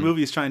 That's what the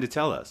movie is trying to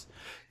tell us.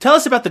 Tell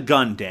us about the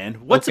gun, Dan.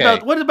 What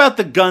about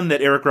the gun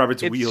that Eric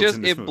Roberts wields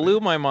in this movie? It blew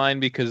my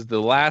mind because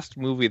the last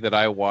movie that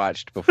I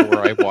watched before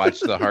I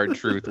watched The Hard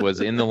Truth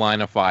was In the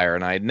Line of Fire,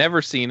 and I had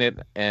never seen it,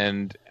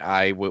 and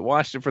I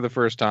watched it for the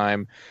first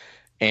time.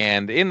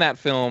 And in that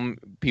film,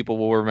 people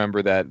will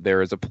remember that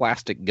there is a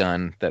plastic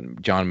gun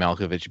that John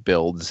Malkovich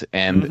builds,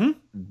 and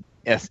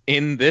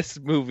in this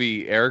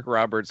movie, Eric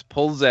Roberts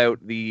pulls out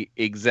the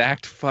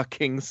exact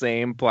fucking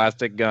same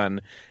plastic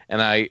gun,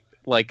 and I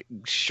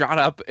shot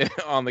up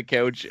on the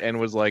couch and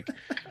was like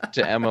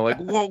to Emma, like,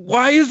 well,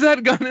 why is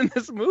that gun in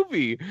this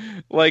movie?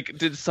 Like,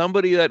 did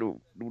somebody that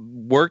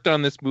worked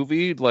on this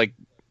movie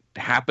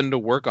happen to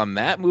work on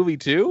that movie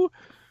too?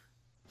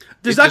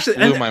 It just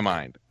blew my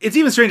mind. It's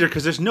even stranger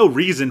because there's no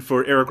reason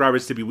for Eric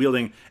Roberts to be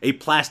wielding a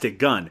plastic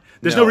gun.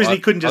 There's no reason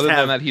he couldn't just other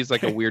have... than that he's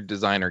like a weird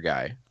designer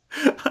guy.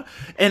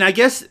 And I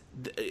guess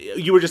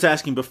you were just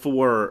asking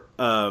before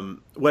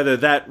whether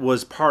that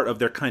was part of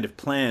their kind of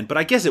plan, but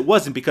I guess it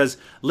wasn't, because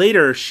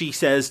later she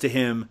says to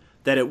him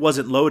that it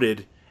wasn't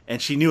loaded,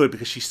 and she knew it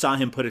because she saw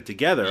him put it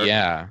together.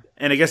 Yeah.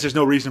 And I guess there's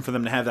no reason for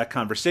them to have that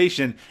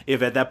conversation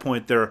if at that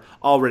point they're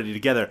already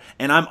together.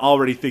 And I'm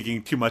already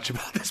thinking too much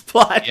about this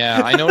plot.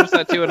 Yeah, I noticed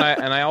that too, and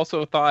I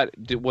also thought,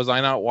 was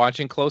I not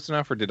watching close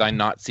enough, or did I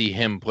not see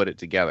him put it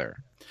together?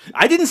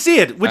 I didn't see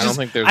it, which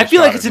I feel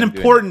like it's an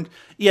important.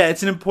 Yeah,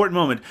 it's an important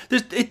moment.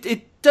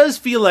 It does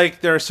feel like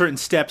there are certain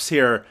steps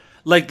here,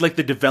 like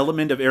the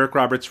development of Eric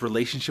Roberts'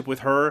 relationship with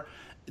her,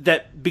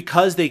 that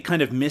because they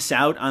kind of miss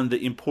out on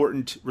the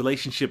important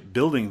relationship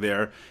building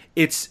there,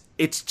 it's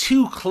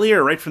too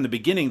clear right from the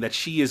beginning that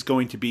she is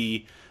going to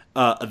be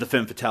the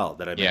femme fatale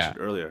that I mentioned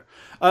earlier.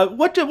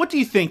 What do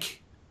you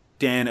think,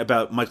 Dan,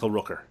 about Michael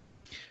Rooker?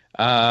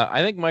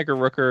 I think Michael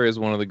Rooker is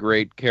one of the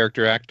great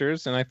character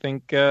actors, and I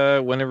think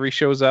whenever he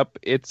shows up,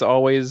 it's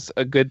always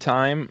a good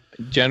time.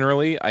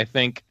 Generally, I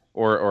think,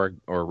 or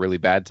a really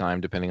bad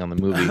time, depending on the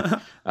movie.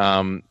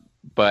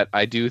 But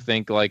I do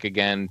think,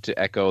 again, to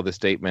echo the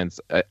statements,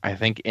 I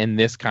think in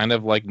this kind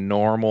of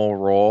normal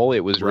role, it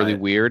was really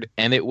weird,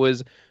 and it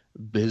was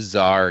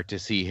bizarre to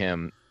see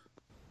him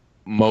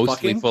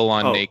mostly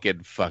full-on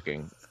naked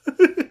fucking.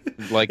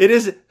 It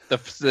is.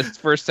 This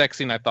first sex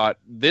scene, I thought,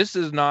 this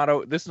is not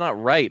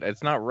right.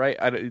 It's not right.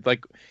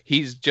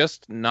 He's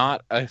just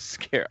not a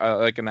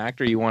an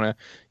actor you want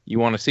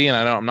to see. And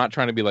I'm not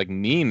trying to be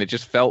mean. It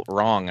just felt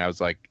wrong. I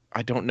was like,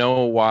 I don't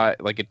know why.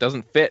 It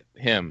doesn't fit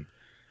him.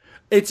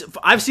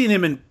 I've seen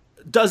him in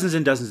dozens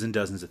and dozens and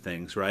dozens of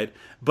things, right?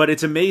 But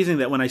it's amazing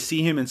that when I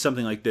see him in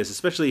something like this,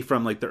 especially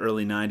from the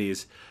early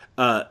 90s,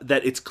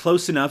 that it's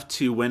close enough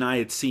to when I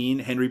had seen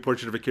Henry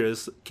Portrait of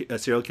a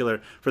Serial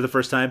Killer for the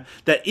first time,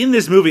 that in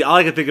this movie, all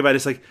I can think about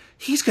is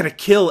he's going to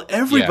kill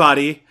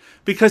everybody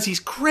because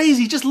he's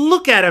crazy. Just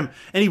look at him.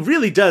 And he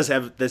really does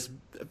have this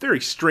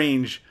very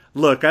strange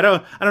look. I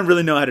don't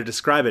really know how to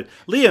describe it.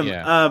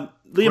 Liam,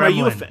 Liam, are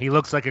you a fan? He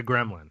looks like a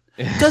gremlin.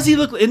 Does he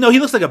look? No, he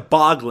looks like a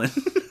boglin.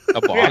 A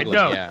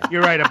boglin,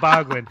 you're right, a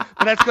boglin.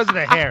 But that's because of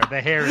the hair.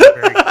 The hair is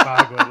very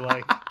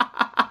boglin-like.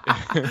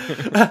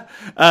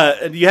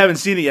 You haven't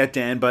seen it yet,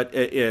 Dan, but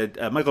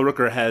Michael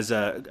Rooker has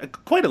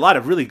quite a lot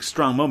of really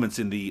strong moments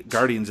in the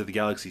Guardians of the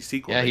Galaxy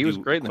sequel. Yeah, he was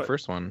great in the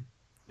first one.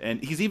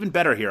 And he's even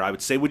better here, I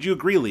would say. Would you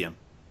agree, Liam?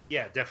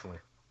 Yeah, definitely.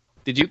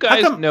 Did you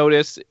guys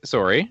notice,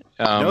 sorry.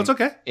 No, it's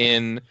okay.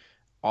 In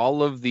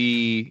all of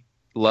the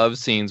love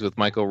scenes with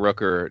Michael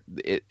Rooker,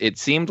 it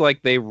seemed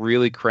like they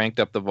really cranked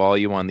up the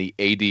volume on the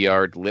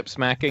ADR lip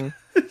smacking.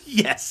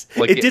 Yes,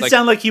 it did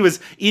sound like he was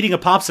eating a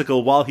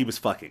popsicle while he was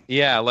fucking.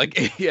 Yeah,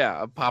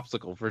 a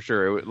popsicle for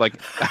sure.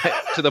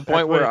 To the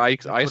point where I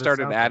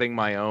started adding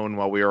my own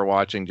while we were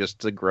watching just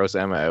to gross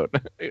Emma out.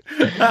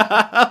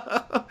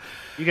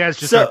 You guys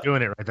just start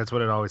doing it, right? That's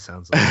what it always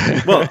sounds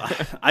like. Well,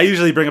 I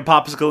usually bring a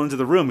popsicle into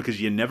the room because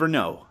you never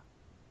know.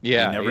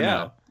 Yeah, you never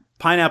know.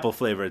 Pineapple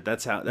flavored.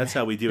 That's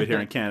how we do it here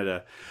in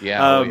Canada.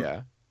 Yeah,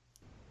 yeah.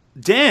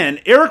 Dan,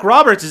 Eric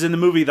Roberts is in the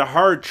movie The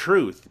Hard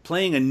Truth,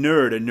 playing a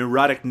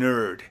neurotic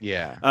nerd.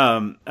 Yeah.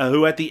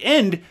 Who at the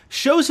end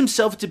shows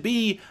himself to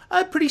be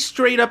a pretty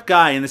straight up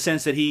guy in the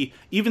sense that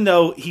even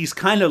though he's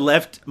kind of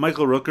left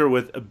Michael Rooker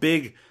with a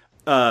big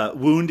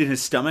wound in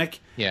his stomach,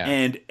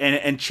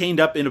 and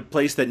chained up in a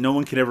place that no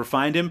one could ever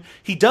find him,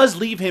 he does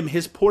leave him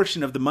his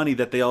portion of the money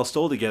that they all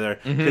stole together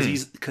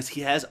because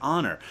he has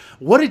honor.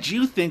 What did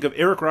you think of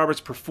Eric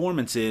Roberts'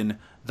 performance in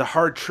The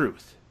Hard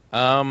Truth?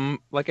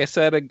 Like I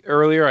said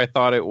earlier, I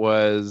thought it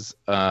was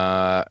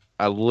a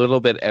little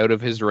bit out of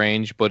his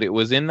range, but it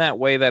was in that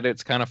way that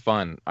it's kind of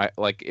fun.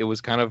 It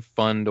was kind of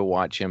fun to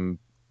watch him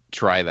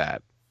try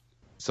that.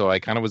 So I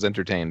kind of was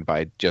entertained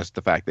by just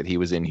the fact that he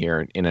was in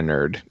here in a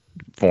nerd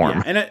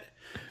form. Yeah,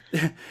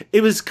 and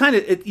it was kind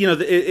of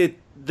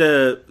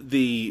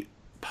the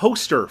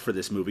poster for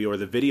this movie, or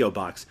the video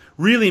box,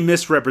 really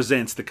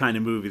misrepresents the kind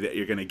of movie that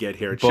you're going to get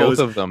here. Both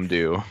of them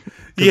do.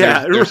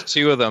 Yeah, there's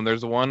two of them.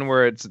 There's one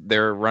where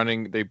they're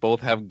running. They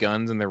both have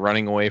guns and they're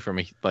running away from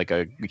a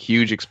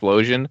huge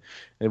explosion,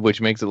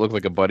 which makes it look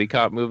like a buddy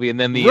cop movie. And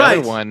then the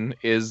other one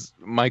is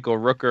Michael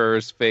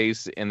Rooker's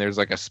face, and there's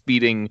like a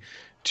speeding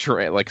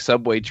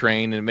subway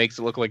train, and it makes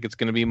it look like it's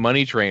going to be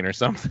Money Train or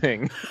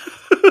something.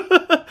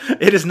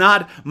 It is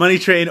not Money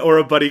Train or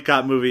a buddy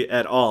cop movie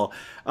at all.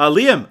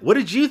 Liam, what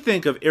did you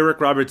think of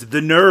Eric Roberts, the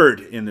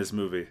nerd, in this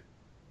movie?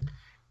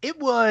 It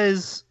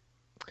was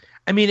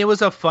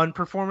a fun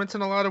performance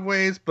in a lot of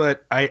ways,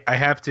 but I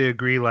have to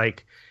agree,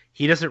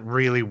 he doesn't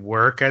really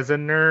work as a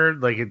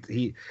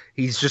nerd.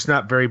 He's just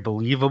not very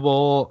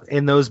believable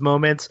in those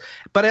moments.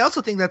 But I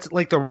also think that's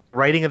the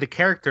writing of the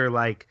character.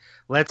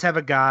 Let's have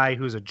a guy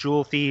who's a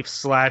jewel thief /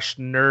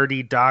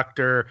 nerdy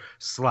doctor /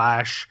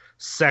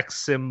 sex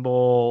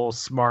symbol,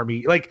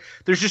 smarmy.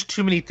 There's just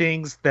too many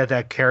things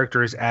that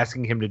character is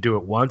asking him to do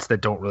at once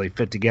that don't really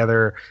fit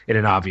together in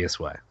an obvious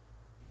way.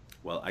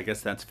 Well, I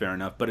guess that's fair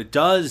enough. But it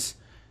does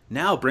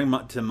now bring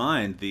to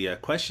mind the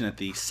question at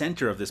the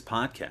center of this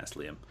podcast,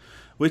 Liam,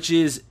 which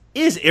is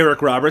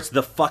Eric Roberts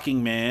the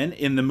fucking man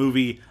in the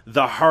movie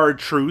The Hard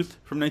Truth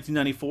from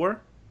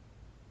 1994?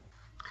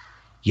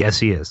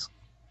 Yes, he is.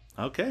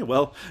 Okay,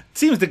 well, it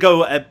seems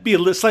to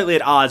be slightly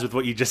at odds with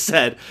what you just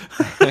said.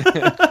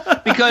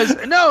 Because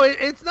no,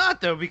 it's not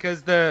though.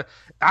 Because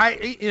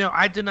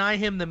I deny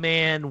him the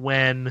man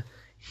when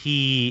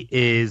he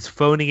is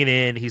phoning it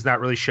in. He's not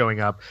really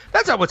showing up.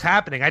 That's not what's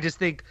happening. I just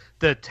think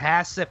the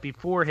task set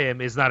before him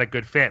is not a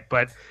good fit.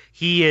 But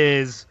he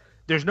is.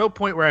 There's no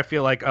point where I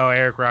feel like, oh,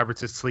 Eric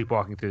Roberts is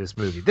sleepwalking through this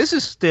movie. This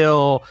is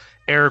still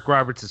Eric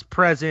Roberts is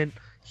present.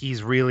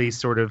 He's really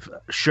sort of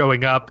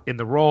showing up in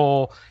the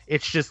role.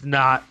 It's just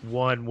not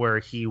one where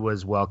he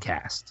was well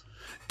cast.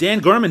 Dan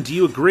Gorman, do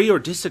you agree or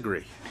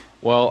disagree?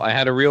 Well, I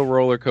had a real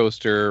roller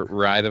coaster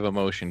ride of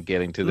emotion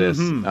getting to this.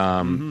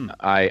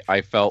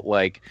 I felt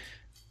like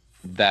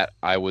that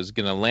I was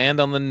going to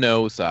land on the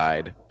no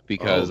side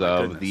because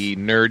of the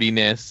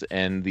nerdiness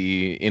and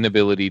the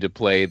inability to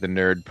play the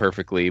nerd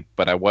perfectly.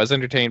 But I was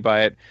entertained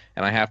by it,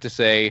 and I have to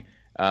say,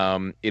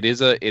 it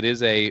is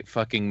a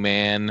fucking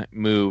man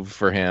move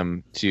for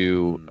him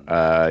to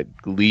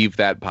leave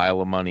that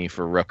pile of money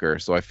for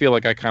Rooker. So I feel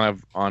like I kind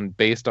of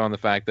based on the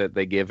fact that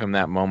they give him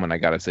that moment, I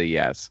gotta say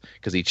yes,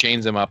 because he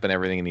chains him up and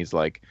everything, and he's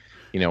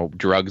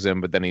drugs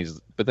him, but then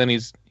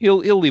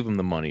he'll leave him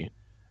the money.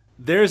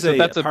 That's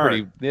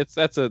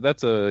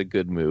a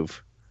good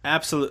move.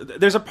 Absolutely.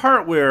 There's a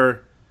part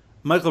where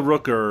Michael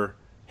Rooker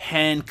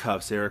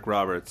handcuffs Eric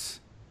Roberts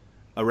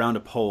around a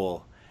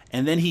pole,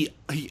 and then he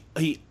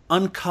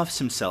uncuffs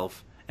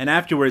himself, and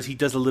afterwards he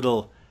puts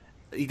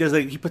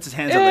his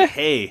hands up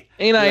hey,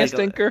 ain't I a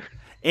stinker?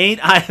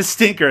 Ain't I a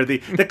stinker?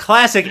 The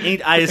classic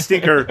ain't I a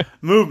stinker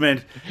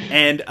movement.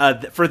 And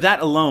for that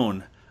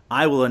alone,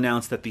 I will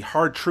announce that the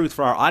hard truth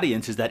for our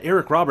audience is that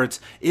Eric Roberts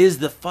is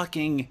the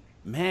fucking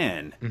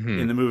man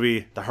in the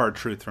movie The Hard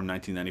Truth from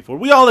 1994.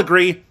 We all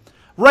agree.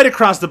 Right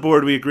across the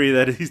board, we agree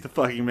that he's the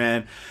fucking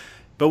man.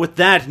 But with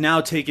that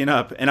now taken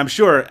up, and I'm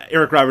sure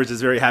Eric Roberts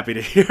is very happy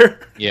to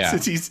hear,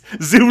 since he's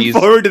zoomed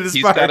forward to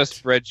this part. He's got a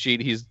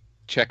spreadsheet. He's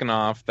checking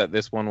off that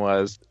this one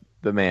was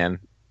the man.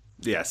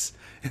 Yes.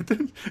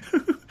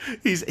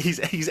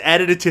 he's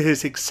added it to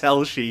his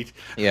Excel sheet.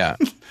 Yeah.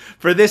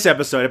 For this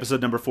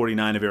episode number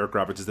 49 of Eric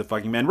Roberts is the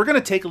fucking man, we're going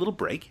to take a little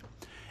break.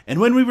 And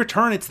when we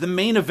return, it's the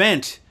main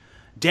event.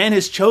 Dan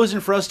has chosen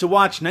for us to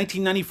watch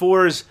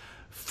 1994's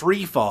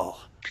Free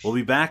Fall. We'll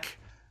be back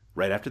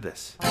right after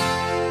this.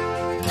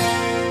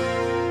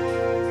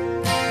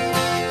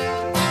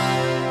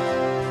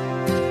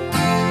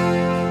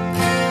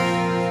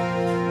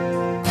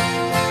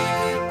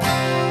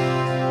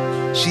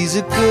 She's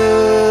a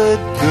good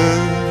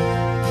girl,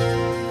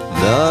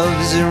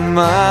 loves her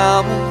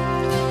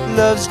mama,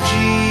 loves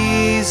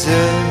Jesus,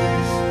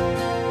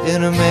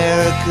 in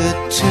America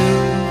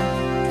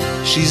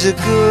too. She's a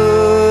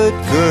good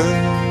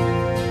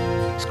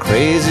girl, is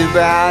crazy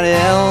about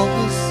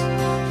Elvis,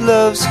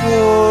 loves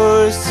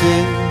horses,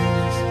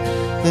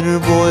 and her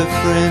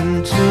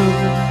boyfriend too.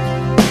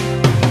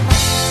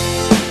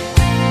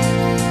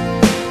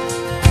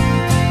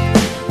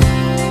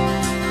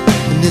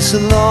 It's a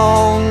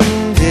long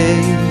day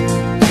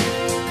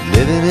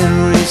living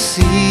in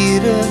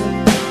Reseda.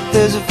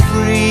 There's a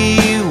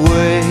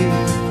freeway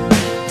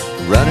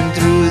running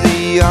through the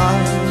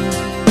yard,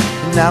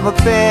 and I'm a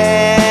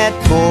bad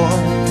boy,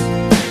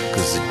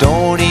 'cause I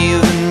don't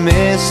even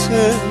miss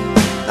her.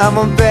 I'm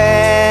a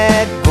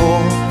bad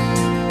boy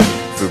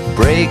for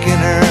breaking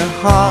her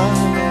heart.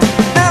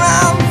 And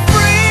I'm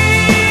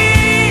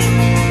free,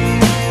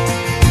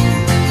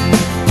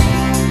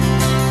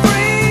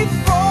 free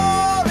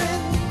falling.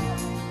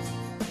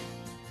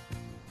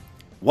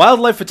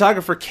 Wildlife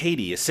photographer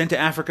Katie is sent to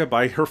Africa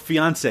by her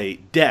fiancé,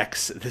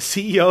 Dex, the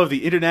CEO of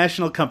the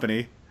international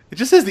company. It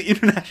just says the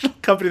international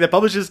company that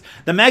publishes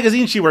the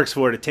magazine she works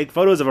for, to take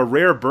photos of a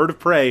rare bird of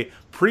prey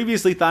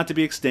previously thought to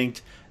be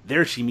extinct.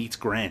 There she meets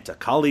Grant, a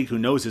colleague who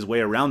knows his way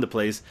around the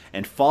place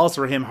and falls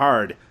for him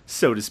hard,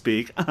 so to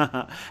speak.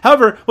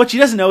 However, what she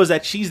doesn't know is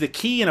that she's the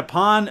key in a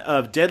pawn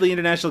of deadly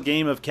international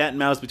game of cat and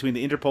mouse between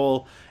the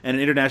Interpol and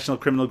an international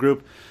criminal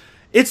group.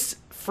 It's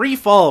Free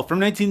Fall from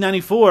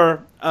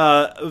 1994,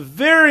 a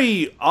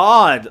very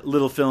odd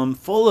little film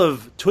full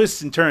of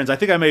twists and turns. I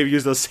think I may have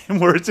used those same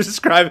words to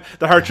describe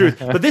The Hard Truth,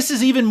 but this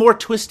is even more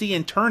twisty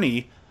and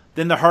turny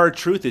than The Hard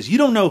Truth is. You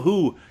don't know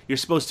who you're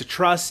supposed to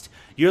trust.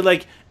 You're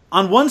like,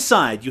 on one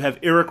side, you have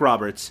Eric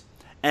Roberts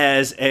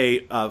as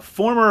a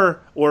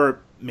former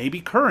or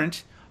maybe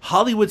current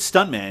Hollywood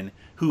stuntman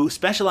who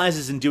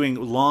specializes in doing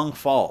long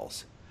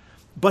falls.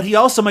 But he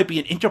also might be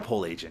an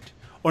Interpol agent,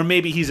 or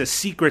maybe he's a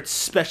secret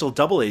special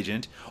double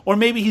agent, or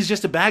maybe he's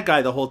just a bad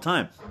guy the whole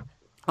time.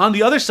 On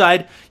the other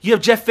side, you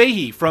have Jeff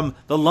Fahey from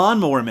The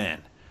Lawnmower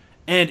Man,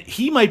 and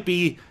he might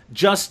be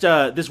just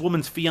this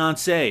woman's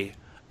fiancé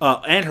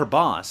and her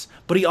boss,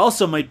 but he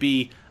also might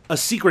be a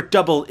secret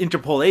double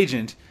Interpol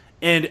agent.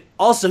 And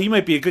also, he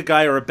might be a good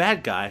guy or a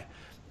bad guy.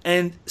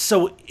 And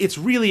so it's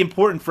really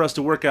important for us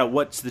to work out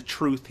what's the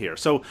truth here.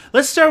 So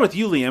let's start with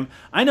you, Liam.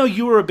 I know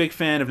you were a big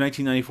fan of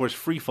 1994's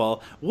Free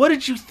Fall. What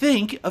did you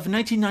think of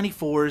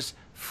 1994's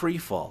Free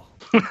Fall?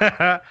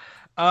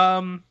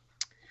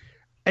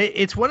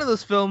 It's one of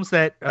those films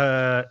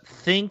that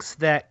thinks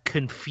that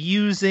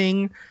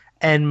confusing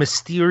and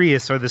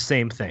mysterious are the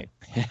same thing.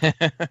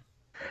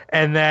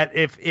 And that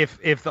if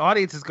the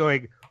audience is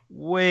going,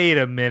 wait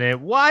a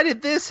minute, why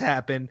did this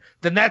happen?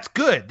 Then that's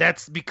good.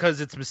 That's because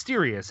it's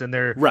mysterious and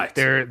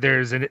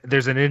there's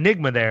an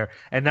enigma there,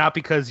 and not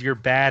because you're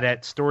bad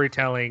at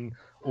storytelling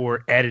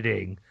or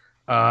editing.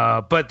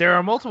 But there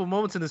are multiple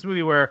moments in this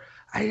movie where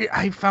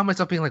I found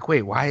myself being like,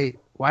 wait, why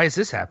is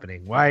this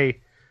happening?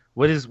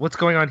 What's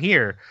going on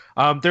here?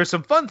 There's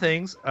some fun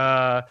things.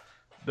 The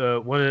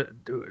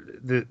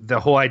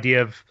whole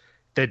idea of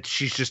that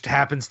she just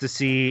happens to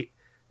see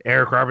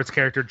Eric Roberts'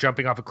 character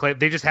jumping off a cliff.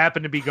 They just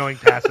happen to be going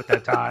past at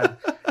that time,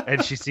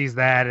 and she sees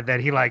that, and then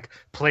he like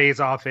plays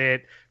off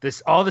it.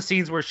 All the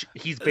scenes where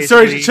he's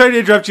basically sorry to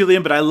interrupt you,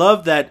 Liam, but I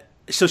love that.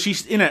 So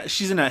she's in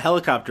a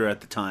helicopter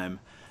at the time,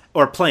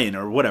 or plane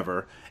or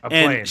whatever.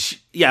 Plane.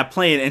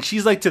 Plane. And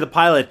she's like to the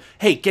pilot,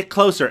 "Hey, get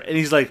closer." And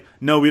he's like,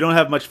 "No, we don't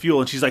have much fuel."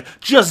 And she's like,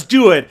 "Just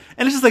do it."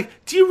 And it's just like,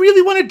 do you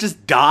really want to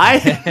just die?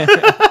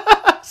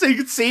 So you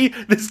can see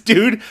this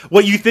dude,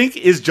 what you think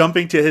is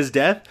jumping to his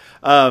death.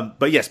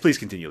 But yes, please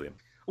continue, Liam.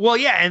 Well,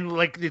 yeah, and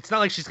like it's not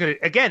like she's gonna.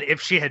 Again, if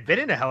she had been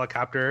in a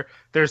helicopter,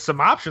 there's some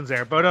options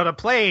there. But on a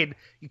plane,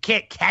 you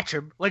can't catch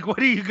him. Like, what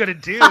are you gonna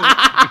do?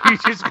 You're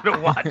just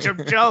gonna watch him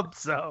jump.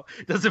 So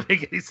it doesn't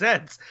make any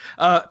sense.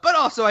 But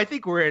also, I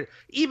think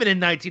even in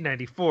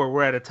 1994,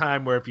 we're at a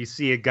time where if you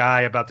see a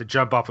guy about to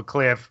jump off a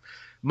cliff,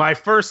 my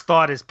first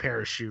thought is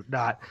parachute,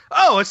 not,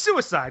 oh, a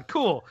suicide.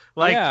 Cool.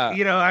 Like, Yeah.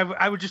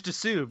 I would just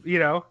assume,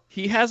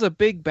 He has a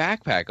big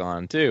backpack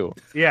on too.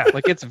 Yeah.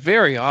 Like it's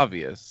very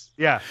obvious.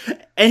 Yeah.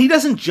 And he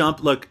doesn't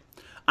jump. Look,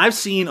 I've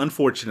seen,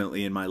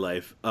 unfortunately, in my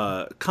life,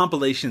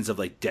 compilations of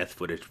like death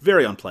footage.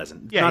 Very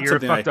unpleasant. Yeah, Not you're a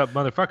something fucked up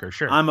motherfucker,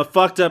 sure. I'm a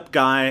fucked up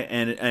guy,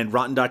 and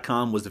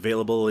Rotten.com was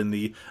available in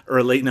the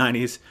late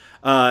 90s.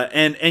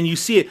 And you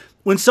see it.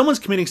 When someone's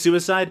committing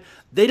suicide,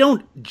 they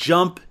don't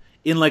jump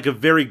in like a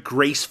very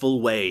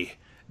graceful way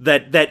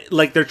that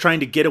like they're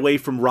trying to get away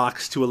from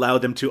rocks to allow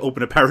them to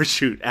open a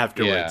parachute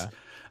afterwards.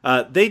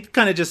 They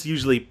kind of just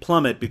usually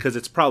plummet because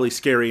it's probably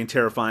scary and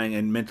terrifying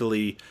and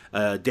mentally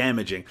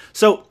damaging.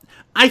 So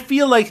I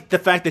feel like the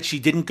fact that she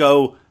didn't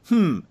go,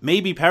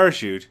 maybe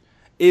parachute,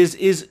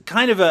 is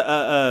kind of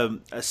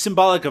a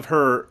symbolic of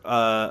her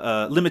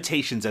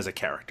limitations as a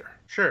character.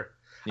 Sure.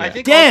 Yeah. I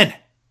think Dan!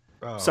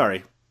 Oh.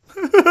 Sorry.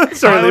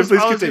 Sorry, Liam, please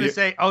I was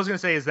continue. going to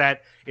say is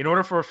that in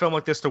order for a film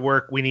like this to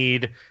work, we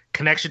need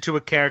connection to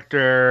a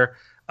character.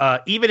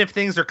 Even if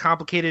things are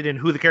complicated and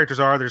who the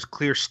characters are, there's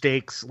clear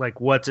stakes, like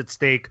what's at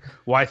stake,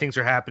 why things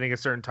are happening at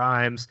certain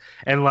times,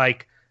 and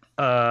like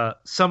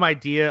some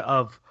idea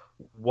of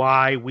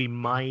why we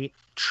might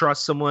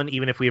trust someone,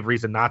 even if we have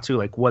reason not to,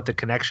 like what the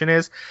connection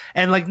is.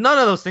 And like none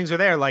of those things are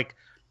there. Like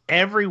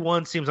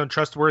everyone seems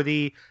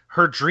untrustworthy.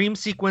 Her dream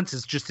sequence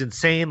is just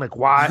insane. Like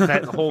why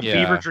that whole Yeah.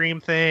 fever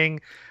dream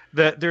thing.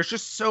 There's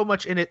just so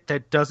much in it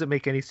that doesn't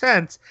make any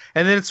sense.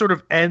 And then it sort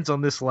of ends on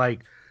this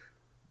like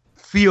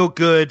feel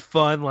good,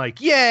 fun, like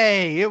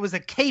yay, it was a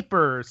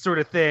caper sort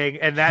of thing,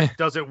 and that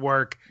doesn't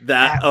work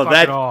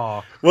at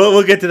all. Well,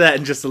 we'll get to that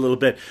in just a little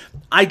bit.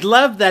 I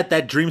love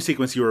that dream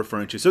sequence you were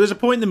referring to. So there's a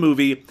point in the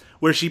movie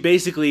where she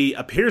basically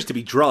appears to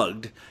be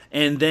drugged,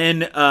 and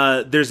then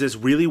there's this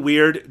really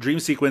weird dream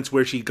sequence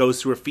where she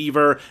goes through a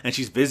fever and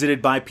she's visited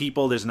by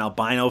people. There's an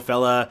albino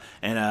fella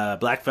and a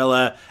black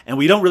fella, and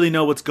we don't really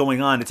know what's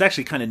going on. It's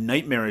actually kind of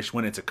nightmarish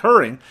when it's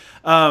occurring.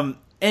 And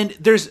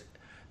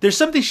there's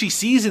something she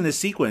sees in this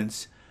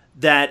sequence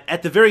that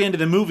at the very end of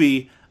the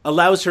movie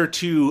allows her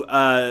to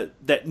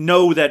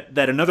know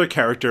that another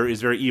character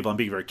is very evil. I'm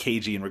being very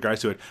cagey in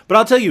regards to it. But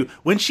I'll tell you,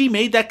 when she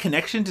made that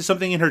connection to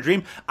something in her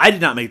dream, I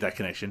did not make that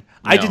connection.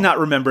 No. I did not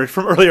remember it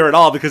from earlier at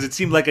all because it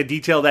seemed like a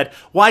detail that,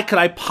 why could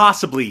I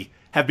possibly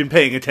have been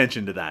paying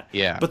attention to that?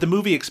 Yeah. But the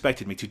movie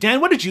expected me to.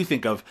 Dan, what did you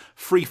think of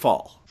Free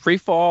Fall? Free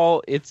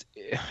Fall, it's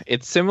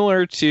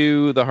similar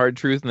to The Hard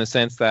Truth in the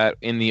sense that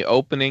in the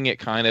opening it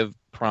kind of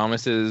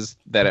promises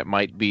that it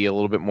might be a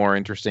little bit more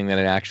interesting than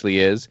it actually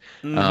is.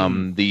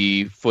 Mm-hmm.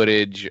 The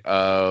footage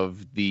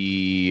of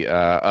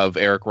of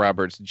Eric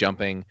Roberts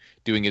doing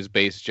his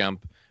base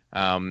jump,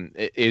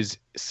 is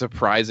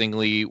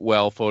surprisingly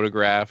well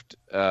photographed.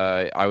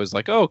 I was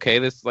like, oh, okay,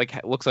 this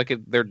looks like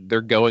they're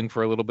going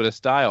for a little bit of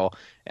style.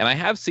 And I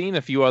have seen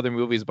a few other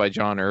movies by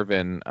John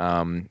Irvin.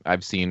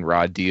 I've seen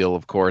Raw Deal,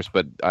 of course,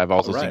 but I've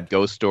also seen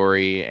Ghost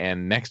Story,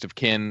 and Next of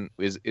Kin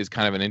is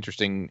kind of an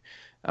interesting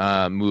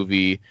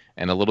movie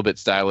and a little bit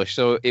stylish.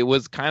 So it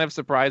was kind of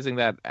surprising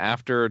that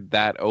after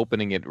that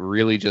opening, it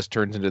really just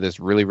turns into this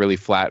really, really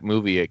flat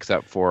movie,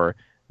 except for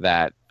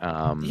that.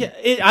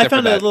 I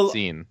found it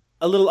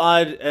a little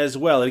odd as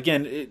well.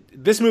 Again,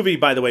 this movie,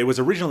 by the way, was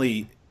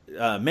originally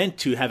meant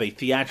to have a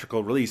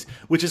theatrical release,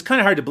 which is kind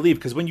of hard to believe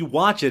because when you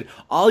watch it,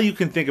 all you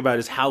can think about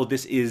is how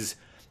this is.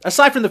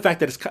 Aside from the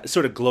fact that it's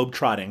sort of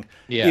globetrotting,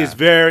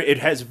 it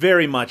has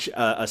very much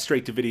a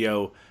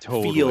straight-to-video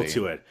feel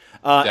to it.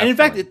 And in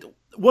fact,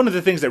 one of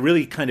the things that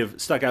really kind of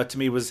stuck out to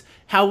me was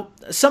how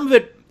some of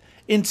it,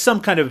 in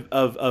some kind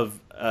of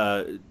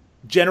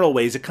general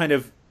ways, it kind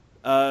of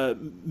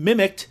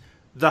mimicked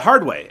The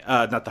Hard Way.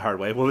 Not The Hard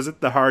Way. What was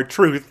it? The Hard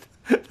Truth.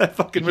 That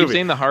fucking movie. You keep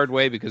saying The Hard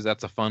Way because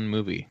that's a fun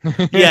movie.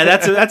 Yeah,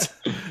 that's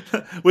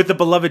with the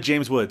beloved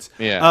James Woods.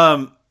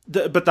 Yeah.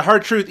 But The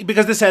Hard Truth,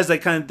 because this has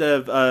like kind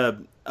of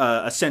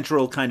a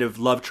central kind of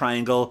love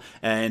triangle,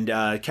 and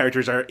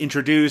characters are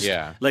introduced.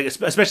 Yeah. Like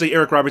especially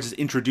Eric Roberts is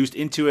introduced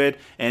into it,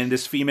 and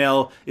this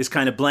female is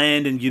kind of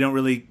bland, and you don't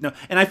really know.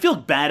 And I feel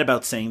bad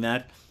about saying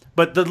that,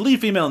 but the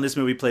lead female in this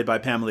movie, played by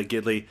Pamela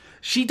Gidley,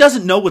 she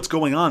doesn't know what's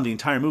going on the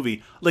entire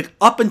movie. Like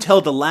up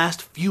until the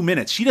last few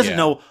minutes, she doesn't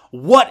know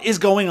what is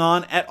going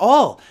on at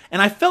all.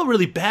 And I felt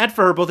really bad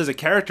for her both as a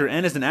character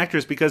and as an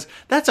actress, because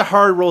that's a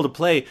hard role to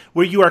play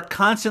where you are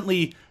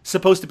constantly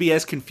supposed to be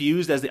as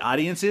confused as the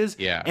audience is.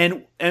 Yeah.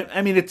 And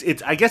I mean,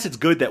 it's I guess it's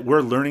good that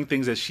we're learning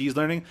things as she's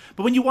learning.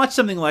 But when you watch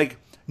something like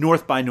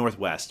North by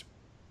Northwest,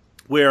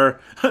 where,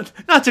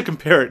 not to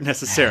compare it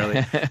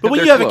necessarily, but when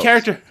you have a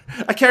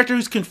character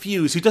who's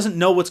confused, who doesn't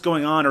know what's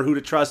going on or who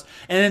to trust,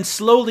 and then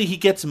slowly he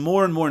gets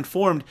more and more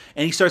informed,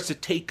 and he starts to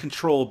take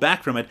control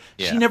back from it.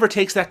 She never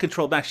takes that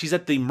control back. She's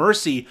at the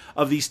mercy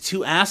of these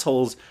two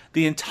assholes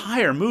the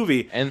entire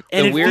movie. And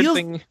the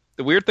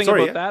weird thing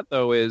about that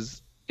though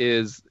is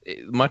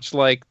much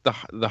like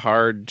the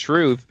Hard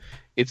Truth,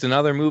 it's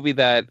another movie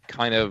that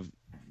kind of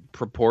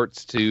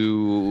purports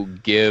to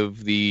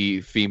give the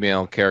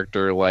female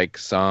character like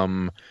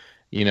some,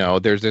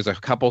 there's a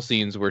couple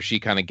scenes where she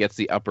kind of gets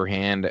the upper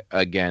hand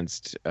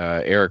against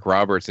Eric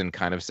Roberts and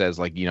kind of says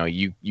like,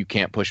 you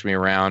can't push me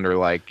around, or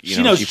like,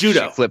 she knows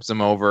judo. She flips him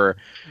over,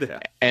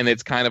 and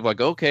it's kind of like,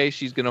 okay,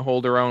 she's gonna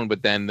hold her own,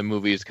 but then the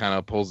movie is kind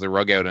of pulls the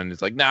rug out and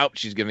it's like, nope,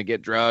 she's gonna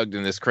get drugged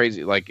and this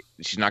crazy, like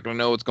she's not gonna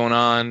know what's going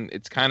on.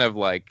 It's kind of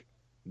like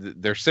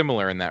they're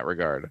similar in that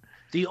regard.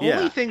 The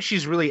only thing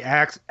she's really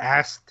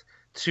asked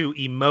to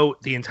emote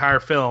the entire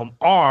film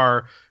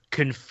are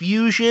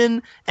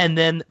confusion and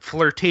then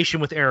flirtation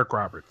with Eric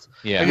Roberts.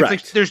 Yeah, it's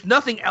like there's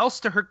nothing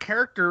else to her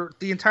character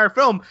the entire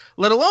film,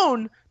 let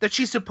alone that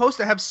she's supposed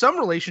to have some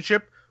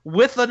relationship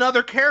with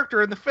another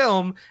character in the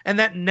film, and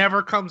that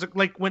never comes.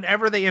 Like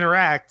whenever they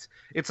interact,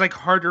 it's like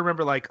hard to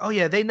remember. Like, oh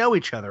yeah, they know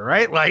each other,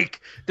 right? Like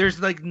there's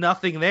like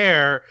nothing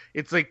there.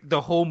 It's like the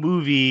whole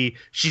movie,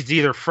 she's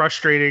either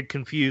frustrated,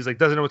 confused, like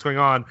doesn't know what's going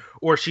on,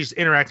 or she's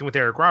interacting with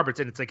Eric Roberts,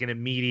 and it's like an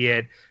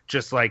immediate,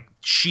 just like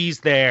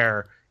she's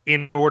there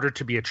in order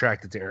to be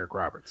attracted to Eric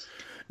Roberts.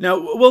 Now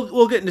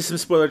we'll get into some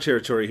spoiler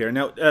territory here.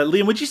 Now,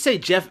 Liam, would you say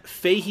Jeff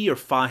Fahey or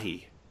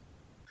Fahey?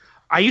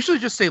 I usually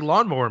just say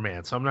Lawnmower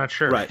Man, so I'm not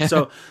sure. Right.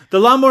 So the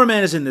Lawnmower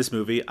Man is in this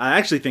movie. I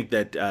actually think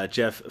that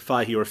Jeff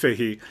Fahey or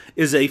Fahey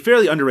is a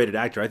fairly underrated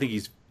actor. I think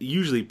he's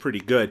usually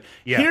pretty good.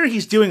 Yeah. Here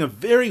he's doing a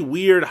very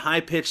weird,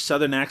 high-pitched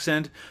Southern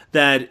accent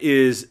that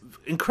is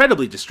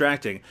incredibly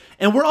distracting.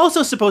 And we're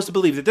also supposed to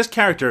believe that this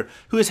character,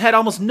 who has had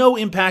almost no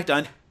impact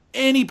on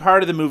any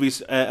part of the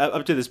movies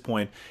up to this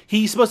point.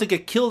 He's supposed to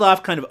get killed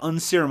off kind of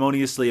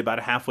unceremoniously about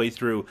halfway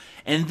through.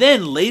 And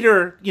then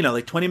later,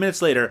 like 20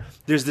 minutes later,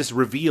 there's this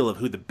reveal of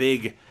who the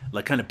big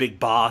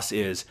boss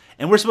is.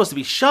 And we're supposed to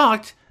be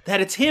shocked that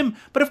it's him,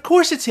 but of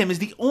course it's him. He's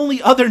the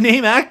only other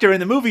name actor in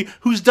the movie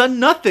who's done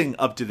nothing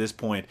up to this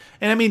point.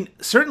 And I mean,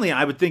 certainly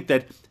I would think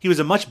that he was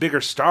a much bigger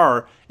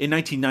star in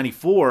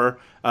 1994,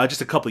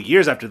 just a couple of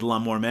years after The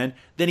Lawnmower Man,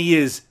 than he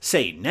is,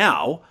 say,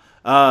 now.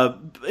 A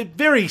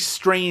very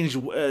strange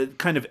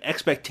kind of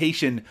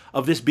expectation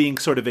of this being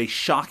sort of a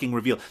shocking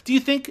reveal. Do you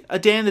think,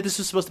 Dan, that this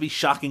was supposed to be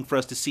shocking for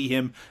us to see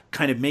him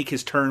kind of make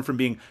his turn from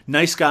being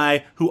nice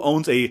guy who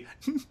owns a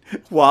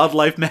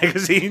wildlife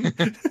magazine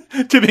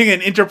to being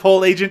an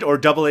Interpol agent or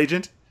double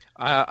agent?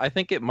 I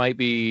think it might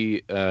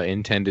be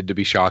intended to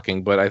be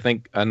shocking, but I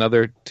think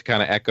to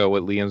kind of echo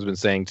what Liam's been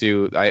saying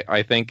too,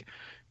 I think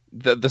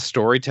the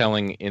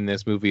storytelling in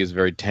this movie is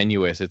very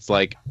tenuous. It's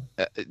like,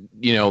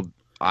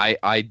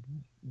 I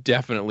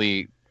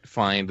definitely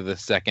find the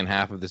second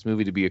half of this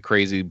movie to be a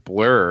crazy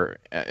blur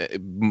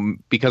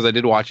because I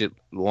did watch it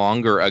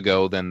longer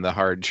ago than The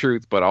Hard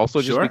Truth, but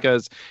also just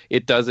because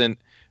it doesn't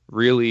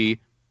really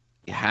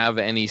have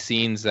any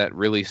scenes that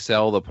really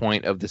sell the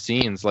point of the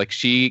scenes. Like,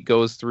 she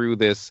goes through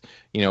this,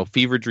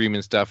 fever dream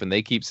and stuff, and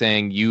they keep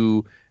saying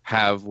you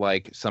have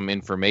like some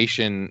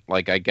information,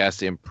 like I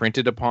guess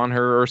imprinted upon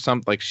her or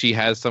something. Like she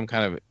has some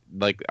kind of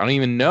like, I don't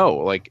even know,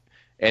 like,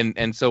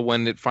 and so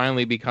when it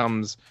finally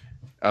becomes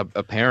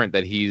apparent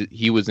that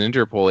he was an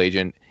Interpol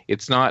agent,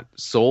 it's not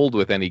sold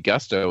with any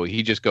gusto.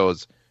 He just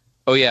goes,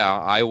 "Oh yeah,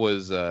 I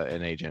was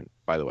an agent,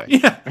 by the way."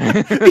 Yeah,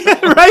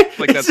 yeah, right.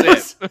 Like that's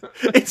it.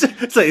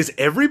 It's like, is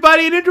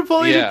everybody an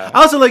Interpol agent? Yeah.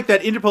 I also like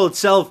that Interpol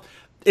itself.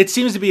 It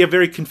seems to be a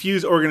very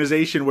confused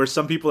organization where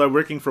some people are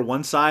working for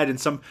one side and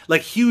some,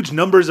 like, huge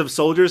numbers of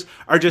soldiers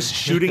are just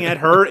shooting at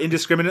her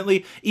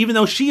indiscriminately, even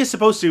though she is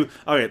supposed to.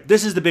 Okay,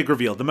 this is the big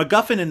reveal. The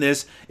MacGuffin in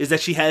this is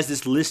that she has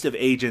this list of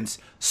agents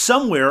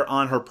somewhere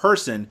on her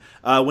person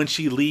when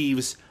she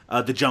leaves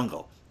the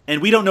jungle. And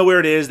we don't know where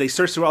it is. They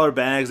search through all her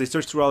bags. They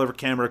search through all of her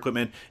camera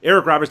equipment.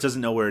 Eric Roberts doesn't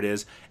know where it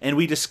is. And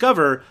we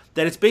discover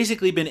that it's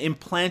basically been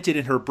implanted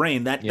in her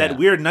brain. That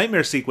weird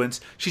nightmare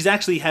sequence, she's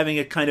actually having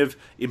it kind of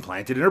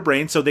implanted in her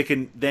brain so they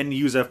can then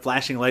use a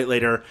flashing light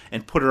later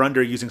and put her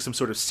under using some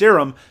sort of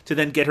serum to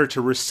then get her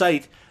to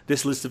recite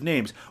this list of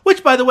names.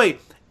 Which, by the way,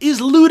 is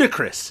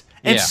ludicrous.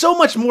 And so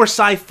much more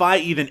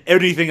sci-fi than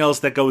everything else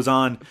that goes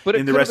on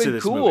in the rest of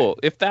this movie.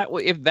 If the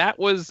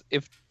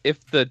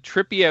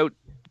trippy out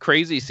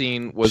crazy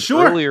scene was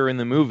earlier in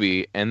the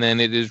movie, and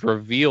then it is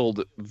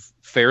revealed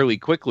fairly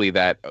quickly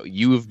that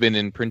you've been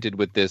imprinted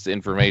with this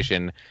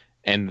information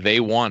and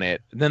they want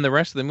it, then the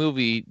rest of the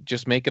movie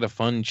just make it a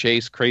fun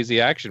chase crazy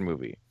action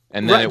movie,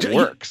 and then it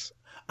works.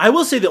 I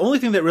will say the only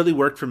thing that really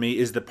worked for me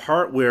is the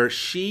part where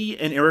she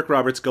and Eric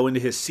Roberts go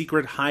into his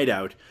secret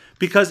hideout,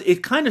 because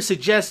it kind of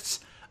suggests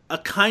a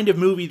kind of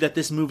movie that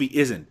this movie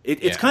isn't.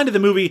 It's kind of the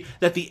movie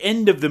that the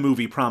end of the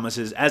movie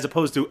promises, as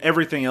opposed to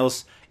everything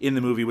else in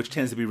the movie, which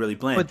tends to be really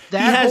bland. But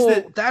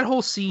that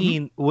whole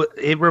scene,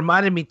 it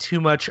reminded me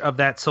too much of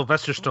that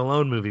Sylvester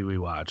Stallone movie we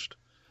watched.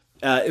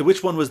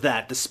 Which one was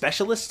that? The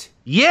Specialist?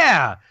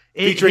 Yeah.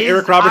 Featuring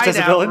Eric Roberts as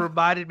a villain?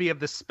 Reminded me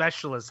of the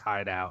Specialist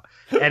hideout.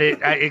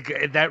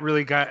 And that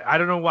really got, I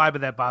don't know why,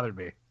 but that bothered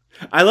me.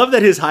 I love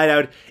that his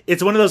hideout,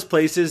 it's one of those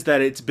places that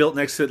it's built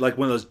next to like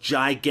one of those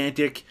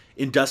gigantic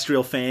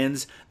industrial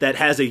fans that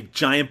has a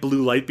giant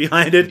blue light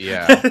behind it.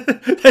 Yeah.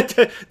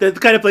 the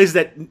kind of place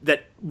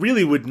that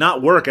really would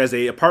not work as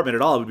a apartment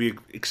at all. It would be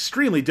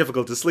extremely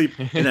difficult to sleep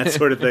in that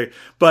sort of thing.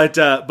 But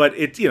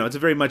it's it's a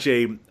very much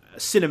a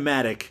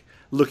cinematic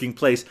looking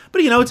place.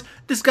 But it's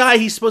this guy,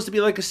 he's supposed to be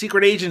like a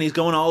secret agent. He's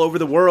going all over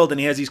the world and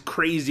he has these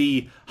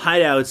crazy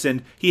hideouts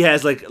and he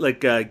has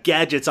like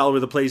gadgets all over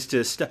the place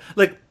to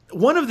like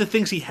one of the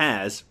things he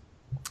has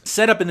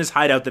set up in this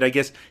hideout that I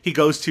guess he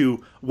goes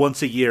to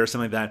once a year or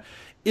something like that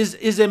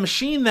is a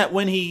machine that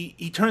when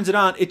he turns it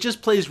on, it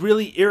just plays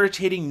really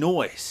irritating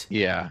noise.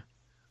 Yeah.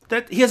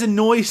 That he has a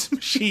noise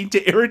machine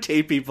to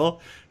irritate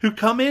people who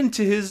come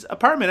into his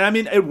apartment. I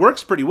mean, it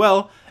works pretty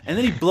well, and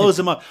then he blows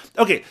them up.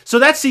 Okay, so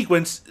that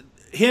sequence,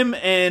 him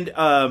and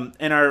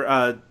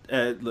our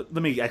let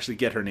me actually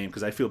get her name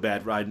because I feel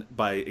bad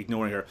by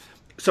ignoring her.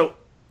 So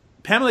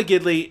Pamela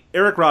Gidley,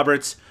 Eric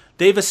Roberts,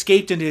 they've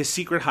escaped into his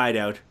secret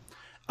hideout.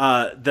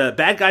 The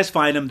bad guys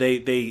find him.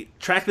 They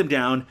track them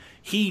down.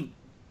 He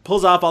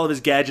pulls off all of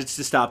his gadgets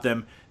to stop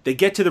them. They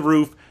get to the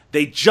roof.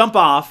 They jump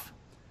off,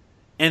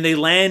 and they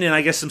land in,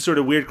 I guess, some sort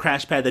of weird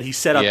crash pad that he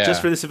set up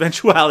just for this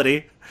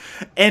eventuality.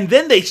 And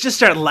then they just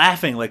start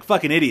laughing like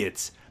fucking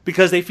idiots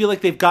because they feel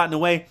like they've gotten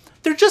away.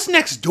 They're just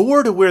next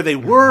door to where they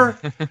were.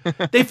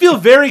 They feel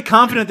very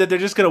confident that they're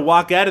just going to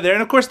walk out of there.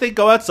 And, of course, they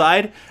go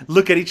outside,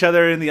 look at each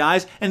other in the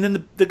eyes, and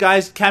then the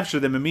guys capture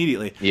them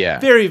immediately. Yeah.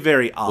 Very,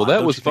 very odd. Well,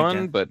 that was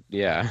fun, but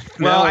yeah.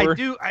 Well,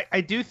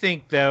 I do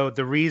think, though,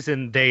 the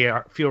reason they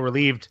feel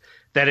relieved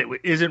that it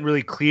isn't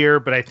really clear,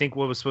 but I think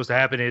what was supposed to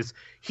happen is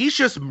he's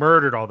just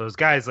murdered all those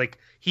guys. Like,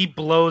 he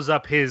blows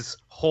up his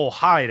whole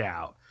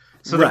hideout.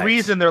 So the Right.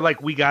 reason they're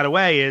like, we got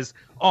away is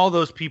all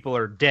those people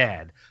are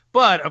dead.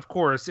 But of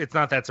course, it's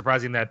not that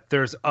surprising that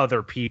there's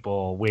other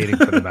people waiting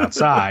for them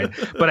outside.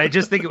 But I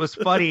just think it was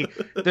funny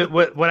that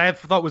what I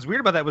thought was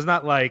weird about that was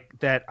not like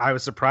that I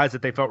was surprised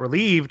that they felt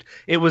relieved.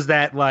 It was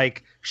that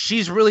like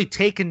she's really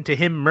taken to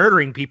him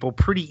murdering people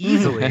pretty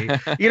easily.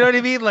 You know what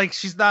I mean? Like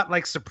she's not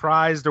like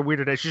surprised or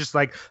weirded out. She's just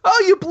like,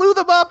 oh, you blew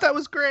them up. That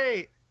was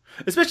great.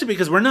 Especially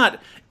because we're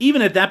not,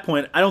 even at that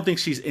point, I don't think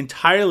she's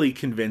entirely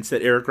convinced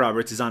that Eric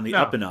Roberts is on the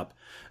up and up.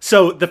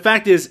 So the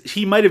fact is,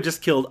 he might have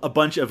just killed a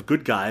bunch of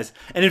good guys.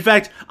 And in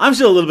fact, I'm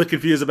still a little bit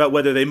confused about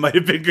whether they might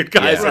have been good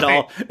guys at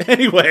all.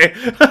 Anyway,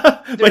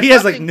 but he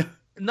has like...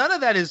 None of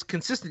that is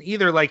consistent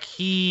either. Like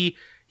he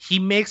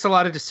makes a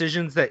lot of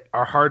decisions that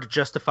are hard to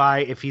justify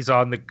if he's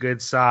on the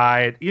good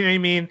side. You know what I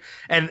mean?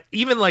 And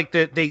even like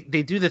they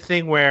do the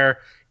thing where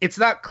it's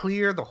not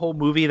clear the whole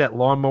movie that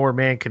Lawnmower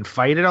Man can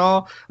fight at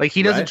all. Like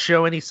he doesn't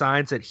show any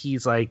signs that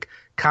he's like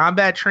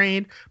combat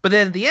trained. But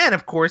then at the end,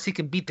 of course, he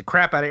can beat the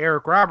crap out of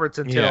Eric Roberts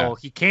until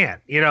he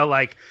can't. You know,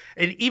 like,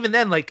 and even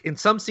then, like in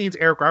some scenes,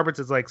 Eric Roberts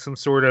is like some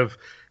sort of,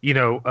 you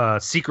know,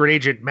 secret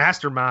agent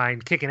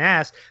mastermind kicking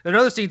ass. In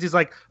other scenes, he's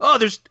like, oh,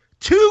 there's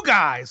 2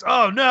 guys.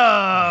 Oh no,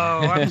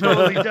 I'm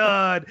totally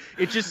done.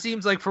 It just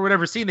seems like for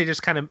whatever scene, they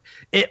just kind of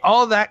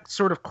all that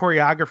sort of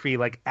choreography,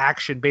 like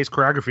action-based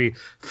choreography,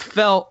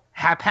 felt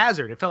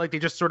haphazard. It felt like they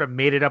just sort of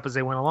made it up as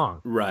they went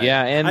along. Right.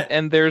 Yeah,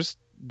 and there's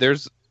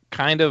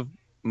kind of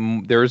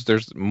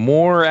there's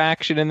more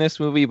action in this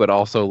movie, but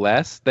also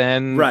less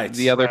than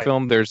the other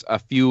film. There's a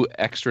few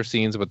extra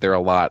scenes, but they're a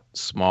lot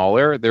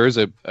smaller. There is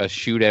a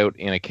shootout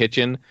in a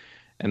kitchen,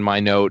 and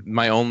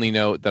my only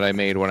note that I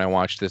made when I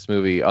watched this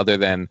movie, other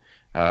than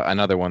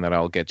another one that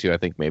I'll get to, I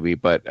think maybe,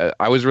 but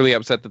I was really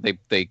upset that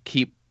they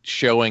keep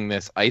showing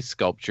this ice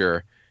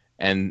sculpture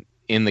and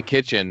in the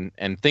kitchen,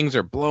 and things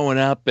are blowing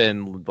up,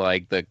 and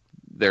like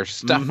there's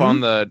stuff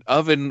on the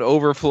oven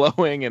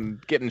overflowing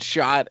and getting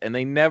shot, and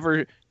they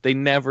never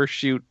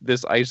shoot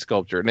this ice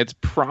sculpture, and it's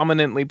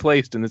prominently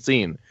placed in the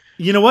scene.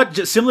 You know what?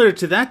 Just similar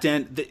to that,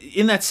 Dan,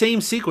 in that same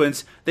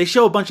sequence, they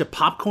show a bunch of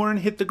popcorn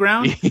hit the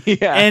ground.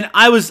 Yeah. And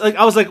I was like,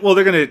 well,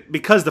 they're going to,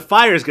 because the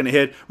fire is going to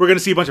hit, we're going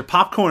to see a bunch of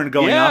popcorn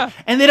going up.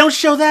 And they don't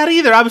show that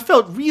either. I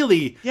felt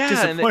really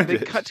disappointed. And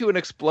they cut to an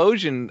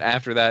explosion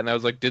after that, and I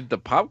was like, did the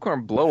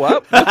popcorn blow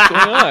up? What's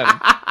going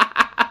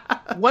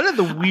on? One of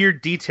the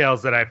weird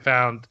details that I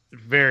found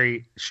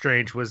very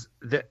strange was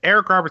the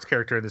Eric Roberts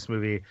character in this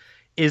movie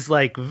is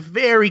like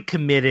very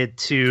committed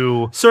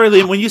to... Sorry,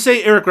 Liam, when you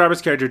say Eric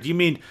Roberts' character, do you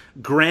mean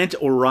Grant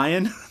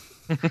Orion?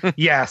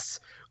 Yes.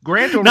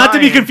 Grant Orion. Not to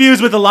be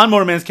confused with the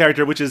Lawnmower Man's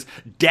character, which is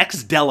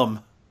Dex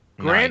Dellum.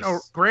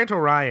 Grant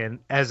Orion,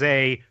 as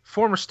a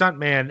former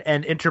stuntman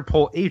and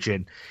Interpol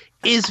agent,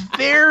 is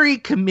very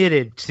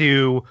committed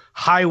to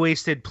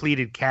high-waisted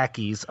pleated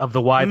khakis of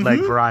the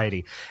wide-leg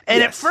variety.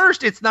 And at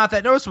first, it's not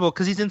that noticeable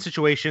because he's in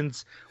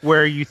situations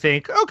where you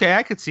think, okay,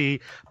 I could see,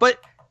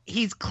 but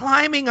he's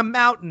climbing a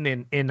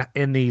mountain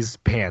in these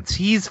pants.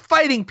 He's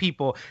fighting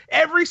people.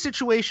 Every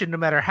situation, no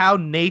matter how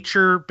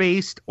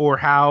nature-based or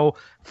how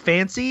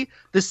fancy,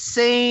 the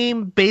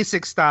same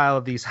basic style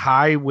of these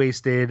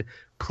high-waisted,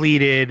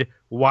 pleated,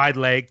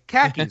 wide-leg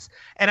khakis.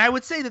 And I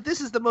would say that this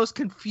is the most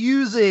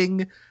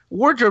confusing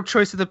wardrobe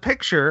choice of the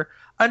picture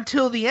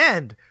until the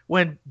end,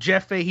 when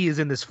Jeff Fahey is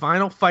in this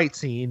final fight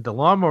scene. The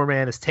Lawnmower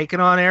Man is taking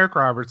on Eric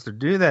Roberts to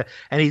do that,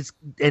 and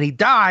he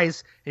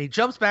dies, and he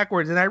jumps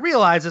backwards. And I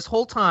realize this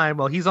whole time,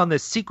 while he's on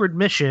this secret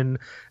mission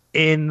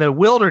in the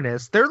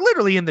wilderness, they're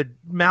literally in the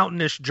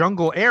mountainous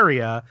jungle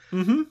area.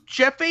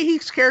 Jeff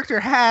Fahey's character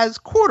has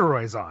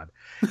corduroys on.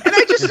 And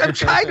I'm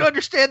trying to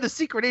understand the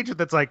secret agent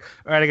that's like,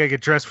 all right, I gotta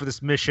get dressed for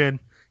this mission.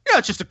 You know,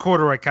 it's just a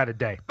corduroy kind of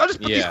day. I'll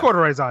just put these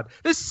corduroys on.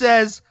 This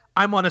says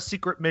I'm on a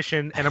secret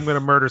mission and I'm going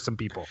to murder some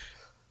people.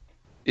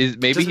 He's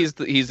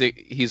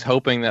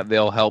hoping that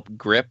they'll help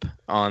grip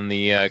on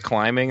the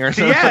climbing or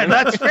something. Yeah,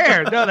 that's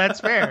fair. No, that's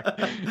fair.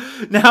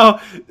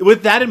 Now,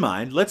 with that in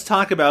mind, let's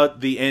talk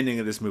about the ending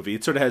of this movie.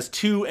 It sort of has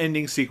 2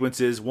 ending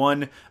sequences,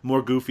 one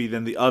more goofy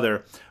than the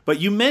other. But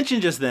you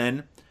mentioned just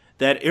then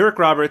that Eric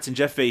Roberts and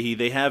Jeff Fahey,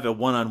 they have a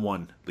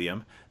one-on-one,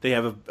 Liam. They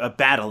have a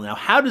battle. Now,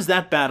 how does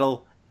that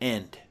battle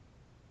end?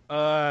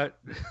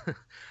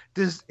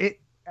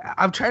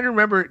 I'm trying to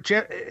remember.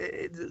 Jeff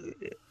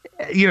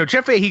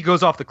Fahey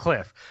goes off the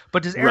cliff,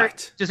 but does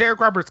Eric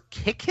Roberts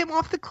kick him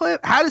off the cliff?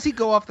 How does he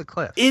go off the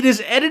cliff? It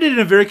is edited in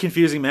a very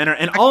confusing manner,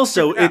 and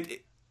also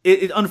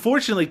it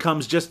unfortunately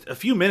comes just a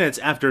few minutes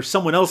after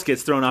someone else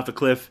gets thrown off the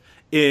cliff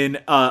in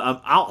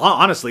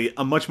honestly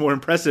a much more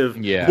impressive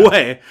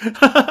way.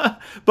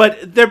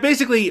 But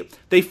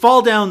they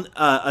fall down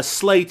a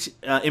slight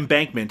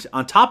embankment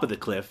on top of the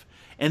cliff.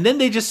 And then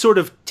they just sort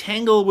of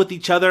tangle with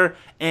each other,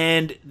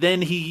 and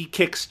then he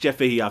kicks Jeff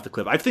Fahey off the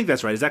cliff. I think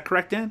that's right. Is that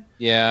correct, Dan?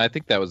 Yeah, I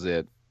think that was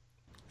it.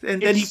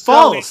 and then he so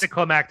falls.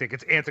 anticlimactic.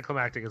 It's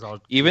anticlimactic as all.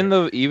 Even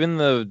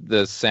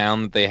the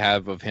sound that they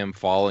have of him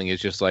falling is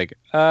just like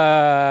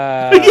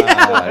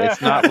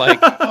it's not like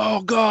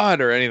oh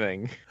god or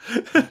anything.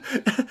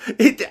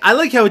 I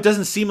like how it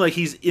doesn't seem like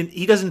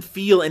he doesn't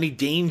feel any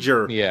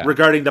danger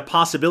regarding the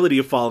possibility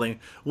of falling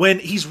when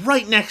he's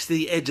right next to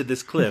the edge of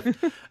this cliff.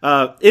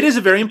 It is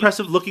a very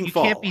impressive looking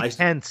fall. You can't be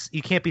tense.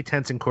 You can't be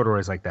tense in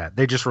corduroys like that.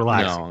 They just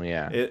relax. No,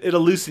 yeah.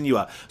 It'll loosen you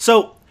up.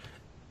 So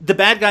the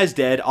bad guy's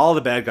dead. All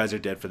the bad guys are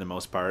dead for the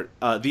most part.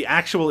 The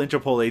actual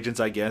Interpol agents,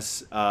 I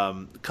guess,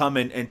 come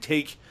and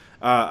take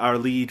our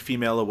lead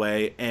female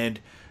away. And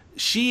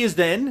she is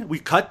then, we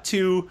cut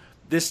to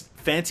this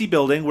fancy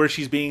building where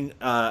she's being,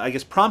 I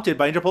guess, prompted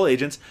by Interpol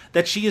agents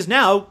that she is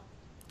now,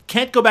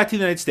 can't go back to the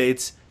United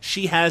States.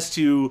 She has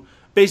to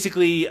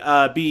basically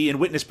be in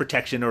witness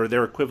protection or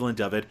their equivalent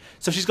of it.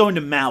 So she's going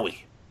to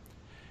Maui.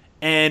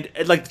 And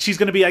like she's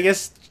going to be, I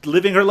guess,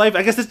 living her life.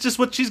 I guess that's just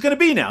what she's going to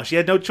be now. She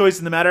had no choice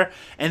in the matter.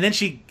 And then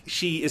she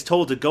is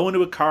told to go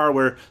into a car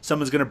where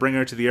someone's going to bring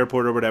her to the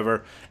airport or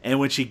whatever. And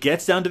when she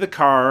gets down to the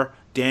car,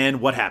 Dan,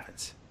 what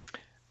happens?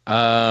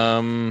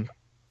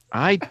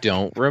 I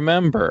don't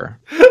remember.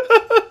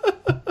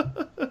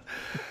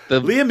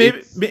 Liam,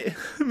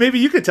 maybe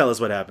you could tell us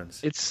what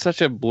happens. It's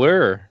such a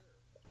blur.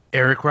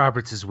 Eric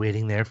Roberts is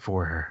waiting there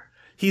for her.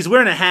 He's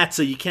wearing a hat,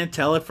 so you can't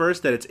tell at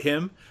first that it's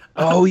him.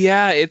 Oh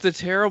yeah, it's a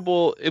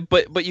terrible.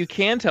 But you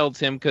can tell it's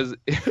him because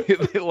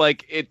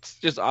like it's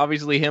just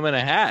obviously him in a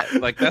hat.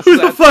 Like that's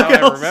how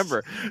I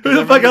remember. Who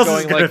the fuck else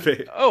is gonna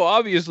be? Oh,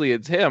 obviously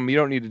it's him. You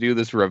don't need to do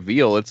this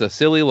reveal. It's a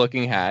silly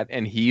looking hat,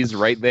 and he's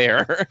right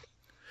there.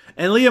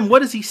 And Liam, what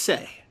does he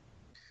say?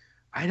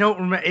 I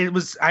don't remember.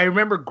 I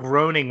remember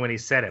groaning when he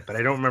said it, but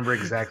I don't remember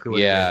exactly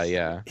what. Yeah, it is.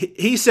 yeah.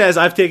 He says,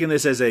 "I've taken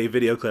this as a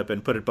video clip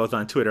and put it both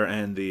on Twitter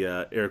and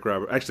the Eric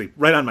Roberts, actually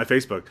right on my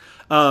Facebook."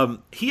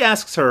 He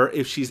asks her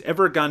if she's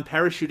ever gone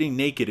parachuting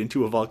naked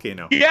into a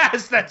volcano.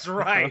 Yes, that's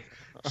right.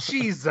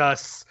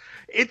 Jesus,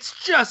 it's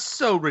just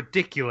so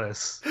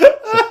ridiculous.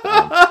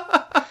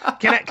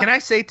 Can I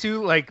say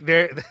too, like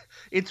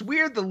it's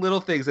weird the little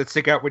things that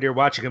stick out when you're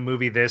watching a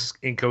movie this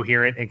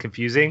incoherent and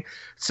confusing.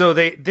 So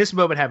this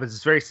moment happens.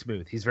 It's very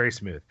smooth. He's very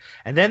smooth.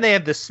 And then they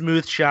have the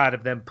smooth shot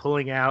of them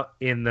pulling out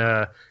in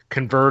the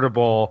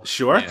convertible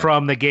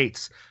from the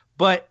gates.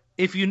 But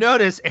if you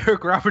notice,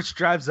 Eric Roberts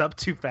drives up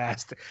too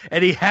fast,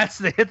 and he has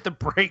to hit the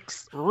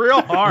brakes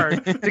real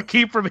hard to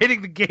keep from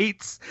hitting the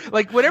gates.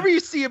 Like, whenever you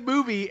see a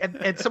movie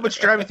and someone's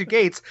driving through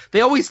gates, they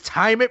always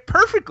time it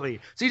perfectly.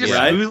 So you just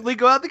smoothly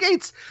go out the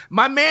gates.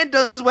 My man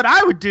does what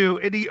I would do,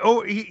 and he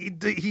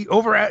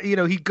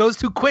goes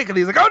too quick, and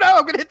he's like, oh no,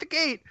 I'm going to hit the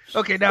gate.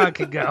 Okay, now I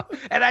can go.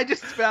 And I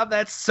just found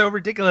that so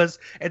ridiculous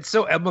and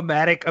so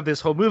emblematic of this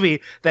whole movie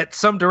that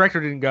some director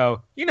didn't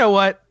go, you know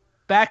what?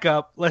 Back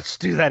up. Let's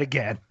do that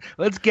again.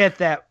 Let's get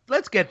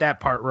that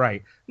part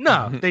right.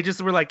 No, they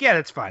just were like, yeah,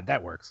 that's fine.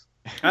 That works.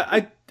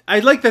 I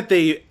like that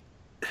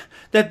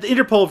that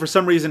Interpol for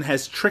some reason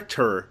has tricked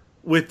her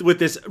with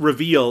this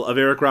reveal of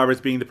Eric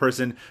Roberts being the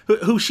person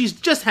who she's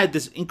just had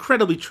this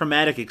incredibly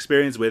traumatic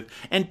experience with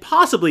and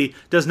possibly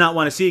does not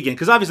want to see again.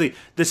 Because obviously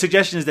the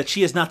suggestion is that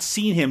she has not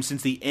seen him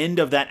since the end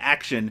of that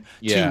action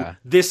to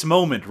this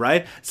moment,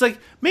 right? It's like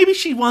maybe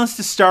she wants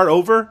to start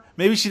over.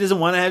 Maybe she doesn't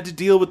want to have to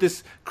deal with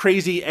this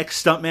crazy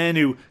ex-stuntman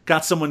who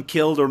got someone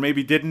killed or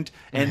maybe didn't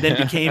and then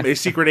became a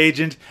secret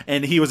agent,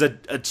 and he was a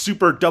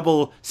super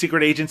double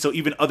secret agent, so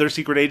even other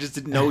secret agents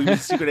didn't know he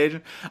was a secret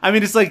agent. I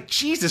mean, it's like,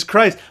 Jesus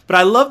Christ. But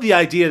I love the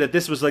idea that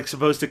this was like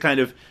supposed to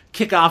kind of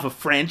kick off a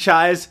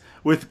franchise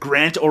with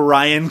Grant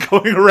Orion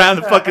going around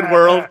the fucking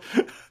world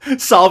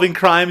solving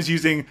crimes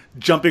using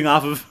jumping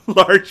off of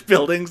large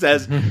buildings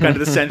as kind of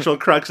the central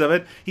crux of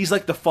it. He's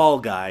like the Fall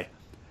Guy,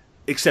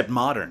 except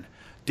modern.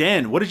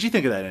 Dan, what did you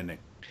think of that ending?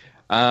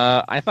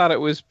 I thought it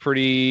was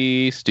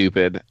pretty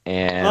stupid,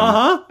 and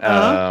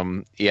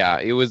yeah,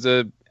 it was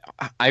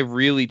I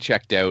really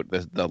checked out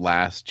the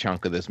last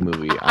chunk of this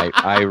movie.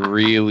 I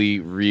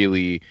really,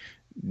 really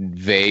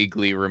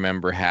vaguely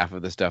remember half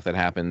of the stuff that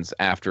happens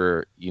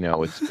after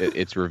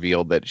it's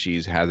revealed that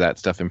she's has that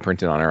stuff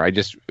imprinted on her.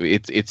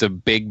 It's a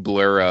big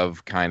blur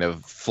of kind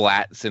of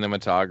flat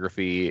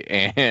cinematography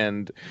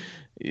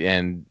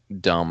and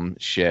dumb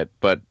shit.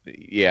 But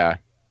yeah.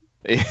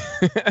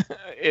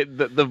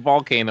 The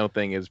volcano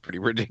thing is pretty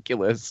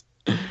ridiculous.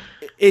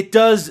 It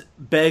does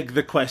beg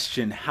the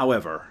question,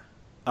 however.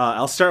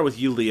 I'll start with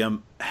you,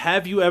 Liam.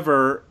 Have you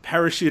ever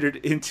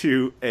parachuted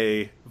into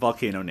a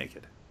volcano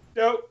naked?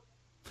 Nope.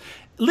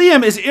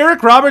 Liam, is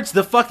Eric Roberts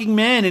the fucking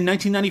man in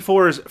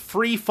 1994's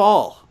Free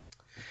Fall?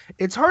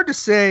 It's hard to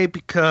say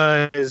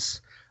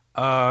because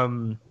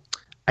I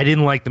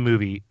didn't like the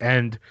movie,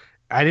 and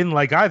I didn't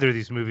like either of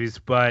these movies,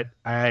 but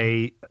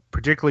I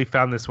particularly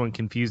found this one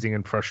confusing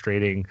and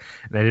frustrating,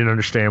 and I didn't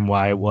understand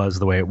why it was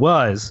the way it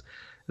was.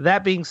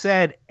 That being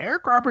said,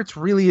 Eric Roberts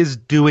really is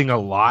doing a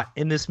lot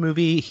in this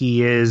movie.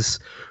 He is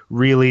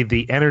really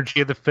the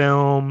energy of the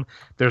film.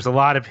 There's a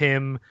lot of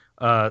him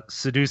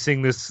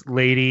seducing this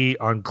lady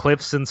on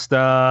cliffs and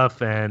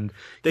stuff, and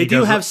they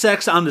do have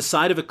sex on the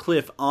side of a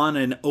cliff on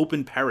an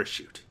open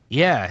parachute.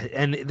 Yeah,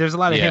 and there's a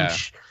lot of Yeah. him.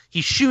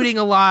 He's shooting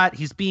a lot.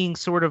 He's being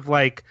sort of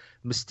like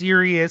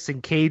mysterious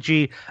and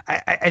cagey.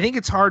 I think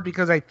it's hard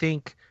because I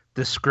think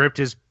the script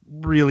is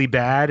really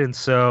bad, and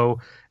so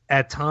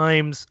at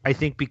times I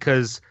think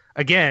because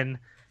again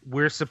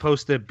we're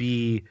supposed to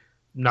be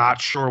not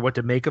sure what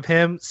to make of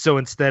him, so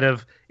instead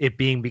of it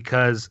being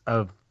because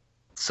of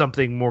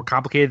something more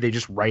complicated, they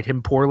just write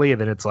him poorly,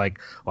 and then it's like,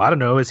 well, I don't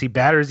know, is he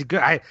bad or is he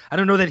good? I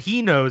don't know that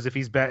he knows if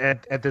he's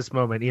bad at this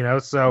moment,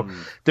 so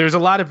there's a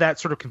lot of that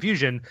sort of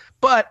confusion,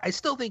 but I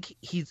still think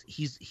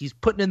he's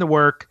putting in the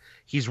work.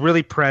 He's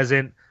really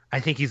present.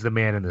 I think he's the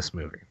man in this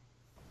movie.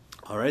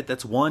 All right,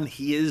 that's one.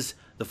 He is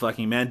the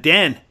fucking man.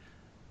 Dan,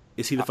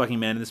 is he the fucking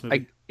man in this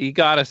movie? You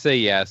gotta say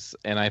yes,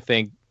 and I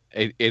think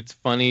it's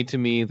funny to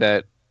me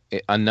that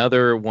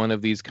another one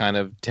of these kind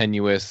of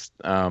tenuous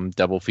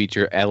double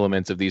feature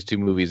elements of these two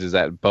movies is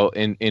that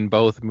in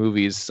both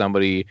movies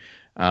somebody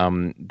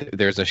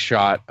there's a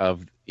shot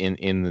of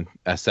in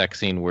a sex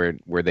scene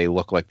where they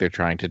look like they're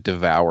trying to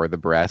devour the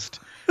breast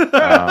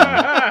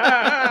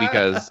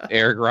because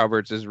Eric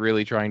Roberts is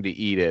really trying to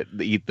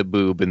eat the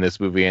boob in this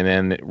movie, and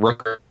then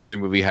Rooker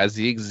movie has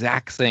the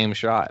exact same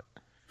shot.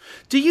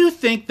 Do you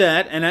think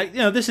that, and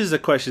this is a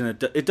question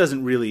that it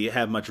doesn't really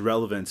have much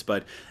relevance,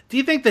 but do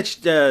you think that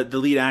the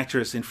lead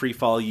actress in Free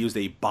Fall used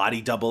a body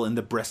double in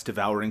the breast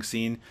devouring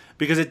scene?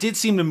 Because it did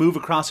seem to move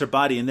across her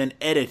body and then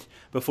edit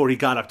before he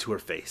got up to her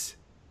face.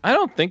 I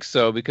don't think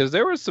so, because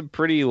there was some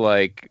pretty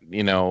wide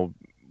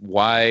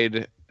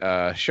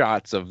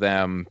shots of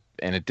them,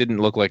 and it didn't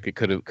look like it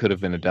could have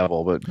been a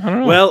double. But I don't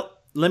know. Well,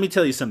 let me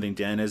tell you something,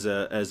 Dan. As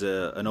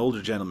an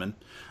older gentleman,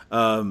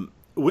 some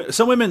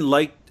women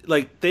like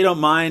they don't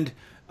mind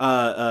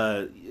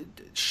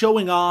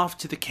showing off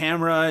to the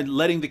camera and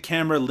letting the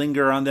camera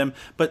linger on them,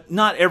 but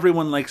not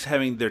everyone likes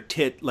having their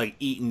tit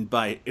eaten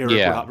by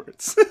Eric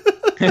Roberts.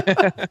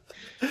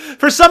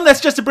 For some,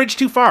 that's just a bridge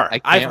too far.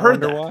 I've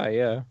heard that. Why?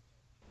 Yeah.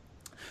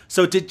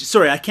 So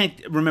sorry, I can't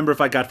remember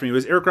if I got from you.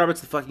 Is Eric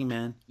Roberts the fucking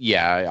man?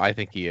 Yeah, I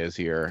think he is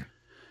here.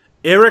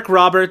 Eric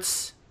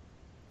Roberts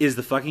is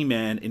the fucking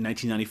man in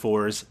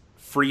 1994's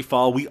Free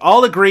Fall. We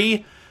all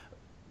agree.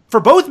 For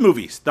both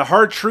movies, The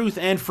Hard Truth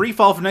and Free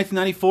Fall from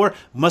 1994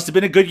 must have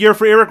been a good year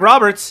for Eric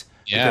Roberts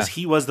because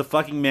he was the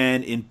fucking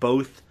man in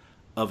both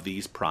of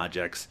these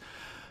projects.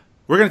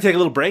 We're going to take a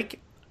little break.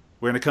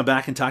 We're going to come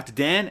back and talk to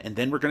Dan, and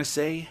then we're going to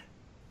say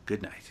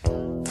goodnight.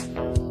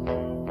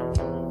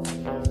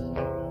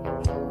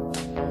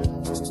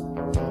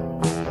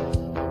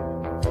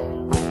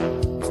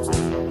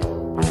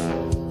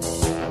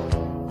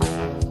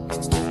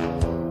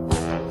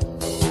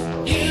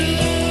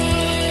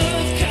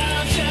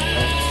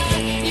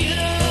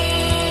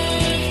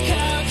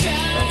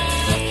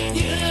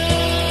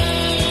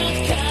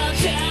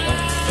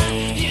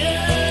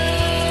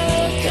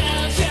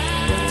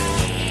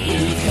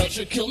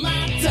 Kill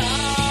my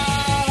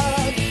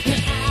dog,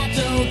 and I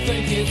don't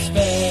think it's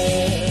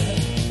fair,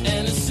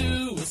 and a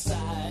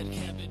suicide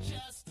can't be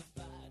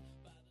justified.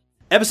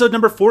 Episode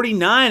number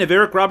 49 of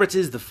Eric Roberts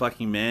is the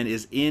fucking man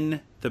is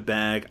in the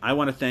bag. I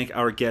want to thank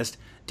our guest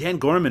Dan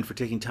Gorman for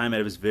taking time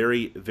out of his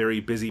very, very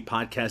busy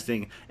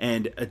podcasting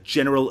and a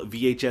general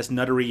VHS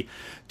nuttery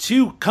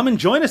to come and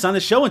join us on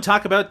the show and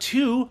talk about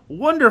two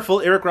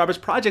wonderful Eric Roberts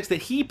projects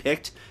that he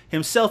picked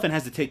himself and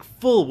has to take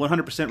full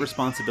 100%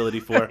 responsibility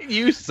for.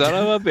 You son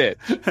of a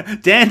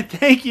bitch. Dan,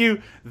 thank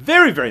you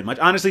very, very much.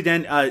 Honestly,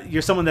 Dan,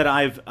 you're someone that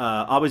I've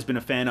always been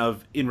a fan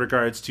of in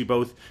regards to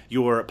both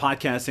your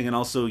podcasting and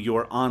also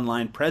your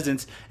online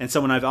presence, and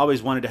someone I've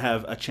always wanted to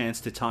have a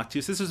chance to talk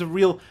to. So this is a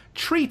real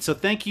treat, so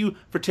thank you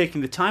for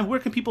taking the time.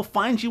 Where can people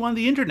find you on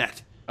the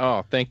internet?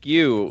 Oh, thank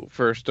you,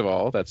 first of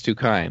all. That's too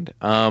kind.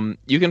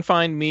 You can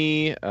find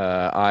me.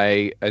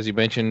 As you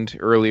mentioned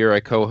earlier,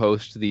 I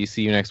co-host the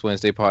See You Next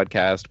Wednesday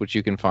podcast, which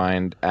you can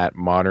find at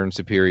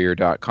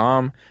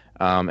modernsuperior.com.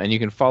 And you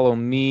can follow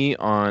me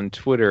on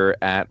Twitter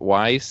at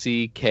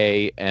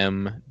YCKMD_.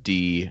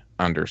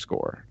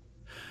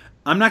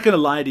 I'm not going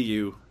to lie to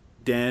you,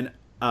 Dan.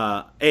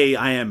 I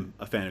am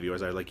a fan of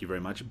yours. I like you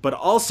very much. But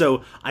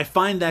also, I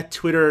find that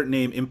Twitter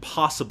name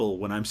impossible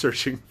when I'm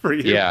searching for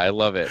you. Yeah, I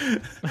love it.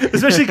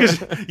 Especially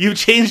because you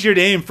changed your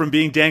name from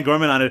being Dan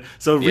Gorman on it.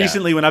 So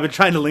recently, when I've been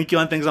trying to link you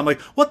on things, I'm like,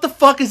 what the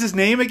fuck is his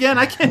name again?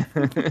 I can't.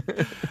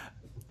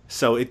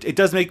 So it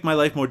does make my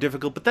life more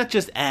difficult, but that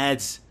just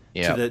adds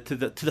to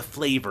the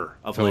flavor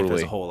of life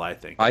as a whole, I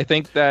think. I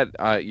think that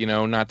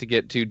not to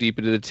get too deep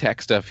into the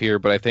tech stuff here,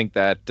 but I think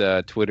that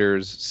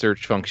Twitter's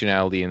search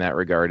functionality in that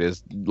regard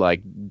is like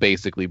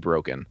basically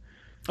broken.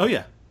 Oh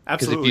yeah,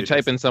 absolutely. Because if you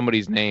type in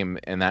somebody's name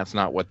and that's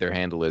not what their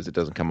handle is, it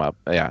doesn't come up.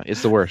 Yeah,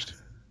 it's the worst.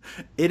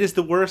 It is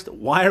the worst.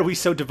 Why are we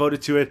so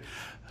devoted to it?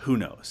 Who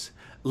knows?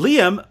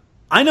 Liam,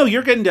 I know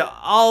you're getting to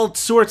all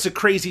sorts of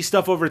crazy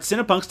stuff over at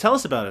Cinepunks. Tell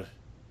us about it.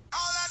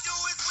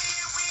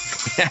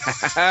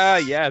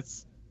 Yes.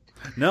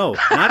 No,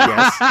 not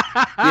yes.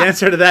 The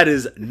answer to that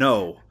is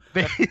no.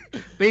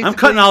 Basically, I'm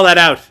cutting all that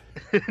out.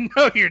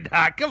 No, you're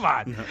not. Come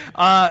on.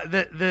 No.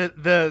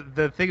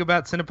 The thing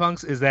about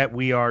Cinepunks is that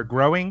we are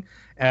growing,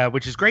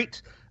 which is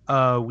great.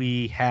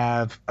 we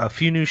have a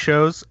few new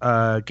shows.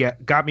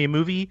 Got Me a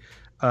Movie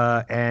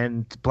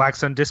and Black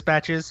Sun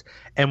Dispatches,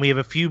 and we have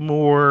a few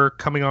more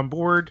coming on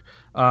board.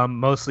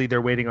 Mostly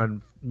they're waiting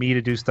on me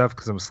to do stuff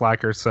because I'm a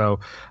slacker. So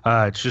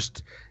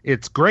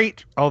it's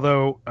great.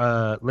 Although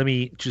let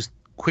me just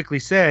quickly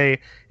say,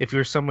 if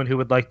you're someone who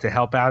would like to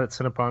help out at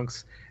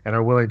Cinepunks and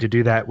are willing to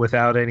do that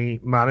without any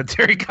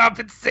monetary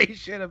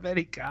compensation of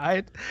any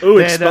kind, ooh,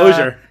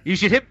 exposure. You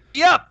should hit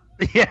me up.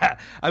 Yeah,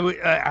 I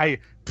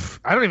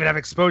don't even have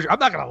exposure. I'm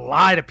not gonna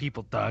lie to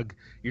people, Doug.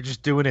 You're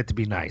just doing it to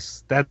be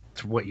nice.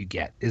 That's what you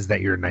get, is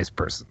that you're a nice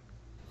person.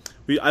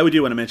 I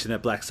do want to mention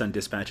that Black Sun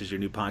Dispatches, your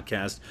new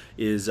podcast,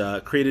 is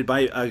created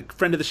by a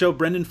friend of the show,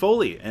 Brendan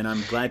Foley, and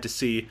I'm glad to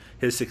see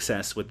his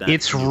success with that.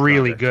 It's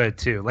really good,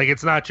 too. Like,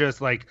 it's not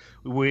just like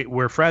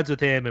we're friends with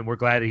him and we're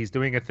glad that he's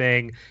doing a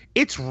thing.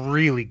 It's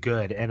really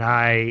good, and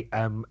I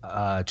am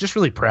just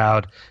really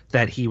proud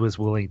that he was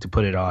willing to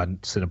put it on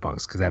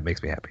Cinepunks, because that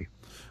makes me happy.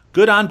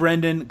 Good on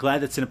Brendan.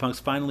 Glad that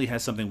Cinepunks finally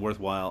has something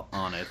worthwhile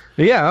on it.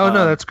 Yeah,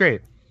 no, that's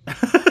great.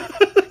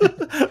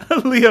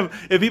 Liam,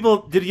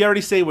 did you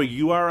already say where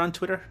you are on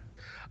Twitter?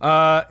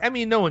 I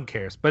mean, no one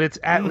cares, but it's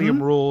at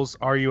Liam Rules,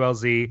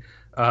 RULZ.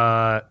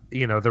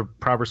 The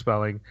proper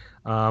spelling.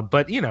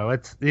 But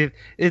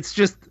it's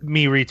just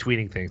me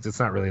retweeting things. It's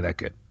not really that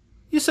good.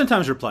 You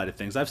sometimes reply to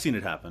things. I've seen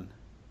it happen.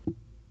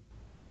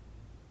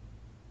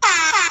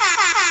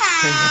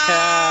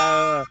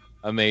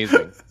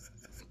 Amazing.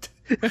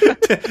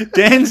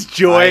 Dan's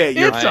joy at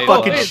your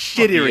fucking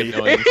shittery.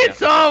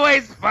 It's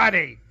always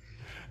funny.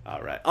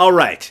 All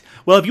right.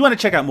 Well, if you want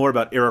to check out more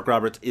about Eric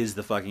Roberts is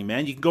the Fucking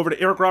Man, you can go over to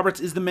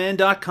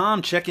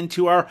ericrobertsistheman.com, check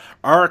into our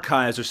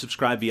archives, or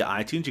subscribe via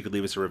iTunes. You could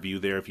leave us a review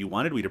there if you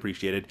wanted. We'd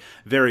appreciate it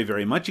very,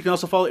 very much. You can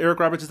also follow Eric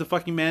Roberts is the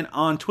Fucking Man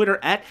on Twitter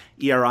at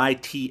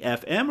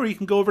ERITFM, or you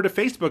can go over to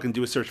Facebook and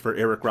do a search for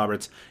Eric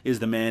Roberts is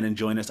the Man and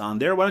join us on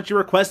there. Why don't you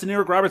request an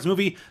Eric Roberts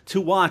movie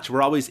to watch?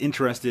 We're always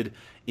interested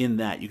in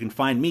that. You can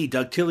find me,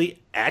 Doug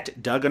Tilley,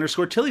 at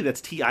Doug_Tilley. That's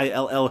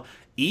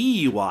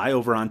TILLEY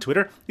over on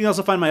Twitter. You can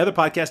also find my other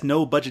podcast,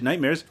 No Budget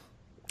Nightmares.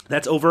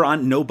 That's over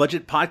on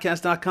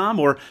NoBudgetPodcast.com,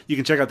 or you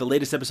can check out the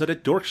latest episode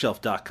at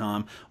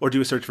Dorkshelf.com, or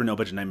do a search for No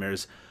Budget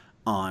Nightmares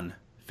on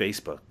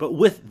Facebook. But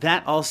with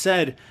that all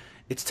said,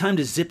 it's time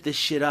to zip this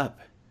shit up.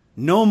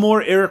 No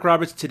more Eric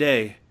Roberts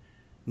today.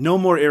 No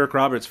more Eric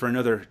Roberts for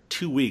another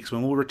 2 weeks,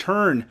 when we'll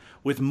return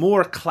with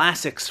more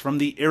classics from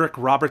the Eric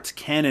Roberts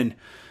canon.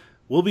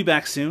 We'll be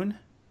back soon.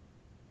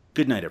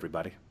 Good night,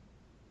 everybody.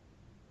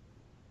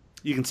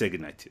 You can say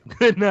goodnight, too.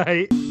 Good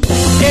night.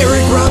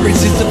 Eric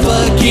Roberts is the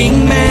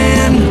fucking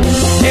man.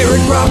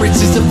 Eric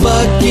Roberts is the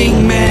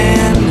fucking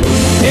man.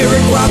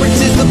 Eric Roberts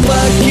is the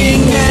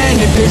fucking man.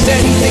 If there's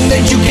anything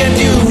that you can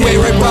do,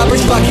 Eric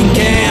Roberts fucking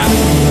can.